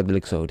 that's why they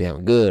look so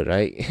damn good,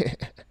 right?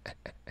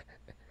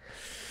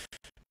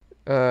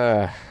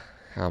 I'm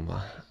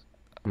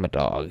a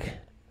dog.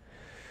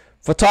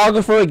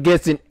 Photographer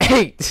gets an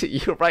 8.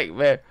 You're right,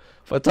 man.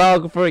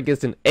 Photographer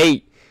gets an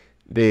 8,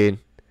 dude.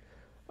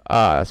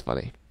 That's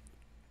funny.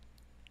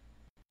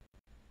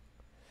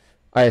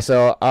 Alright,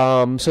 so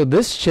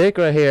this chick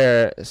right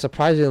here,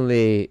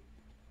 surprisingly,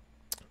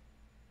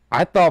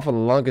 I thought for the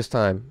longest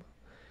time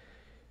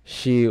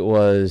she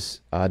was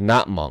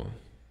not Hmong.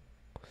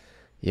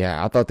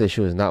 Yeah, I thought that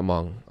she was not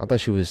Hmong. I thought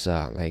she was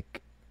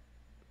like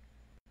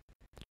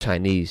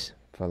Chinese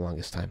for the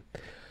longest time.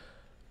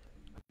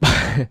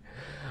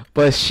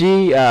 But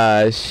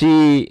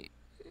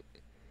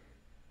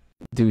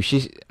dude,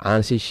 she's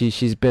honestly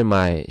she's been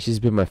my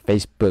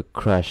Facebook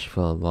crush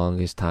for the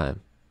longest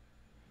time.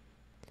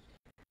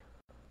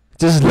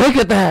 Just look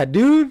at that,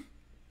 dude.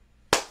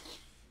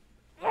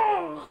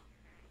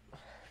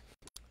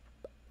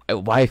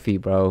 Wifey,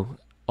 bro.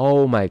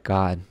 Oh my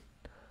god.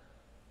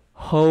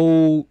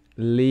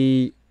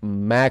 Holy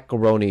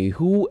macaroni.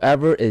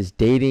 Whoever is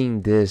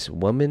dating this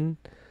woman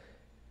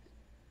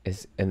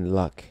is in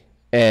luck.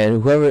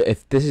 And whoever,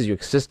 if this is your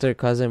sister,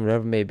 cousin,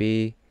 whatever it may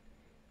be,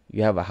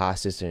 you have a hot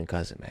sister and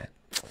cousin, man.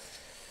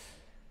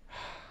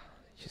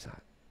 She's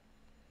hot.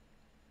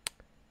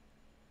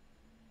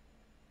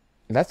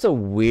 That's a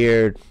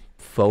weird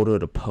photo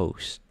to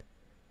post.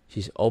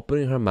 She's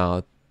opening her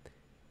mouth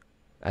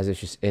as if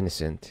she's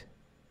innocent.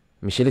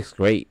 I mean, she looks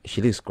great.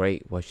 She looks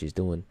great what she's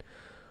doing.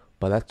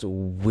 But that's a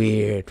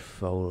weird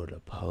photo to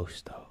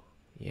post, though.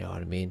 You know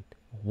what I mean?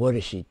 What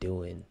is she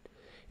doing?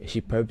 Is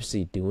she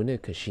purposely doing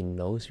it because she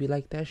knows we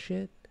like that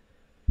shit?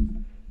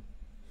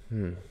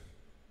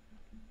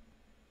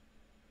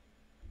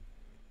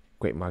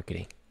 Great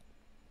marketing.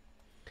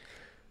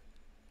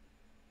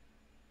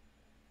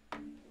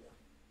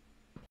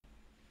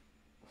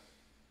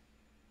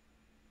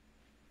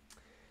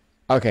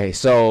 Okay,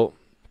 so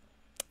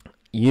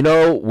you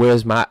know where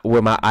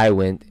my eye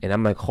went, and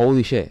I'm like,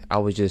 holy shit! I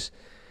was just,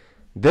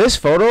 this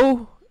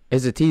photo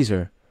is a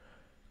teaser,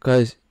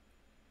 cause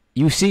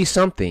you see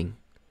something,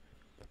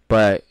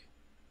 but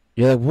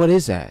you're like, what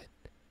is that?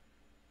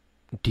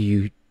 Do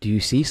you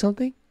see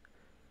something?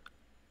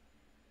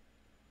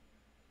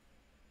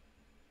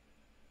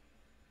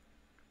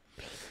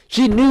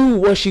 She knew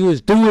what she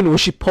was doing when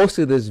she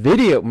posted this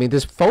video. I mean,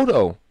 this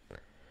photo.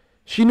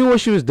 She knew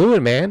what she was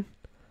doing, man.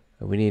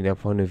 We need a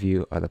point of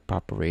view of the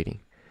proper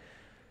rating.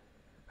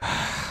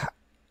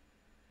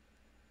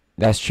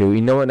 That's true.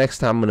 You know what? Next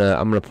time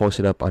I'm gonna post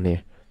it up on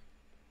here.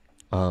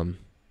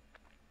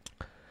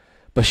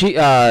 But she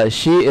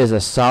is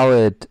a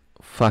solid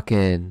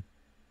fucking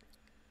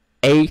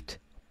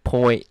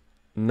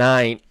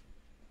 8.9.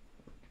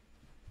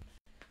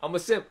 I'm a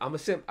simp.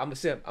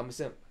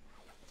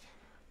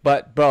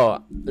 But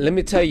bro, let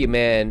me tell you,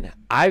 man,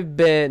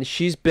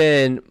 she's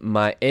been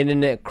my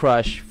internet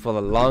crush for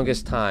the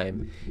longest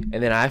time,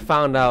 and then I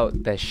found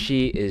out that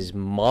she is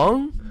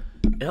Hmong,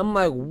 and I'm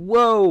like,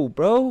 whoa,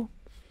 bro,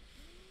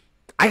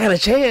 I got a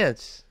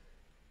chance.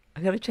 I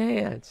don't have a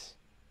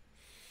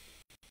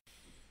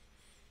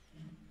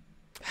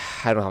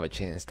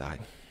chance, dog.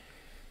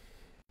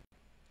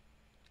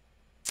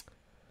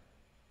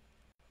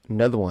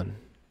 Another one.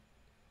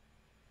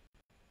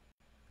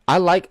 I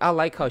like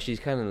how she's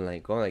kind of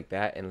like going like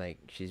that, and like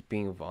she's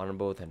being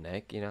vulnerable with her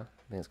neck, you know.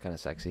 I think it's kind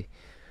of sexy.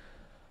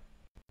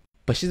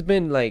 But she's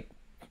been like,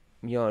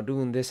 you know,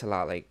 doing this a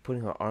lot, like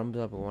putting her arms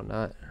up and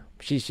whatnot.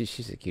 She's a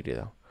cutie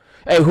though.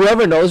 Hey,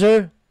 whoever knows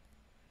her,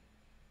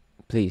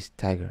 please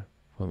tag her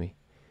for me.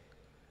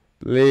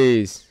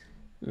 Please.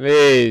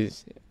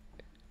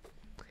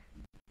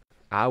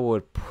 I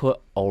would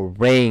put a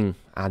ring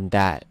on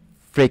that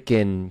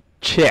freaking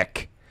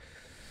chick.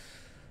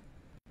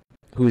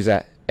 Who's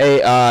that?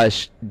 Hey,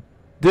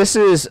 this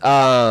is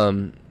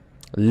Lena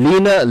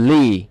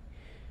Lee.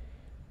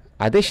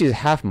 I think she's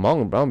half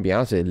Hmong, bro. I'm be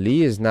honest with you.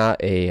 Lee is not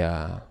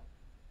a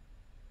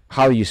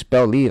how you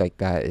spell Lee like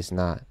that is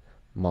not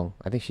Hmong.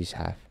 I think she's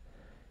half.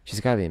 She's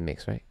gotta be a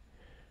mix, right?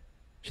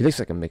 She looks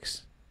like a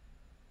mix.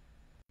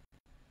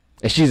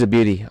 And she's a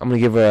beauty. I'm gonna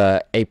give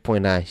her a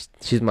 8.9.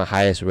 She's my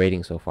highest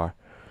rating so far.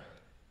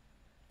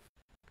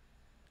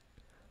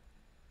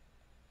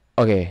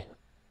 Okay.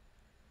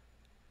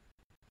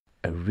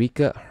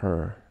 Erika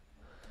Her.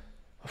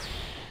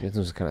 This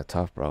one's kind of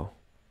tough, bro.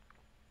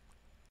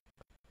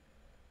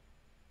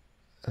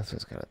 This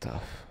one's kind of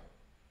tough.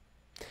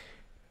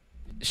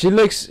 She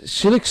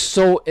looks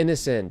so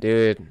innocent,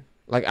 dude.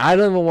 Like, I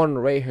don't even want to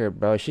rate her,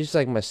 bro. She's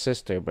like my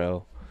sister,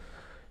 bro.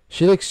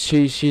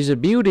 She's a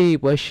beauty,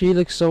 but she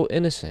looks so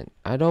innocent.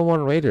 I don't want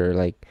to rate her.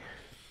 Like,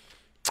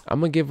 I'm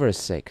gonna give her a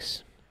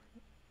 6.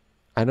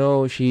 I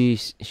know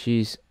she's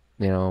you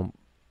know,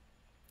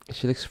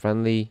 she looks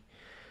friendly.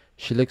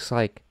 She looks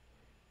like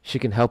she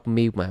can help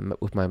me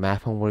with my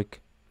math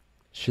homework.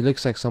 She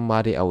looks like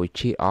somebody I would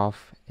cheat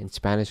off in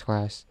Spanish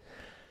class.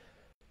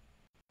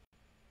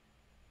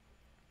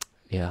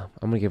 Yeah,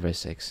 I'm gonna give her a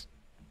 6.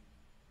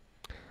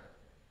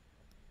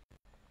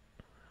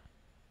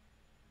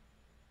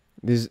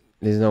 There's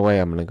no way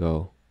I'm gonna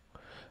go.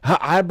 Her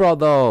eyebrow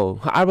though,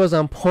 her eyebrow's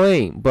on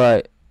point,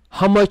 but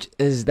how much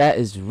is that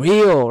is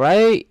real,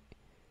 right?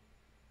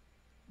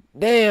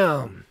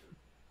 Damn.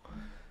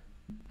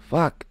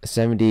 Fuck,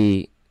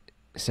 70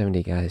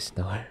 guys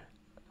know her.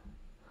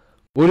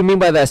 What do you mean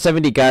by that?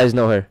 70 guys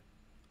know her.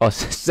 Oh,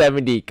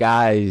 70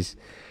 guys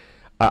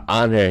are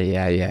on her.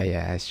 Yeah.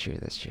 That's true.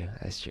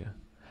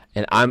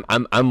 And I'm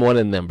one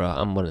of them, bro.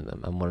 I'm one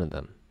of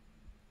them.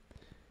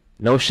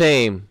 No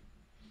shame.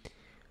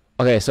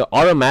 Okay, so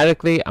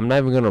automatically, I'm not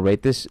even gonna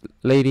rate this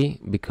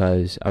lady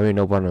because I already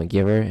know what I'm gonna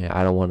give her, and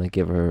I don't want to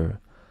give her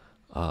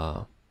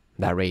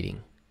that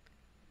rating.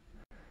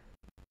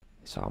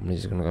 So I'm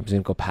just gonna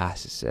go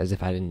past as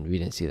if we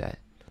didn't see that.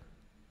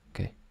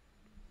 Okay.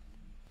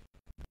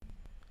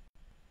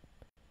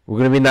 We're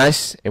gonna be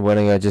nice and we're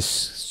gonna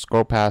just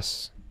scroll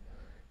past,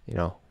 you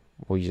know,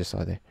 what you just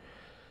saw there.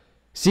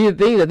 See,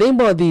 the thing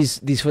about these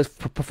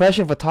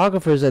professional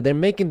photographers that they're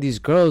making these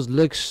girls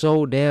look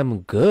so damn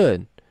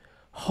good.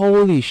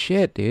 Holy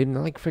shit, dude!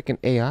 Not like freaking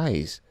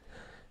AIs.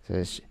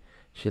 So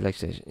she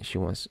likes it. She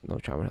wants no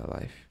trauma in her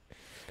life.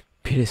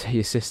 Peter said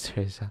your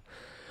sister is.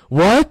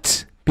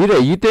 What? Peter,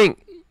 you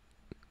think?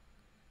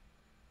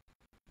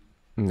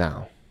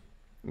 No.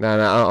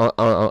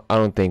 I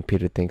don't think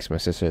Peter thinks my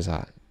sister is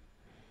hot.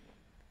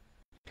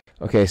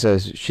 Okay, so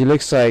she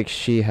looks like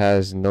she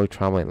has no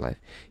trauma in life.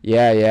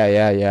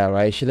 Yeah,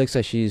 right? She looks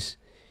like she's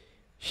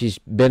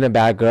been a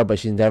bad girl, but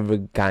she's never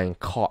gotten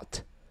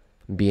caught.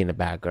 being a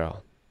bad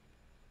girl.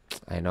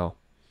 I know.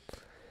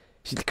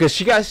 Because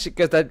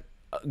that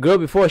girl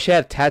before, she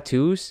had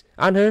tattoos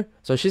on her,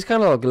 so she's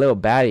kind of like a little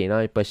baddie, you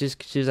know. But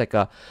she's like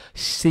a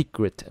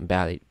secret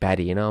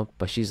baddie, you know.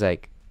 But she's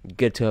like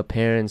good to her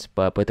parents,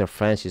 but with her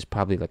friends, she's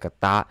probably like a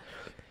thought.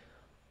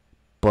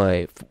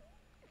 But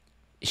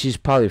she's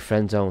probably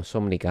friend zone so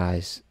many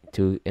guys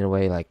too. In a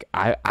way, like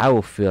I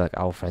will feel like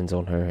I'll friend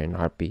zone her in a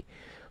heartbeat.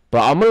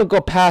 But I'm gonna go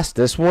past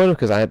this one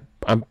because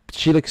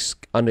she looks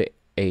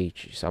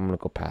underage, so I'm gonna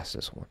go past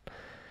this one.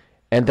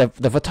 And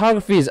the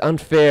photography is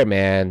unfair,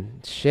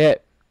 man.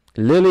 Shit.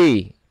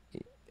 Lily.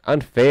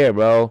 Unfair,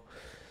 bro.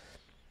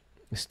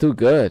 It's too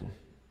good.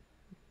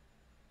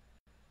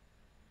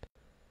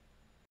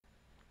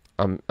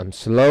 I'm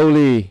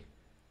slowly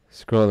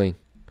scrolling.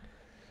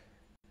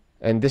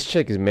 And this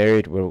chick is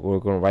married. We're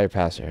going right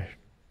past her.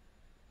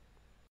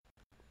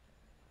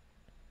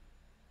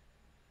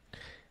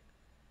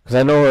 Because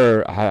I know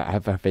her. I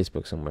have her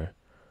Facebook somewhere.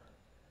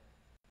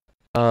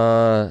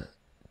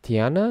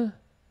 Tiana?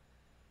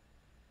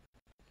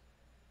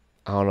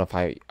 I don't know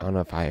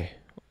if I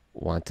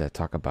want to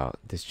talk about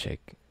this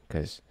chick,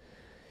 cause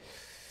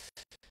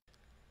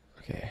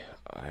okay,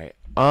 all right.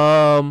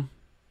 I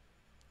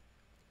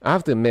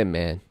have to admit,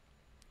 man,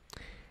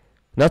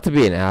 not to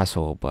be an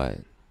asshole, but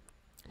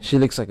she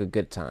looks like a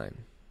good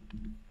time.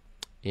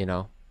 You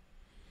know,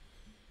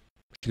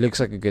 she looks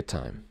like a good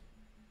time,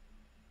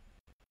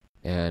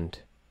 and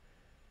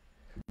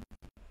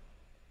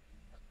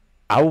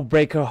I will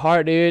break her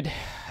heart, dude. I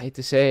hate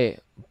to say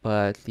it,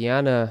 but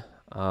Liana,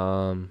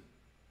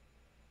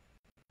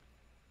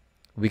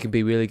 we can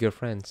be really good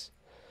friends.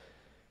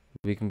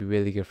 We can be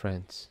really good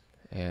friends,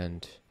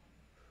 and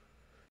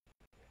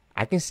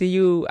I can see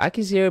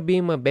her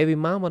being my baby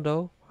mama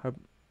though.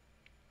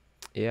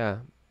 Yeah,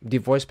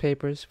 divorce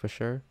papers for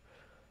sure.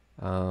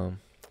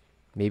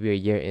 Maybe a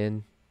year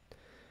in.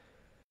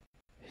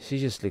 She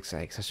just looks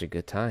like such a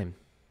good time.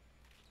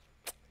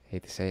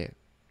 Hate to say it.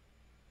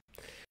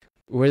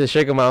 Where the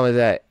sugar mama's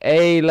at?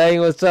 Hey, Lang,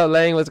 what's up,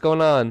 Lang? What's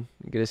going on?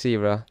 Good to see you,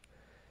 bro.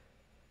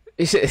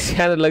 It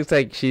kind of looks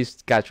like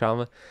she's got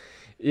trauma.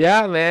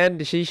 Yeah,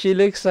 man. She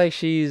looks like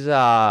she's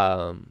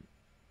got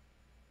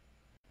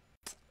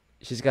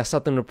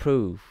something to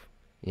prove,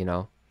 you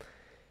know.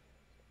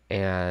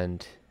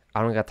 And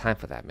I don't got time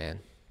for that, man.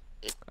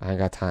 I ain't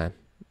got time.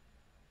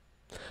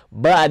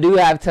 But I do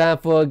have time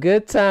for a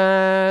good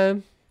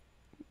time.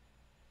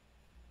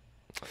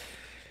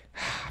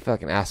 I feel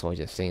like an asshole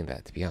just saying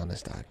that, to be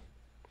honest, dog.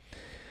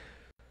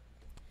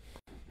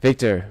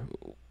 Victor,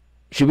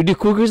 should we do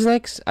Cougars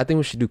next? I think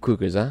we should do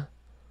Cougars, huh?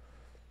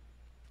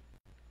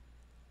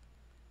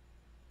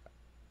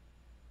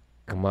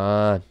 Come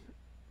on.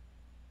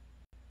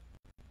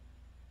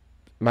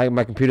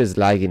 My computer's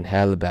lagging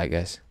hella bad,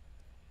 guys.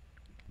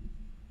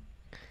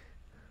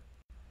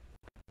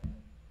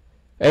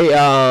 Hey,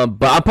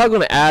 but I'm probably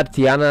gonna add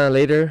Tiana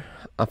later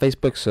on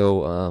Facebook,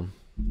 so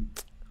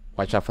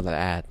watch out for that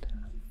ad.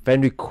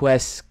 Friend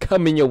requests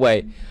coming your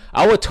way.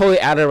 I would totally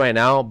add her right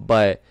now,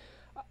 but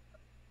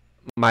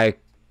my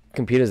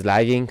computer's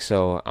lagging,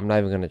 so I'm not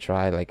even gonna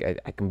try. Like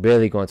I can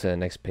barely go onto the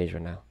next page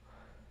right now.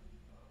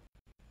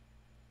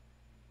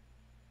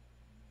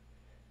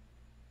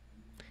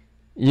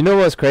 You know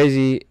what's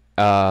crazy?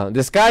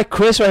 This guy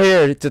Chris right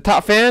here, it's a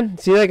top fan.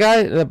 See that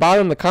guy in the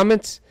bottom of the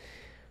comments,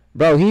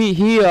 bro?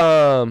 He's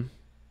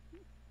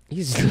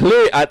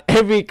literally at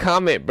every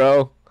comment,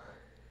 bro.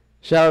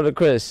 Shout out to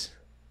Chris.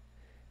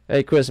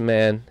 Hey Chris,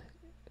 man.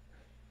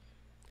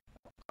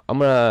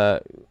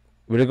 We're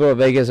gonna go to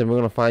Vegas and we're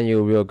gonna find you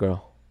a real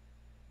girl.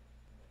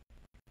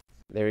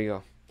 There we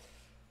go.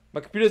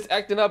 My computer's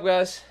acting up,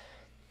 guys.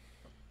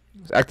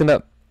 It's acting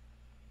up.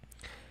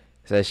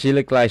 Says she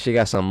look like she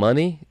got some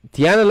money.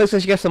 Tiana looks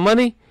like she got some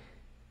money.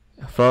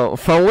 From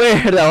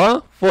where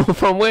though, huh?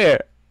 From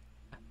where?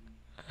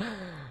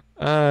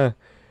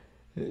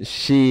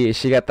 She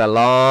got the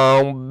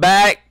long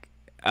back.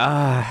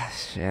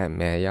 Shit,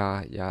 man,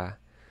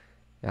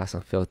 y'all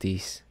some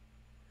filthies.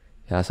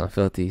 Y'all some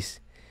filthies.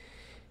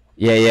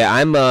 Yeah,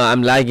 I'm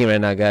lagging right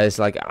now, guys.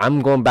 Like,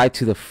 I'm going back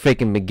to the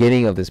freaking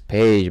beginning of this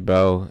page,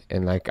 bro.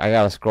 And, like, I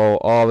gotta scroll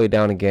all the way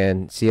down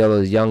again. See all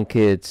those young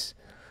kids.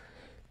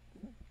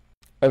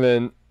 And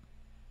then...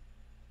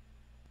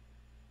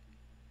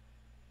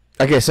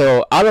 Okay,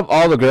 so, out of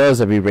all the girls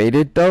that we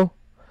rated, though,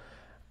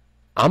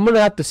 I'm gonna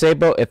have to say,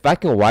 bro, if I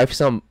can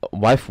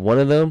wife one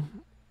of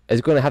them,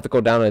 it's gonna have to go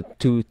down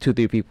to two,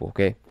 three people,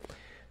 okay?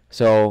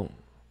 So...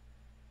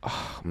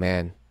 Oh,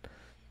 man.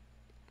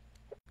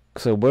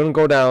 So we're gonna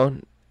go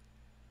down.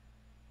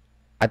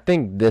 I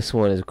think this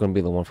one is gonna be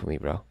the one for me,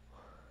 bro.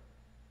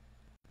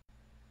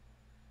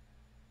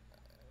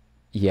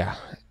 Yeah.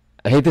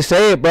 I hate to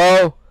say it,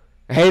 bro.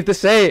 I hate to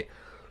say it.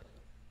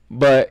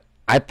 But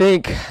I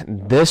think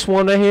this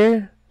one right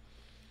here,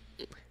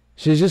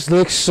 she just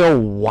looks so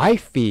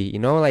wifey, you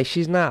know? Like,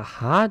 she's not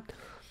hot.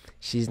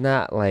 She's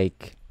not,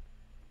 like,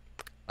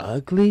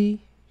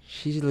 ugly.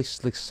 She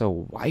just looks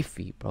so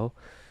wifey, bro.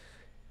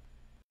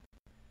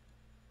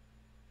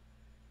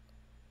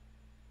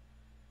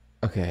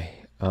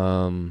 Okay.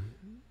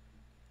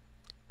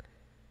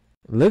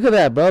 Look at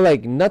that, bro.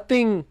 Like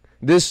nothing.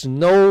 There's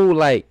no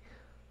like.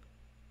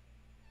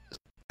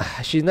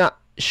 She's not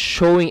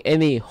showing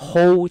any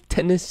whole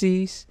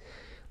tendencies,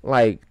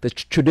 like the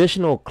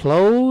traditional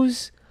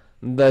clothes,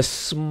 the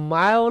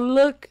smile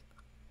look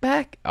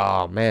back.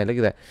 Oh man, look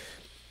at that.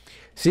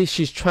 See,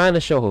 she's trying to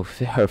show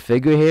her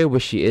figure here, where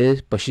she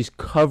is, but she's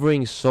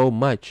covering so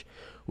much,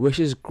 which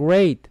is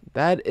great.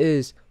 That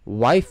is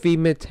wifey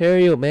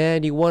material,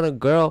 man. You want a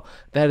girl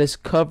that is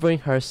covering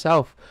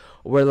herself,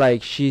 where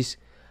like she's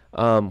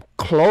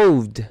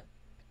clothed,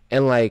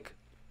 and like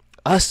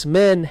us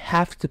men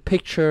have to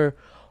picture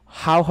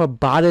how her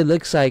body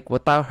looks like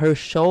without her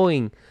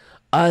showing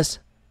us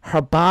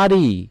her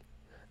body.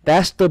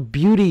 That's the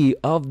beauty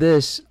of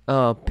this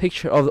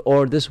picture of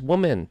or this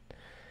woman.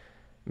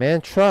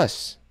 Man,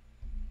 trust.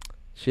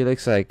 She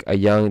looks like a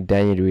young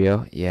Daniel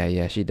Rio.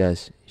 Yeah, she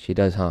does. She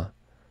does, huh?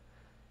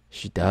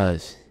 She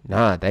does.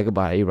 Nah, think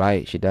about it. You're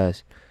right. She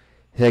does.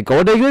 Is that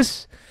gold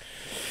diggers?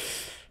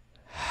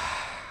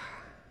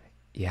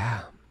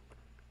 Yeah.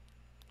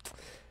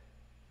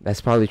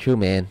 That's probably true,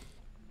 man.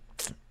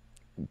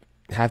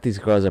 Half these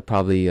girls are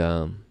probably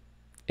in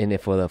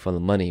it for the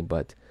money,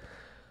 but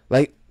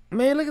like,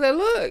 man, look at that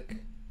look.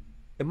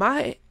 Am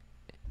I?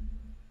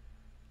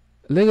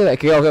 Look at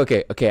that.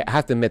 Okay. I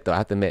have to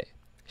admit,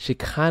 she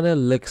kind of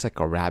looks like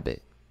a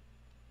rabbit.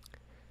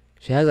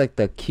 She has like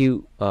the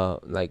cute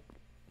like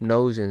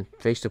nose and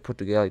face to put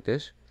together like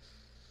this.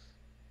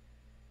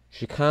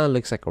 She kind of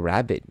looks like a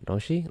rabbit, don't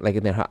she? Like,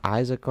 and then her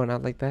eyes are going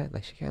out like that.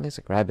 Like, she kind of looks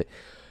like a rabbit.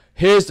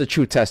 Here's the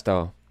true test,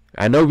 though.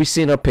 I know we've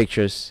seen her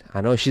pictures.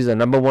 I know she's the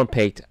 #1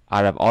 picked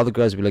out of all the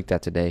girls we looked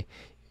at today.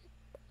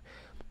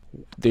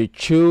 The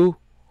true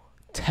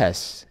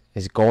test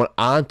is going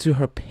onto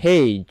her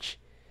page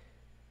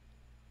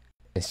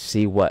and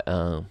see what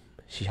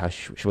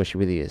what she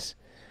really is.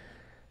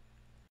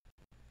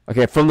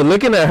 Okay, from the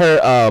looking at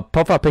her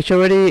profile picture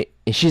already,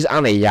 and she's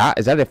on a yacht.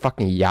 Is that a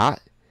fucking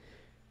yacht?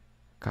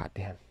 God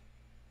damn.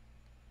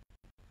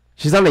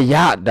 She's on a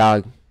yacht,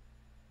 dog.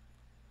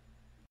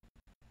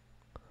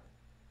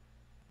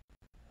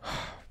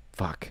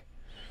 Fuck.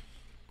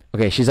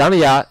 Okay, she's on a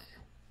yacht.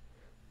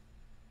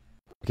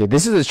 Okay,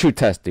 this is a true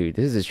test, dude.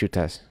 This is a true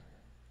test.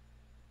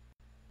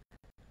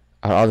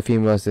 Out of all the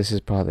females, this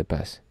is probably the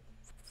best.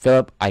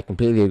 Philip, I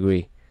completely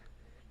agree.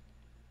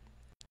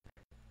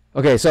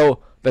 Okay,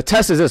 so the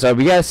test is this, right?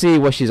 We gotta see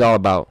what she's all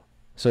about.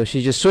 So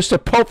she just switched her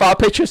profile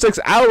picture 6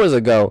 hours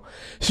ago.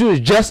 She was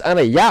just on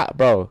a yacht,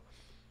 bro.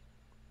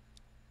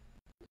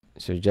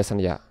 She was just on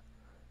a yacht.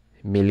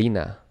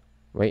 Melina.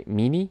 Wait,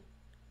 Mina?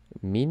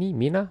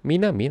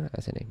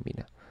 That's her name,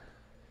 Mina.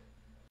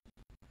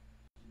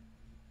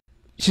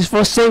 She's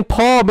from St.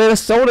 Paul,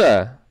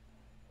 Minnesota.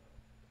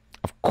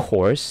 Of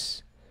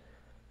course.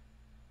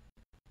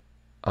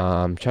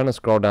 I'm trying to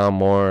scroll down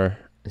more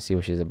and see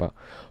what she's about.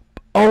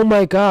 Oh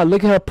my god,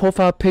 look at her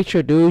profile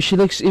picture, dude. She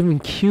looks even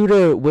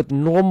cuter with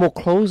normal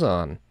clothes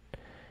on.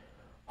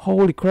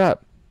 Holy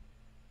crap.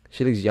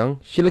 She looks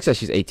young. She looks like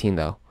she's 18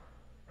 though,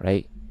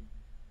 right?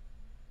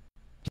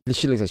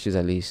 She looks like she's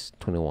at least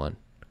 21.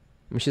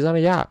 I mean, she's on a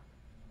yacht.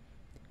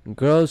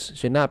 Girls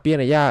should not be on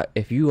a yacht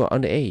if you are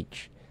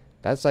underage.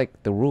 That's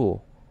like the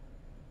rule.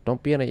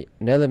 Don't be on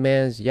another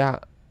man's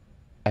yacht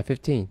at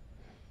 15.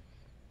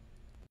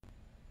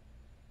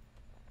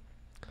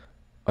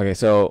 Okay,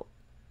 so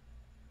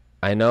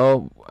I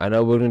know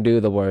we're gonna do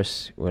the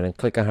worst. We're gonna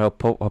click on her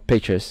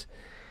pictures.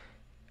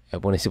 I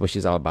want to see what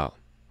she's all about.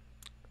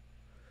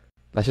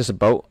 That's just a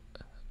boat,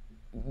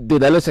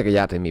 dude. That looks like a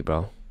yacht to me,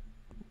 bro.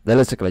 That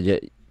looks like a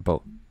legit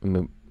boat. I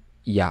mean,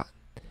 yacht.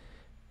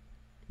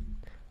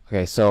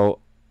 Okay, so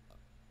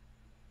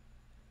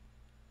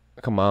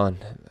come on,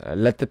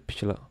 let the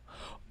picture look.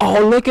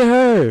 Oh, look at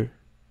her.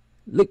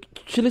 Look,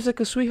 she looks like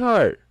a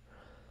sweetheart.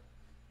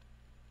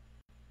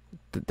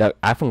 The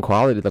iPhone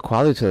quality, the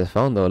quality to the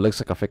phone though, it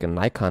looks like a freaking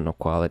Nikon of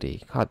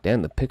quality. God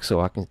damn, the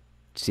pixel, I can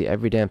see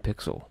every damn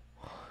pixel.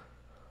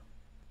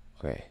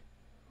 Okay,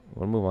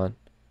 we'll move on.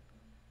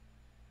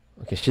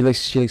 Okay, she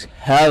looks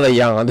hella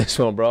young on this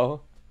one,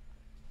 bro.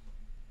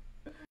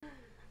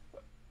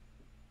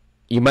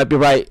 You might be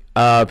right,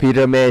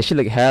 Peter, man. She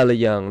look hella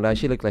young. Now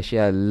she look like she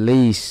at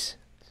least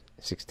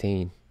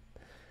 16.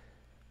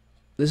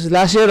 This is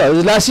last year though. This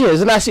is last year.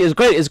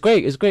 It's great.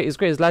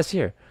 It's last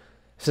year.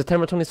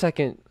 September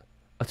 22nd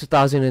of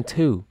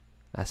 2002.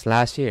 That's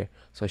last year.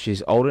 So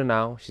she's older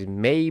now. She's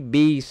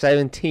maybe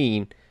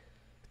 17,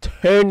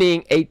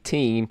 turning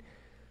 18.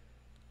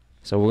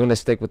 So we're gonna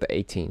stick with the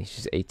 18.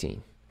 She's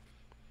 18.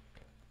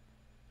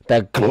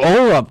 That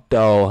glow up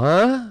though,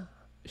 huh?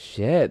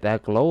 Shit,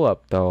 that glow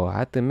up though. I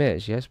have to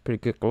admit, she has pretty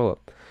good glow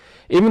up.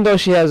 Even though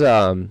she has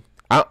I'm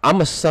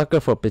a sucker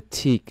for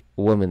petite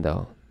women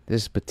though.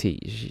 This is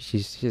petite. She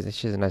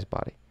has a nice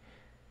body.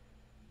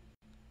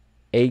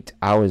 8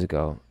 hours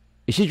ago.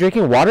 Is she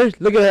drinking water?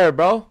 Look at her,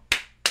 bro.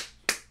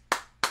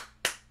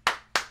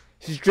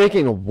 She's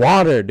drinking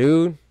water,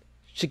 dude.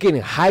 She's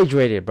getting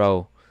hydrated,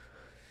 bro.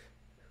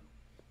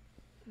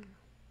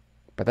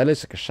 But that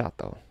looks like a shot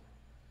though.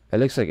 It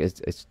looks like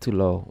it's too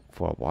low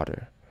for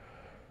water.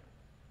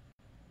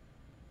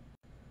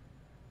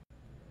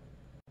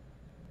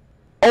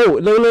 Oh,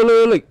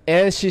 look.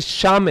 And she's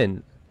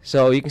shaman.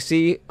 So you can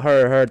see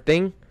her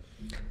thing.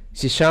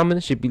 She's shaman.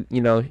 She be,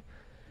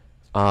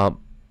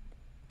 um,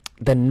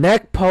 the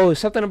neck pose.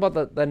 Something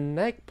about the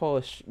neck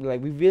pose,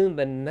 like revealing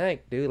the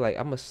neck, dude. Like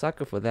I'm a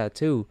sucker for that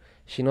too.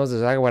 She knows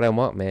exactly what I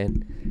want,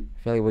 man.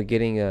 I feel like we're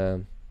getting I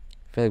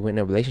feel like we're in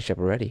a relationship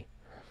already.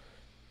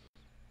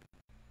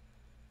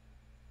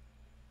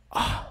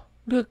 Oh,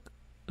 look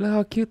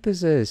how cute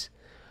this is.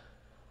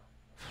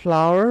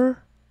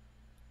 Flower.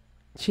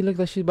 She looks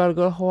like she's about to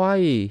go to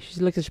Hawaii.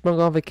 She looks like she's about to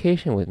go on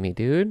vacation with me,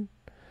 dude.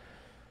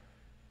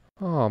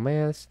 Oh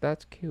man,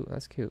 that's cute.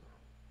 That's cute.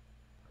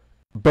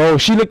 Bro,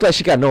 she looked like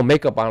she got no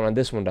makeup on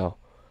this one though.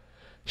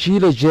 She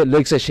legit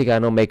looks like she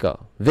got no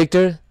makeup.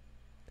 Victor,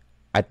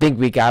 I think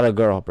we got a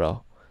girl,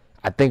 bro.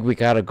 I think we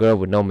got a girl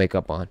with no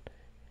makeup on.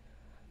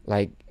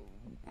 Like,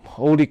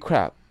 holy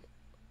crap.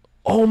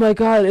 Oh my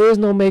god, there is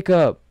no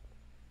makeup.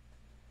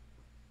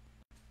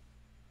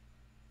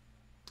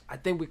 I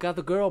think we got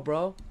the girl,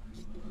 bro.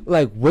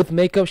 Like, with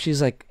makeup,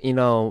 she's like,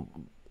 the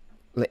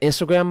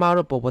Instagram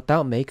model, but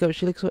without makeup,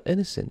 she looks so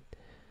innocent.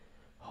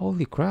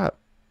 Holy crap.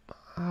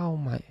 Oh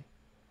my.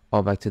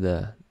 Oh, back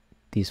to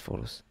these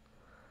photos.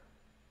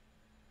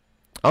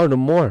 Oh, the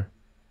more.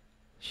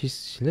 She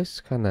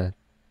looks kind of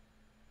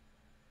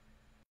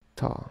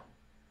tall.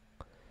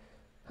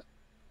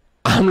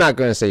 I'm not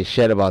gonna say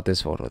shit about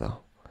this photo though.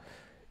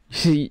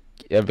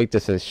 Victor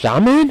says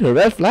shaman, a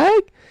red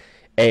flag.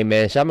 Hey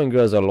man, shaman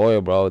girls are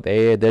loyal, bro.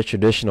 They're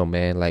traditional,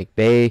 man. Like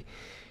they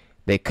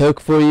cook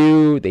for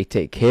you, they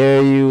take care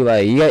of you.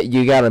 Like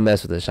you gotta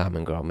mess with a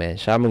shaman girl, man.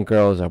 Shaman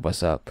girls are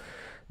what's up.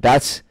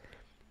 That's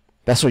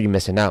what you're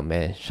missing out,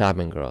 man.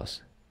 Shaman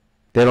girls.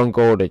 They don't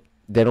go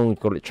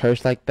to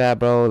church like that,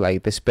 bro.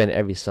 Like they spend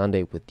every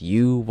Sunday with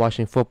you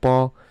watching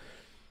football.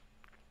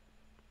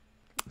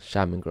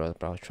 Shaman girls,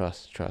 bro.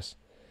 Trust.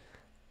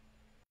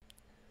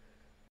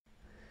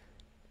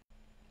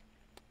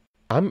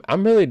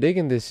 I'm really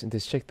digging this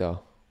chick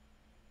though.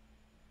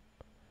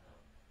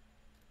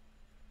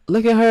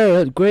 Look at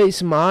her, great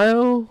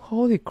smile.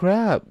 Holy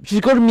crap.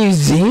 She's go to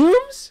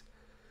museums?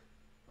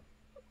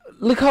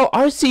 Look how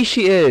artsy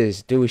she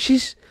is, dude.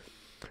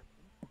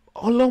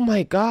 Oh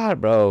my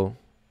god, bro.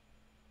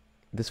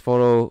 This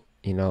photo,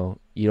 you don't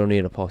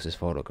need to post this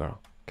photo,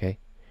 girl. Okay?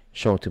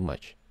 Showing too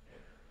much.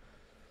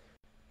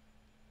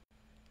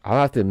 I'll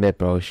have to admit,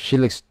 bro, she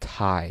looks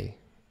Thai.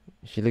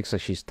 She looks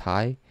like she's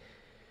Thai.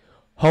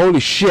 Holy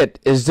shit,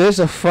 is this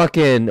a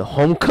fucking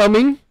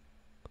homecoming?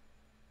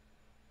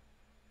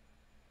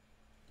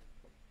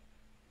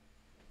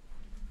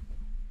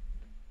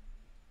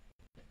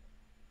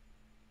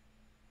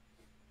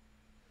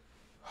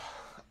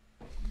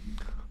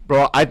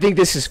 Bro, I think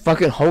this is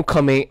fucking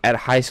homecoming at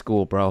high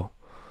school, bro.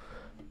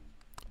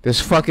 There's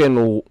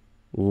fucking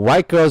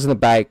white girls in the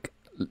back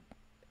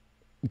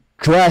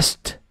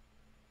dressed.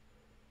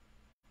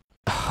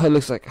 It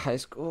looks like high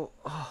school.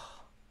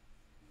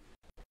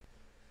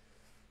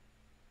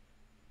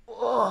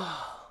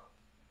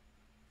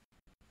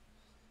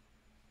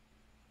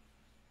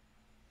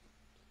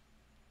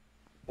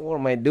 What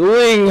am I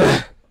doing?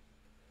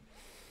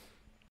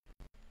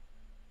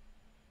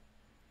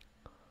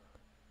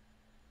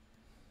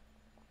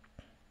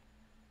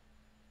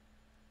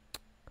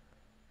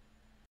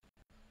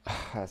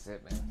 That's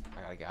it, man.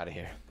 I gotta get out of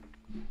here.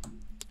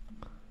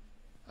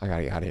 I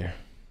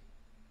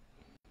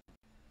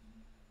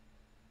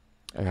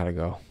gotta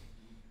go.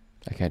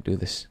 I can't do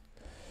this.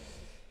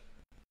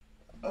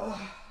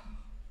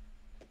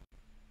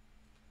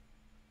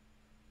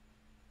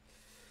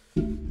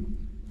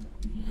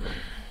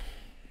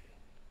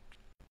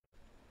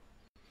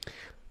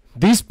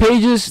 These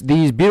pages,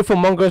 these beautiful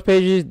Hmong girls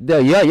pages,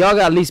 y'all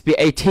gotta at least be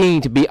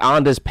 18 to be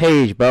on this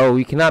page, bro.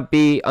 You cannot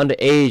be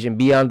underage and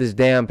be on this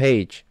damn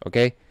page,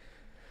 okay?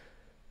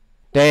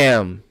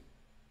 Damn.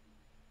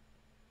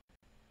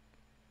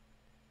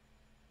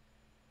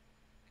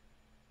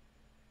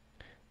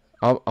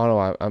 I don't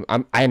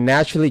know. I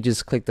naturally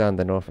just clicked on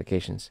the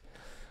notifications.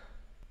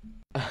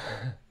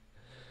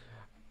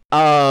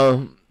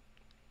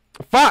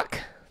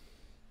 Fuck.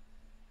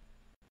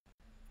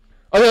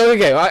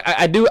 Okay.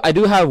 I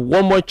do have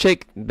one more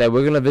chick that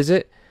we're gonna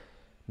visit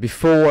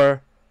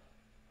before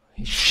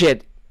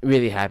shit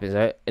really happens,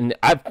 right? And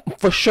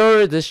for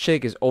sure this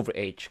chick is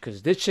overage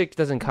because this chick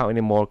doesn't count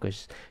anymore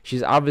because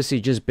she's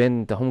obviously just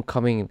been the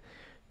homecoming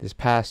this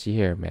past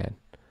year, man.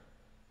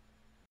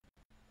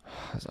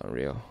 That's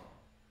unreal.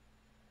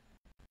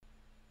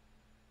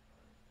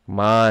 Come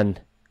on,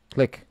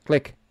 click.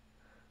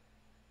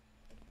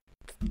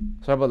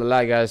 Sorry about the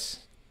lag,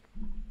 guys.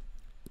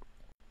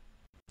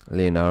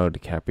 Leonardo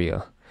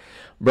DiCaprio.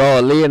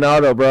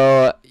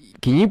 Bro.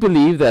 Can you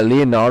believe that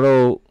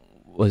Leonardo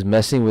was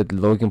messing with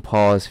Logan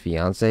Paul's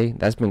fiance?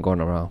 That's been going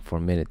around for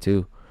a minute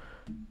too.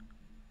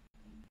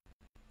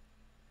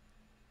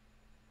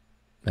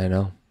 I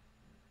know.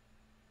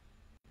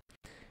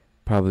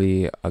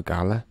 Probably a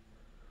gala.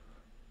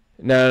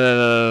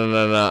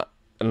 No.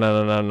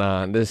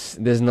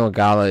 There's no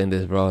gala in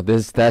this, bro.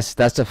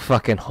 That's a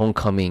fucking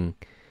homecoming.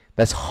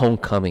 That's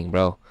homecoming,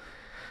 bro.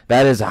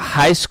 That is a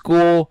high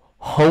school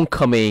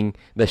homecoming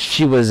that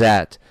she was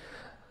at.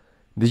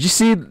 Did you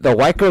see the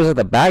white girls at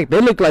the back? They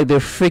look like they're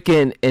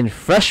freaking in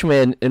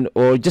freshmen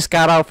or just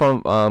got out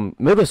from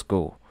middle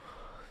school.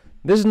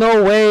 There's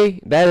no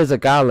way that is a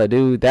gala,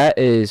 dude. That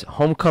is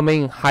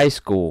homecoming high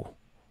school.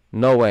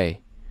 No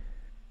way.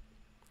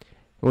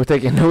 We're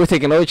taking no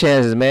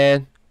chances,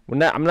 man.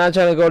 I'm not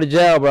trying to go to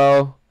jail,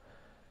 bro.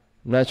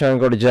 I'm not trying to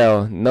go to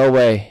jail. No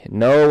way.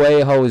 No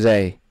way,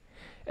 Jose.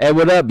 Hey,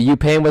 what up? You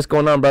Pain? What's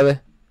going on,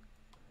 brother?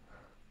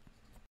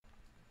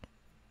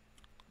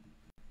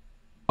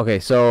 Okay,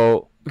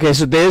 so there's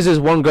this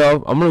one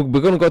girl.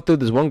 We're gonna go through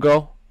this one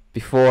girl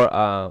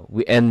before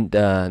we end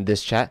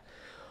this chat.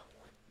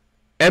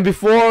 And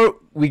before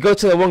we go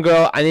to the one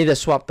girl, I need to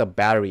swap the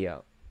battery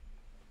out.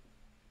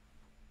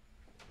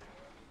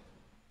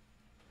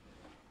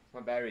 My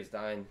battery's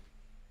dying.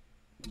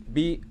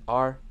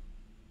 BRB.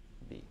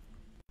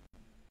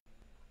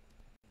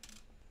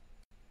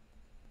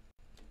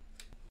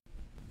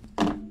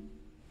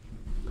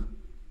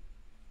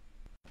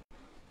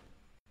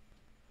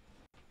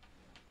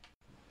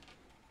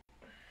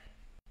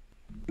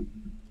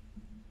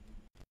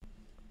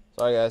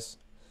 Sorry, guys.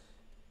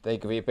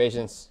 Thank you for your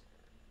patience.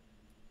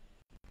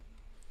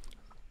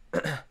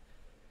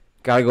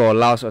 Gotta go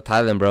Laos or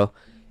Thailand, bro.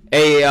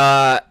 Hey,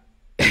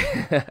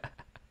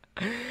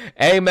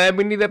 hey, man,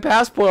 we need a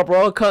passport,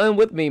 bro. Come in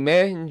with me,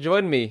 man.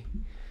 Join me.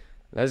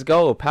 Let's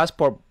go.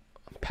 Passport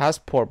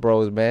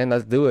bros, man.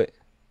 Let's do it.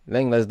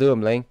 Lang, let's do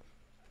them, Lang.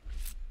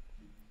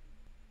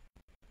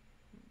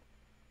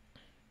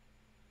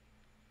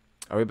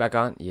 Are we back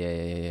on?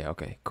 Yeah.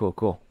 Okay,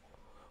 cool.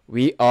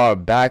 We are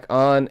back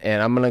on,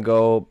 and I'm gonna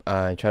go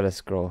and try to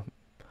scroll.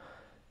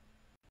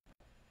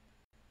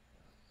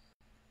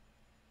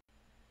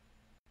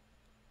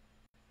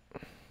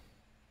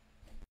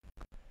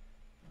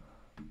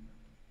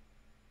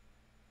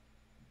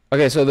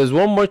 Okay, so there's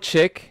one more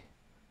chick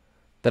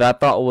that I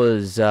thought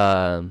was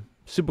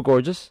super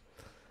gorgeous,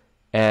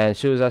 and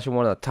she was actually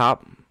one of the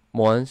top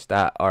ones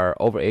that are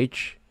over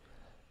age.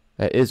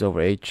 That is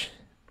over age.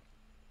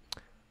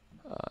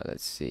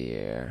 Let's see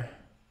here.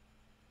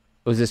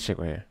 Who's this chick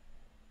right here?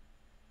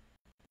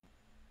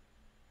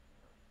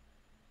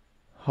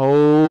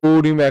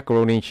 Holy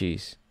macaroni and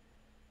cheese.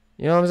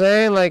 You know what I'm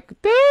saying? Like,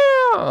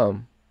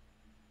 damn.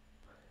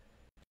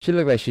 She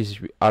looked like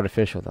she's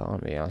artificial, though, I'm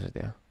gonna be honest with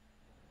you.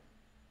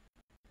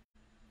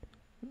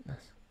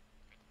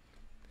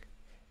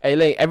 Hey,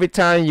 like every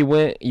time you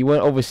went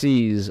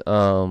overseas,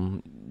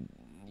 did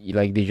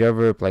you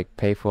ever like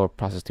pay for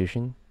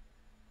prostitution?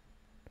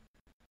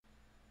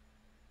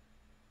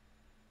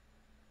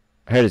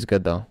 I heard it's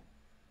good though.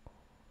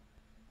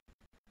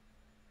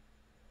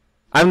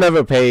 I've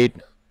never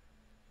paid,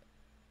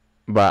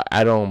 but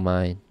I don't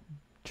mind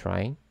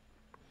trying.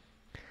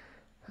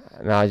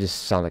 Now I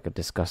just sound like a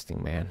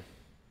disgusting man.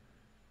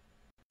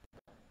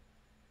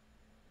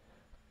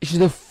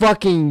 She's a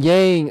fucking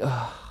Yang.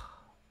 Ugh.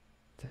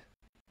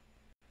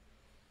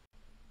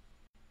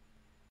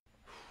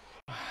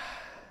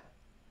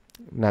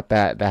 Not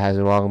that has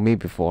wronged me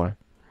before.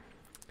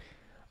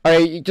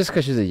 Alright, just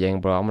because she's a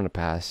Yang, bro, I'm gonna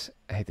pass.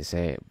 I hate to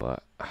say it,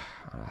 but I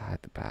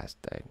have to pass,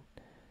 dude.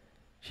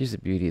 She's a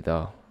beauty,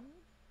 though.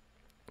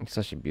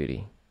 Such a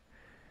beauty.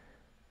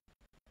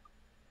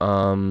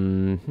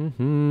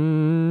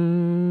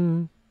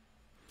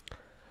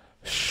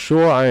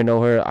 Sure, I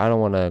know her. I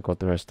don't want to go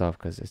through her stuff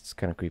because it's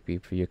kind of creepy.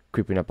 For you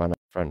creeping up on a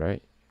friend,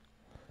 right?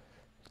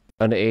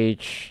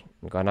 Underage.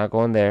 I'm not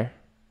going there.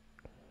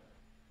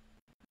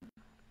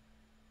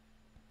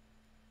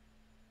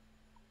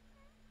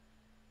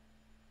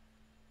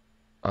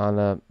 On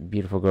a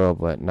beautiful girl,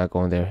 but not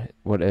going there.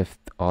 What if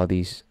all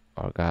these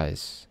are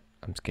guys?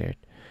 I'm scared.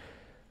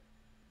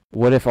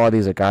 What if all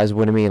these are guys?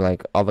 What do you mean,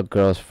 like all the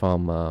girls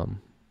from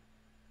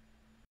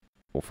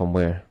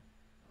where?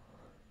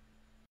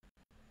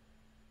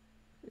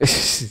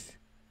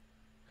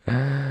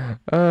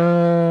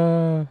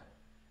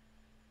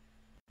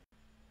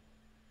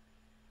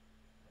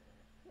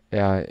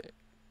 Yeah.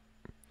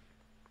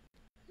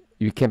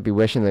 You can't be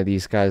wishing that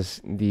these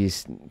guys,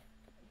 these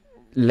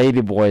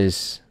lady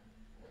boys,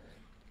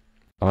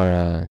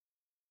 are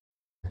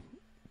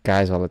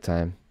guys all the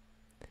time.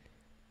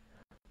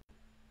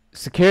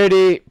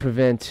 Security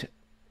prevent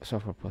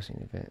software posting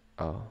event.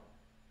 Oh,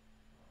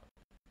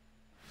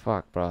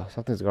 fuck, bro.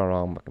 Something's going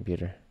wrong with my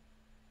computer.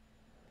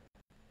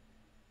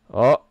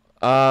 Oh,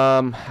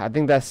 I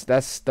think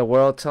that's the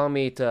world telling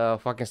me to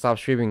fucking stop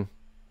streaming.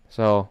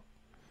 So,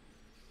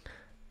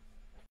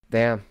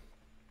 damn,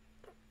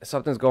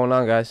 something's going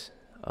on, guys.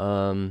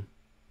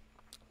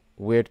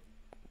 Weird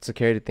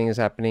security thing is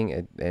happening,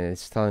 and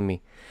it's telling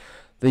me,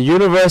 the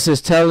universe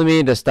is telling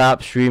me to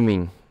stop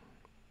streaming.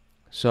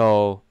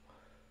 So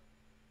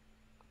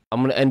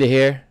I'm gonna end it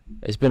here.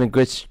 It's been a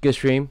good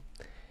stream.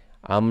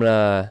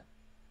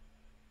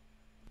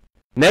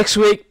 Next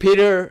week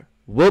Peter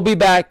will be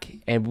back,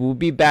 and we'll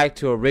be back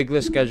to a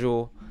regular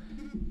schedule.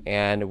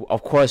 And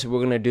of course,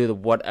 we're gonna do the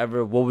what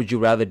would you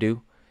rather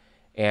do.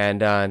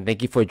 And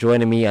thank you for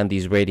joining me on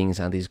these ratings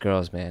on these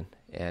girls, man.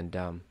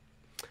 And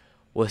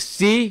We'll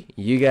see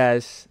you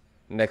guys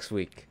next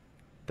week,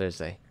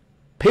 Thursday.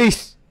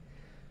 Peace.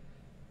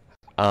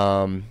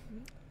 I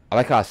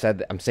like how I said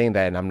that. I'm saying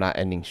that and I'm not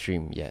ending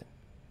stream yet.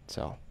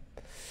 So,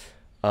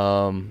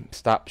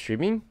 stop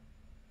streaming.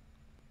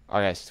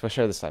 Alright, guys, for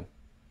sure this time.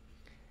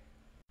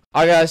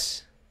 Alright,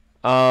 guys.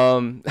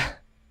 I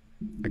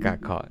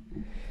got caught.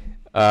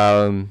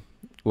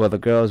 Well, the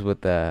girls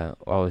with I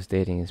was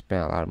dating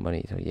spent a lot of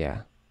money, so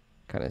yeah,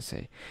 kind of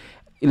say.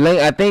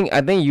 I think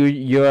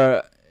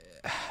you're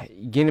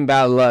getting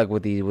bad luck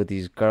with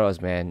these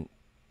girls, man.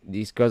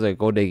 These girls are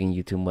gold digging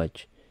you too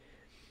much.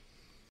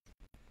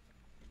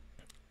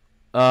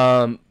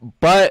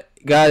 But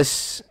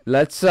guys,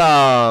 let's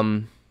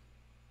I'm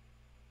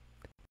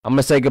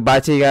gonna say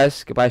goodbye to you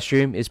guys. Goodbye,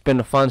 stream. It's been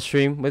a fun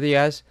stream with you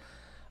guys.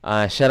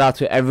 Shout out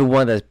to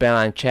everyone that's been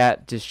on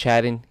chat, just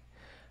chatting.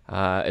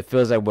 It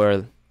feels like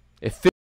it feels